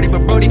got a body,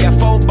 but Brody got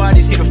 4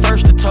 bodies, he the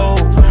first to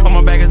told. On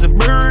my back is a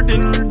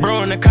burden,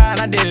 bro in the car and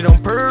I did it on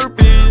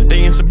purpose.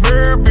 They in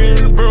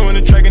Suburban, bro in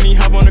the track and he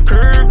hop on the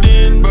curb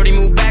then. Brody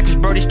moved back cause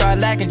Brody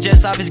started lacking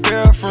just off his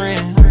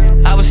girlfriend.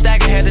 I was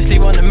stacking, had to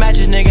sleep on the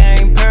mattress, nigga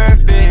ain't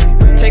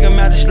perfect. Take him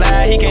out the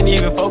slide, he can't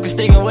even focus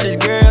thinking what his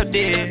girl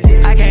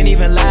did. I can't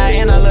even lie,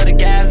 and I love the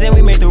guys, and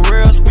we make the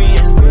world spin.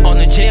 On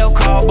the jail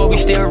call, but we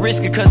still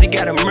risk it cause he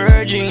got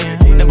emerging.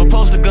 Never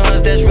post the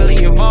guns that's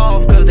really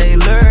involved cause they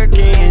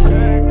lurking.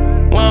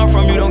 Where I'm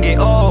from, you don't get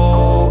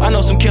old. I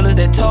know some killers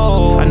that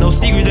told. I know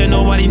secrets that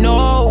nobody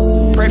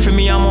knows. Pray for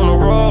me, I'm on the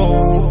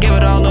road. Give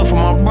it all up for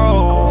my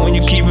bro. When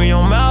you keeping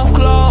your mouth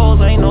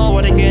closed, I ain't know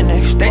what they get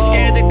next. They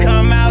scared to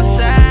come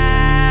outside.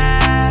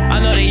 I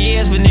know they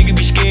years, but niggas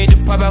be scared to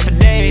pop out for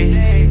days.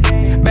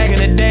 Back in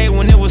the day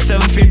when it was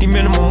 $7.50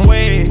 minimum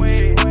wage,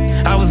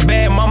 I was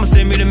bad, mama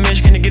sent me to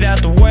Michigan to get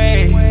out the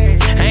way.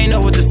 I ain't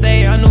know what to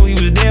say, I knew he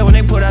was there when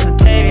they put out the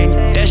tag.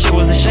 That shit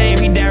was a shame,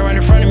 he died right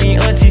in front of me,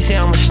 auntie said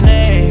I'm a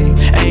snake.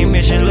 I ain't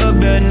mention little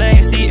bit of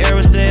name, see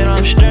Eric said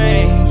I'm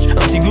strange.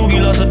 Auntie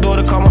Googie lost her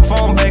daughter, call my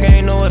phone back, I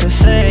ain't know what to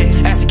say.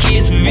 Asked the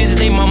kids for visits,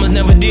 they mamas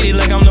never did it,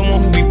 like I'm the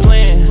one who be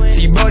playing.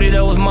 See Brody,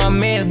 that was my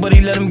mans, but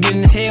he let him get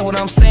in his head what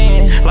I'm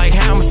saying. Like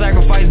how I'ma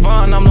sacrifice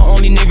Vaughn, I'm the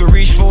only nigga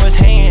reach for his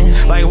hand.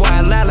 Like why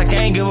I lie, like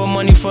I ain't give her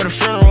money for the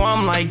funeral,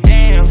 I'm like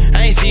damn.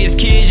 I ain't see his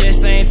kids yet,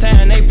 same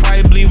time, they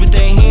probably believe what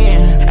they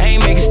hand. I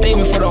ain't make a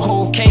statement for the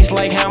whole case,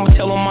 like how I'ma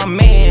tell on my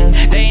man.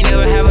 They ain't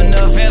never have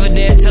enough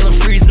evidence, tell them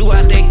free zoo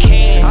out they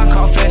can. I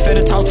call Fat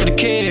to talk to the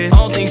kid. I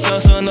don't think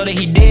son know that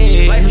he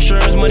dead. Life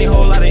insurance money,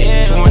 whole lot of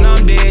ends. So when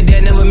I'm dead,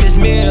 dad never miss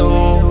meal.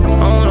 I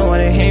don't know why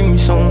they hate me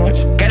so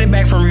much. Got it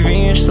back from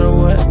revenge, so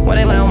what? Why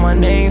they lie on my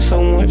name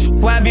so much?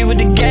 Why I be with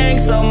the gang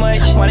so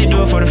much? Why they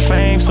do it for the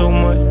fame so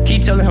much?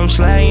 Keep telling him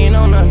sliding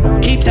on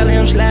nothing. Keep telling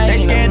him sliding.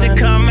 They scared to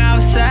come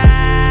outside.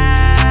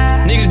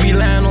 Niggas be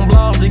lying on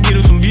blogs to get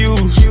them some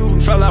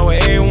views. Fell out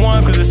with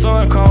A1 cause the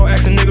son called,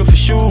 asking nigga for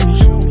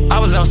shoes. I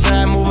was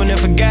outside moving and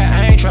forgot,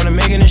 I ain't tryna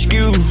make an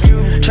excuse.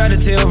 Tried to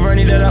tell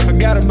Vernie that I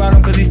forgot about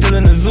him cause he's still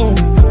in the zoo.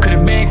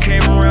 Could've been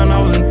came around, I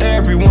was in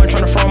therapy, one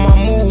tryna front my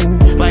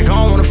move. Like I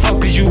don't wanna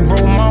fuck cause you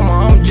bro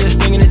mama, I'm just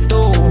thinking it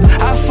through.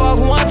 I fuck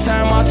one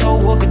time, I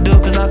told what could do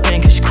cause I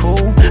think it's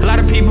cool. A lot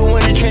of people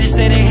in the trenches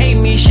say they hate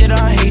me, shit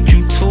I hate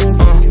you too.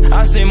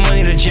 I send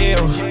money to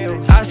jail,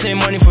 I send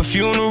money for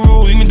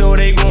funerals, even though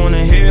they going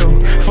to hell.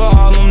 For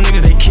all them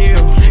niggas they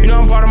kill. You know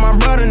I'm part of my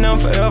brother now,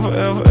 forever,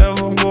 ever,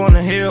 ever, I'm going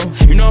to hell.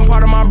 You know I'm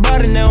part of my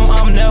brother now,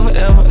 I'm never,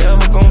 ever,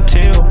 ever gonna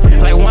tell.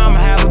 Like why I'ma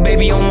have a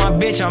baby on my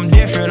bitch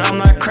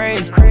not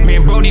crazy. Me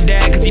and Brody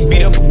died cause he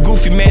beat up a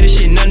goofy man. This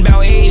shit nothing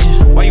about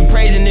Asian. Why you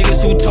praising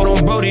niggas who told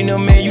on Brody? No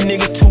man, you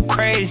niggas too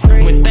crazy.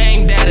 When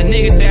thing died, a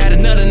nigga died,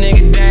 another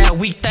nigga died.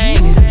 We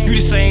thinking. You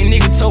the same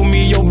nigga told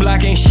me your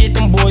block ain't shit,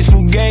 them boys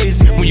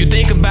fugazi. When you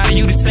think about it,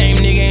 you the same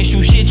nigga ain't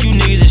shoot shit, you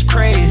niggas is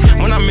crazy.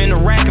 When I'm in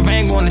the rack, if I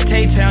ain't going to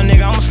Tay-Town,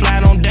 nigga, I'ma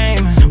slide on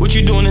Damon. What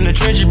you doing in the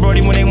trenches,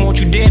 Brody, when they want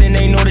you dead and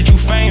they know that you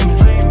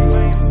famous?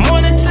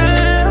 More than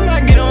time,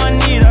 I get on my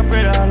knees, I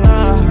pray to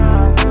Allah.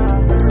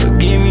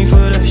 Forgive me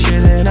for the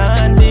shit that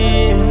I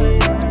did,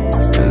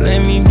 and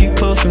let me get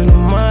closer to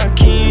my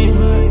kin.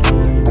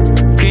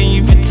 Can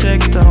you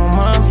protect all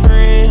my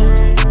friends?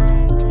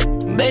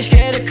 They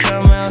scared to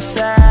come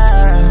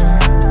outside,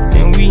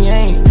 and we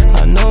ain't.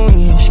 I know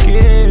we ain't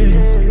scared.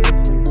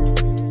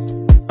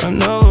 I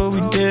know what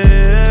we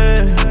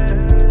did.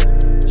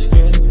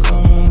 Scared to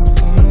come outside.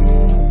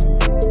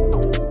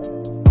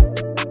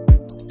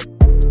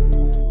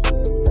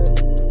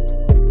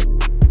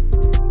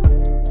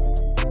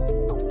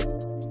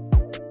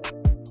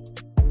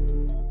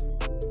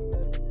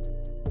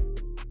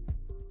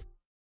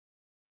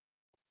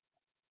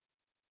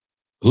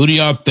 Who do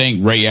y'all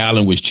think Ray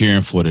Allen was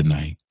cheering for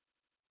tonight?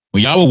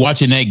 When y'all were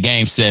watching that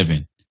game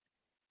 7,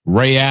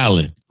 Ray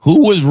Allen.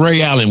 Who was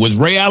Ray Allen? Was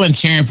Ray Allen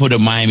cheering for the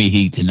Miami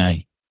Heat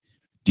tonight?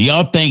 Do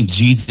y'all think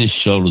Jesus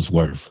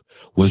Shuttlesworth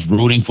was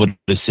rooting for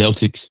the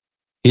Celtics?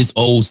 His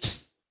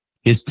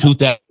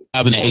 2008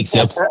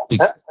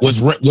 Celtics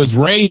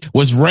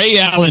was Ray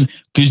Allen,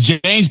 because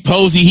James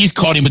Posey, he's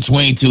caught in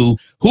between two.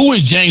 Who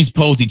was James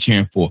Posey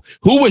cheering for?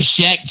 Who was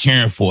Shaq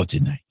cheering for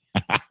tonight?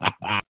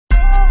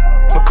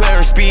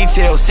 McLaren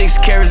Speedtail, 6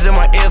 carats in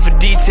my ear for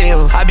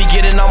detail. I be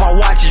getting all my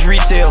watches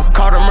retail.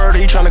 Caught a murder,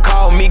 he tryna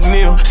call Meek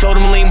Mill. Sold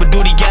him lean, but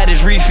duty got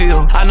his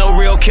refill. I know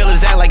real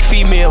killers act like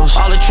females.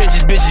 All the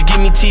trenches, bitches, give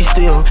me tea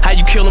still. How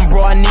you kill him,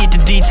 bro? I need the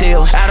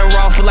details.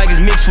 Adderall feel like it's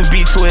mixed with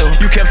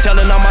B12. You kept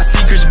telling all my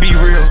secrets, be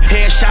real.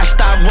 Headshot,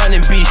 stop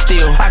running, be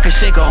still. I could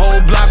shake a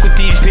whole block with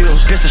these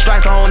pills. This a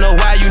strike, I don't know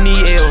why you need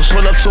L's.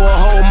 Pull up to a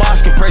whole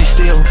mosque and pray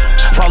still.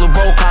 Follow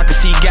Brocock and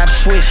see got the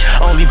switch.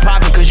 Only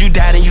poppin' cause you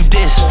died and you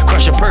diss.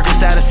 Crush a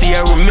Perkins out of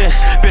Sierra Miss.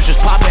 Bitch was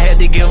poppin',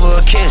 had to give her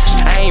a kiss.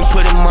 I ain't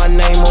putting my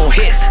name on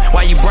hits.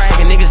 Why you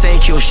bragging? Niggas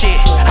ain't kill shit.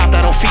 Hopped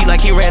out on feet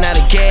like he ran out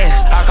of gas.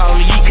 I call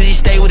him Yeet cause he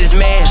stay with his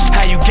mans.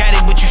 How you got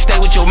it but you stay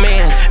with your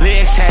mans?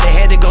 Legs tatted,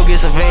 had to go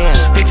get some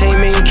vans. 15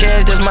 million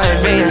cash, that's my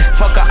advance.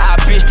 Fuck a eye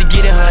bitch to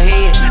get in her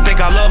head.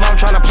 Think I love, I'm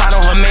tryna plot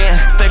on her man.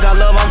 Think I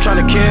love, I'm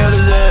tryna kill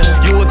his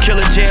ass. You a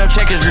killer, jam,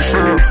 check his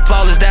referral.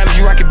 Flawless diamonds,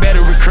 you rockin' better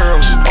with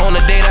curls. On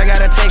a date, I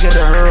gotta take her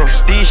to Hurl.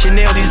 These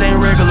Chanel, these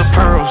ain't regular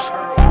pearls.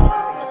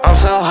 I'm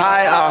so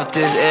high off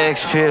this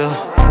X pill.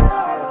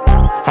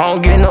 I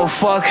don't get no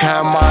fuck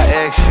how my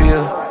ex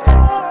feel.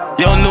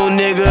 Your new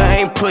nigga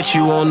ain't put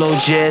you on no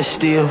jet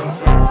still.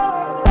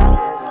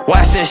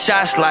 Why send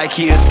shots like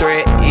he a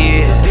threat,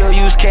 yeah. Still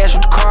use cash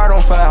with the card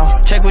on file.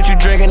 Check what you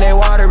drinking, they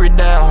water it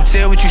down.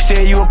 Say what you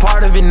said, you a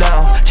part of it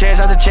now. Chance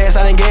after chance,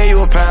 I done gave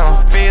you a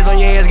pound. Feds on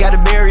your ass, gotta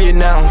bury it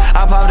now.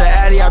 I pop the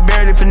Addy, I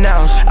barely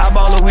pronounce. I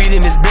ball the weed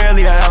and it's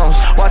barely an ounce.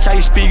 Watch how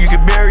you speak, you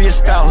could bury your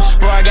spouse.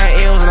 Bro, I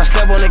got M's and I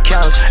slept on the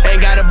couch.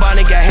 Ain't got a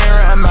bonnet, got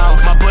hair in her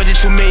mouth. My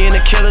budget $2 million,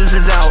 the killers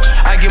is out.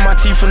 I get my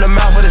teeth from the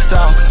mouth of the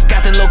south.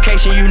 Got the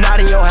location, you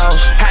not in your house.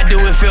 How do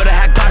it feel to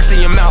have Glocks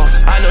in your mouth?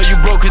 I know you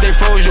broke cause they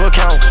froze your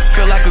account.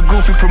 Feel like a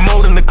goofy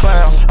promoting the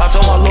clown. I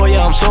told my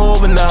lawyer I'm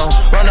sober now.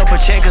 Run up a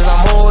check cause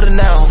I'm older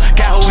now.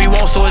 Got who we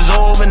want so it's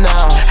over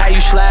now. How you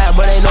slide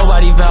but ain't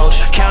nobody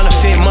vouch.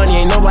 Counterfeit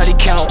money ain't nobody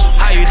count.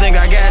 How you think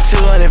I got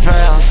 200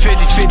 pounds?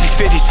 50s, 50s,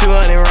 50s,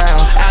 200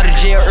 rounds. Out of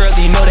jail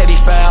early, you know that he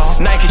foul.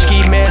 Nike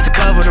ski masks to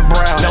cover the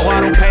brown. No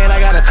auto pain,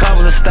 I got a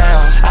couple of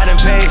styles. I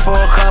done paid for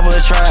a couple of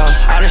trials.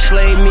 I done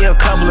slaved me a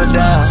couple of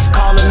dimes.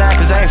 Callin' out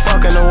cause I ain't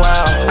fucking a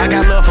while. I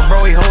got love for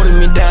bro, he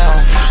holding me down.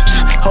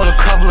 Hold a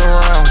couple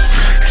of rounds.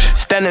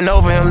 Standing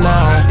over him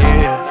now,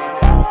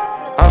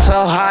 yeah. I'm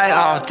so high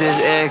off this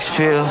X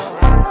pill.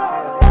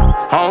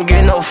 I don't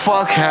get no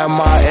fuck how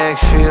my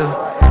ex feel.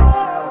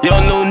 Your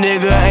new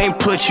nigga ain't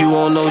put you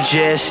on no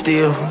jet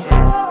still.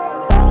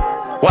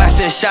 Why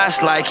send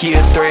shots like he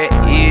a threat,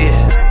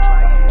 yeah.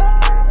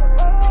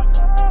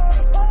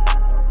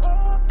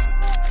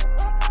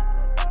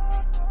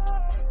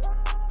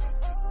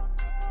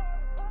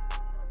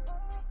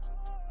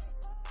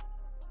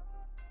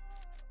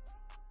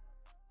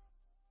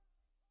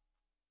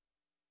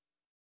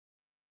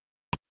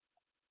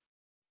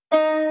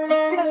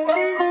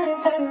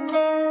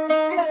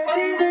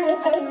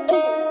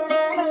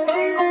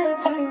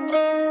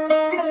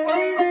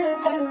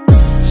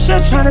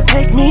 Tryna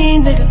take me,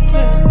 nigga.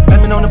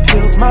 Blaming on the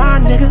pills, my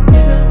nigga.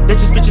 They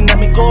just bitching at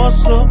me go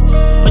slow,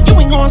 but you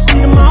ain't gonna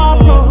see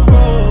tomorrow.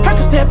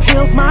 Percocet said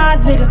pills, my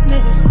nigga.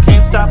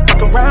 Can't stop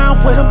fuck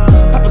around with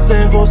them. Papa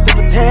saying go sip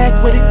a tag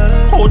with it.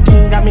 Whole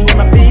thing got me in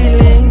my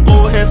feelings.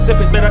 Go ahead,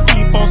 sip it, better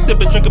keep on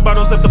sipping. Drinking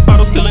bottles after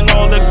bottles, feeling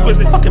all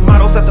exquisite. Fucking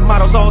models after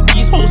models, all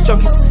these hoes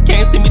junkies.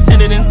 Can't see me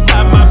tinted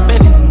inside my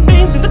Bentley.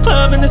 Queens in the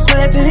club and the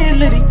sweat and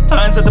litty.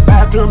 Lines at the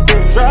bathroom,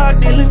 big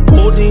drug dealing.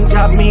 Codeine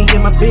got me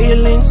in my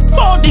feelings.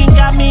 Codeine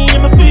got me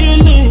in my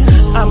feelings.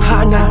 I'm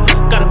high now,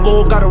 gotta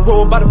go, gotta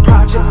roll by the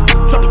projects.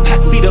 Drop a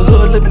pack, feed the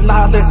hood, living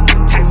lawless.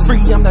 Tax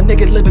free, I'm that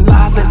nigga living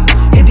lawless.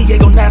 In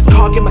Diego,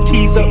 NASCAR, get my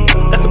keys up.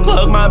 That's a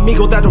plug, my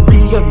amigo, that'll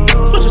re-up.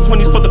 Switch the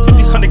 20s for the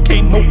 50s,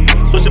 100K more.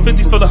 Switch the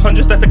 50s for the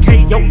 100s, that's the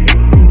KO.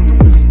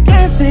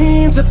 Can't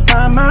seem to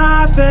find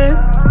my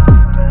fence.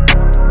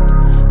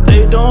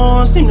 They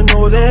don't seem to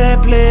know their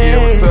place.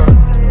 Yeah, what's up?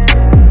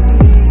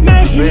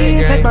 May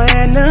he take my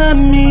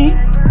enemy.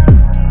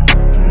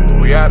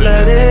 We out of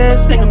Let here. it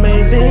sing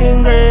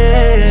Amazing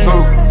Grace.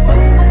 So,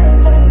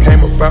 came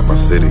up out my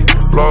city,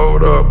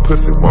 blowed up,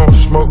 pussy won't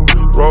smoke.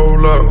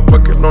 Roll up,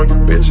 fucking on your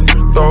bitch,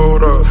 throw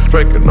it up.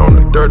 Drinking on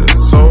the dirty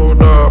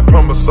soda.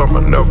 Promise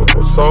I'ma never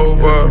go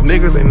sober.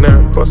 Niggas ain't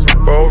nothing but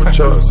some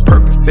vultures.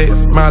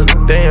 Percocets, Molly,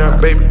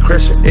 damn, baby,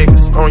 crashing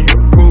eggs on your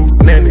food,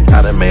 nanny.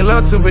 I done made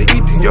love to an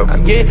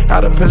Ethiopian.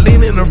 Out of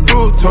Pauline in the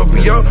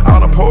Fruitopia. All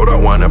the pulled up,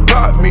 wanna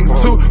block me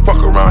too. Fuck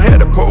around,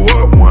 had to pull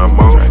up one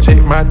more.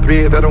 Shake my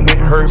threads, I done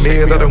went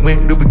Hermes, I done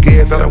went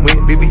Dubigas, I done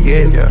went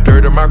BBS.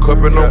 Dirt in my cup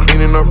and no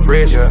cleaning up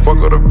fresh. Fuck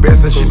her the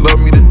best and she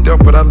love me to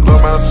death, but I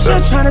love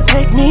myself. She tryna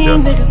take me,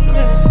 nigga.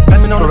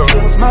 Blaming on the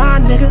pills, my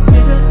nigga.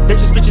 They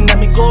just bitching at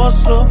me go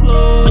slow.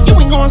 But you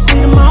ain't gonna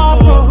see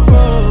tomorrow.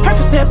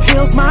 Percocet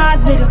pills, my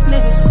nigga.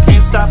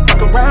 Can't stop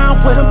fuck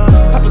around with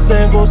them. Papa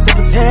saying go sip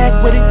a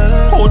tag with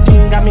it.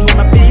 Codeine got me in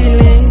my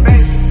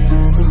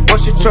feelings.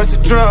 What's your choice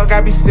of drug?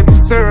 I be sipping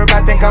syrup,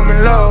 I think I'm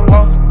in love.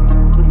 Whoa.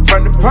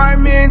 From the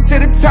apartment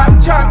to the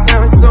top chart,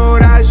 now it's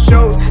sold out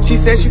shows. She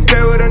said she play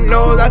with her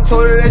nose, I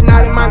told her that's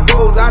not in my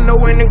goals. I know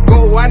when to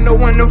go, I know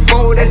when to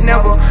fold, that's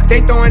never.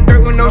 They throwing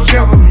dirt with no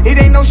shovel. It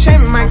ain't no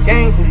shame in my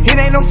game, it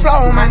ain't no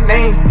flaw in my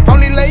name.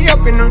 Only lay up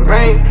in the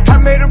rain, I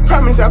made a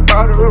promise, I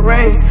brought her a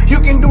ring.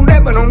 You can do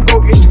that, but don't go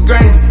get your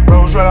granny.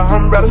 Rose red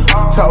umbrella,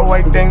 tall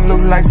white thing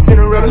look like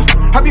Cinderella.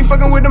 I be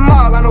fucking with the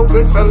mob, I know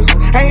good fellas.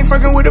 I ain't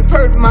fucking with the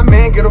perp, my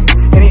man get him,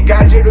 and he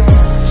got jiggers.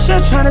 She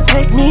tryna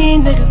take me,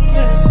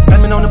 nigga.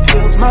 Blaming on the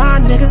pills, my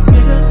nigga.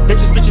 They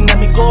just bitching at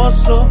me go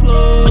slow.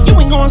 But you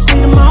ain't gonna see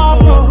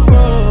tomorrow.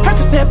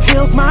 Percocet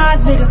pills, my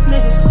nigga.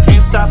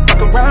 Can't stop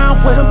fuck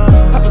around with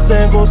them. Papa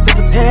saying go sip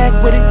a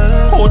tag with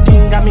it.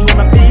 Codeine got me in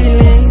my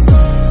feelings.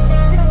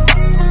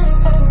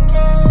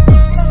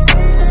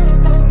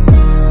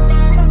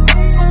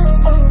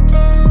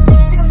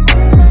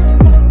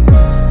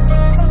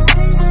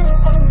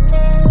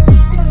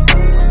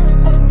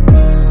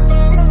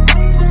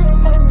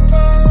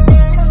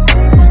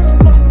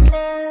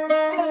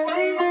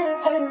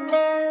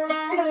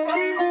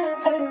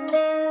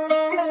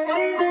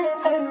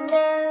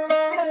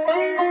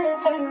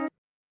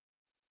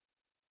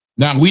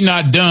 Now, we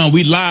not done.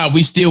 We live.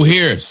 We still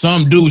here.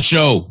 Some Dude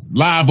Show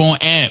live on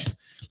AMP.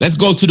 Let's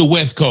go to the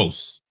West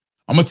Coast.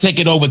 I'm going to take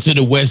it over to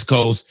the West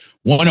Coast.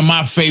 One of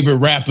my favorite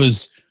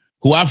rappers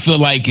who I feel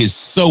like is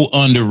so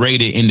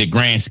underrated in the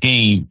grand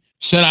scheme.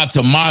 Shout out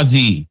to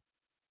Mozzie.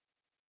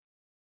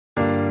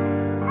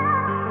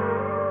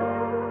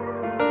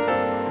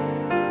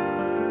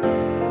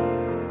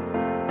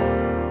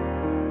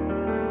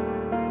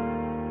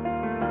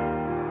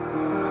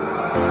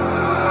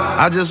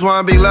 I just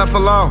wanna be left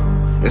alone.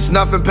 It's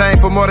nothing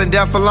painful more than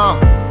death alone.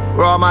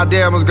 Where all my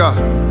demons go.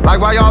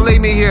 Like, why y'all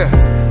leave me here?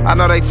 I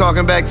know they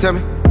talking back to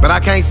me, but I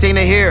can't seem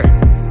to hear it.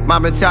 My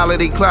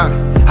mentality clouded.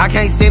 I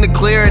can't seem to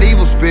clear it.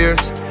 Evil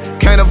spirits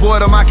can't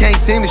avoid them, I can't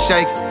seem to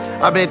shake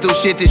it. I've been through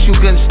shit that you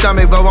couldn't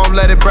stomach, but won't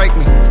let it break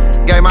me.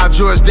 Gave my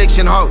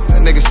jurisdiction hope,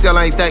 that nigga still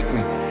ain't thank me.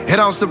 It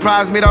don't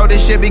surprise me though,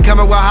 this shit be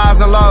coming with highs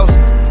and lows.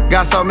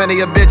 Got so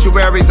many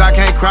obituaries, I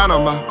can't cry no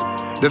more.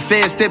 The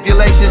Fed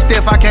stipulation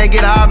stiff, I can't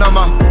get high no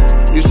more.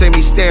 You see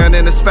me staring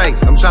into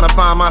space, I'm trying to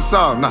find my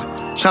soul, nah.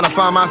 Trying to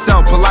find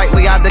myself,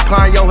 politely I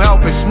decline your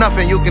help. It's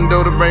nothing you can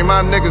do to bring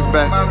my niggas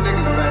back.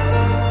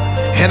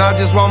 And I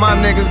just want my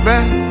niggas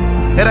back.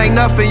 It ain't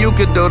nothing you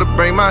could do to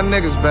bring my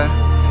niggas back.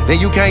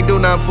 Then you can't do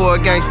nothing for a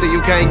gangster,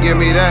 you can't give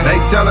me that. They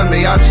telling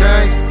me I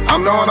changed,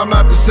 I'm knowing I'm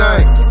not the same.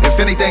 If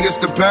anything it's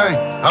the pain,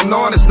 I'm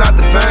knowing it's not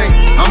the fame.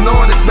 I'm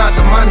knowing it's not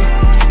the money.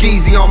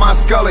 Skeezy on my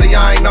scully,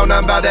 I ain't know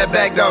nothing about that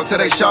back door till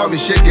they show me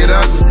shit get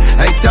ugly.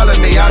 They telling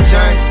me I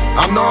changed,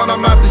 I'm knowing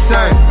I'm not the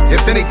same.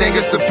 If anything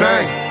it's the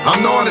pain,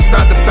 I'm knowing it's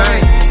not the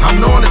fame. I'm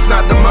knowing it's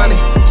not the money.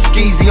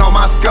 Skeezy on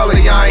my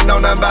scully, I ain't know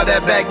nothing about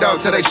that back door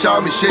till they show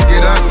me shit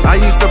get ugly. I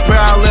used to pray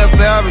I live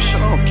forever,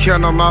 shit, I don't care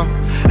no more.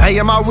 Hey,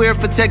 am I weird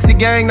for Texas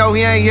gang? No,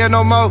 he ain't here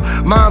no more.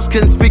 Moms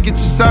couldn't speak at your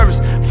service,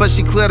 for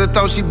she cleared her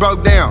throat, she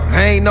broke down.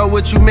 I ain't know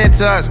what you meant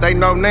to us, they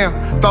know now.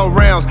 Throw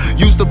rounds,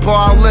 used to pour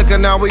out liquor,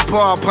 now we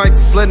pour out pints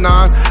of slit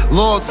on.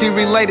 Loyalty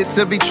related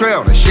to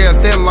betrayal, and share a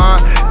thin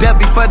line. Death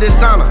before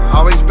dishonor,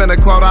 always been a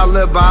quote I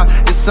live by.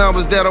 His son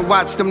was there to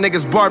watch them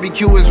niggas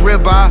barbecue his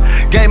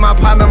ribeye. Gave my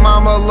partner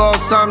mama a little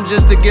something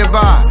just to get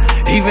by.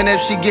 Even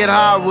if she get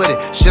high with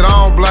it, shit,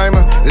 I don't blame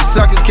her. The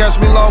suckers catch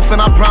me loafing,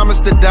 I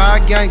promise to die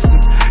gangster.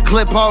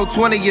 Clip hole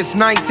 20, it's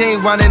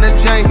 19, one in the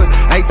chamber.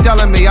 Ain't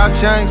telling me I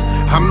changed,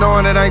 I'm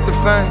knowing it ain't the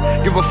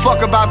fame. Give a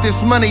fuck about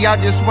this money, I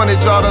just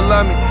wanted y'all to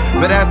love me.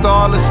 But after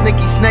all the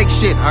sneaky snake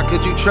shit, how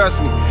could you trust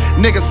me?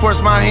 Niggas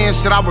forced my hand,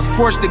 shit, I was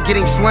forced to get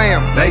him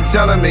slammed. They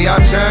telling me I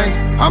changed,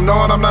 I'm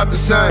knowing I'm not the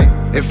same.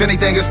 If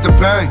anything, it's the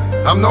pain.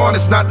 I'm knowing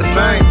it's not the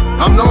fame.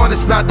 I'm knowing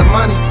it's not the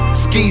money.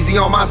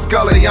 Skeezy on my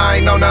scully, I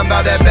ain't know nothing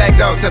about that back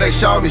door till they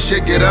showed me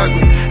shit get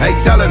ugly. They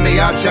telling me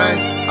I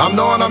changed, I'm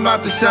knowing I'm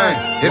not the same.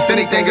 If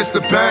anything, it's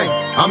the pain.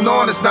 I'm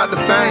knowing it's not the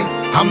fame.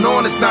 I'm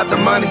knowing it's not the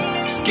money.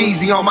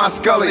 Skeezy on my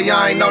scully,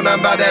 I ain't know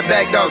nothing about that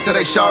back door till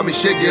they showed me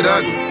shit get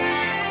ugly.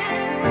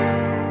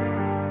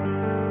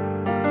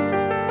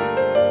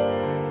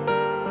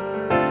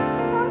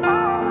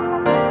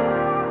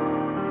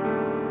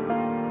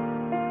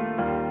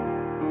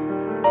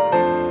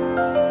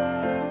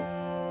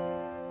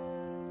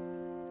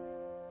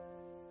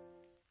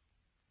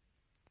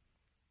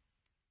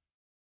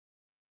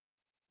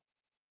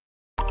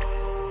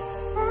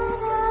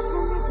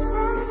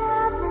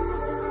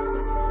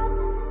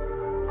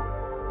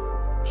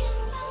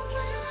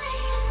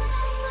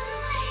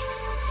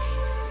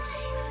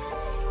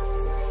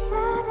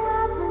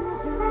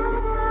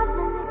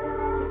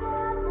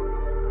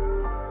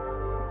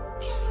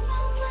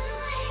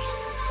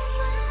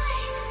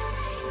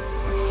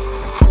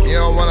 You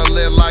don't wanna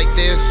live like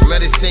this,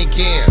 let it sink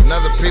in.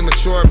 Another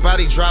premature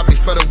body drop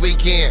before the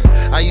weekend.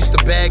 I used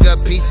to bag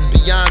up pieces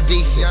beyond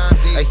decent.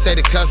 They say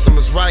the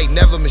customer's right,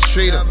 never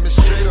mistreat them.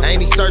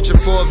 Ain't he searching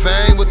for a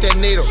vein with that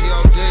needle?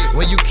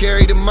 When you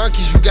carry the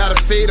monkeys, you gotta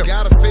feed them.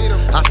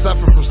 I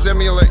suffer from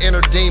similar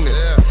inner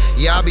demons.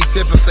 Yeah, I be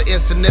sipping for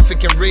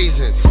insignificant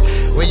reasons.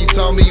 When you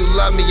told me you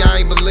love me, I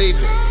ain't believe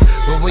it.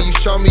 But when you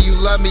show me you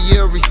love me,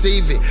 you'll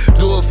receive it.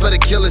 Do it for the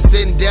killers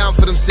sitting down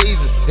for them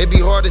seasons. It be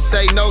hard to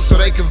say no, so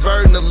they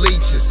converting the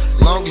leeches.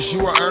 Long as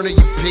you are earning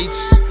your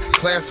peaches.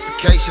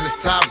 Classification is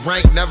top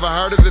rank, never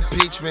heard of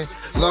impeachment.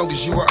 Long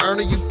as you are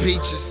earning your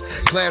peaches.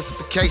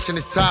 Classification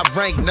is top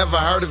rank, never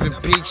heard of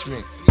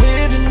impeachment.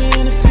 Living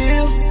in the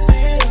field,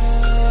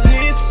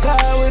 this is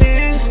how it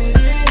is.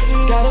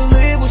 Gotta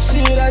live with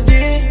shit I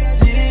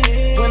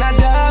did. When I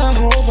die, I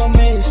hope I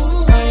miss.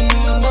 I ain't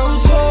had no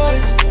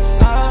choice.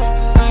 I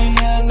ain't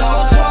had no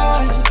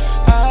choice.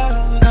 I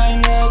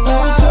ain't had no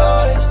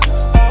choice.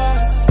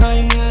 I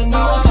ain't had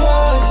no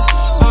choice.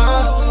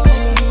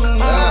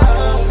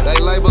 They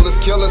label us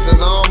killers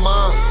and all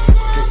mine.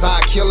 Cause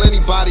I kill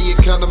anybody, it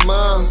come to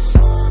minds.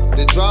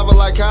 The driver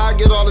like how I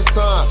get all this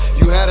time.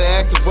 You had an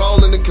active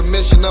role in the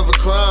commission of a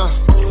crime.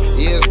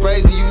 Yeah, it's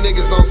crazy you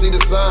niggas don't see the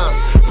signs.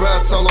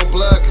 Bruh told on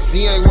blood cause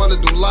he ain't wanna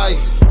do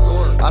life.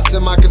 I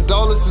send my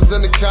condolences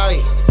in the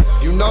kite.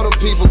 You know the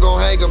people gon'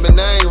 hang him and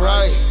they ain't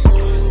right.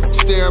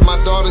 Stare at my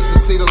daughters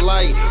and see the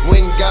light.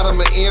 Went and got him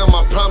an M,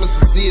 I promised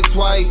to see it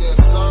twice.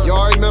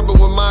 Y'all remember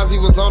when Mozzie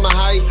was on the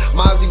hype?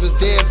 Mozzie was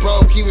dead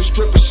broke, he was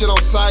stripping shit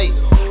on sight.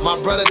 My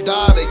brother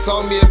died, they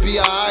told me it'd be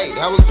alright.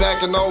 That was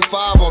back in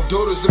 05 on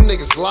Doodles, them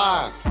niggas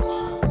live.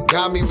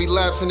 Got me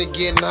relapsing and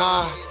getting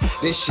high.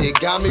 This shit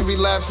got me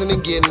relapsing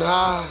and getting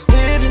high.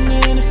 Living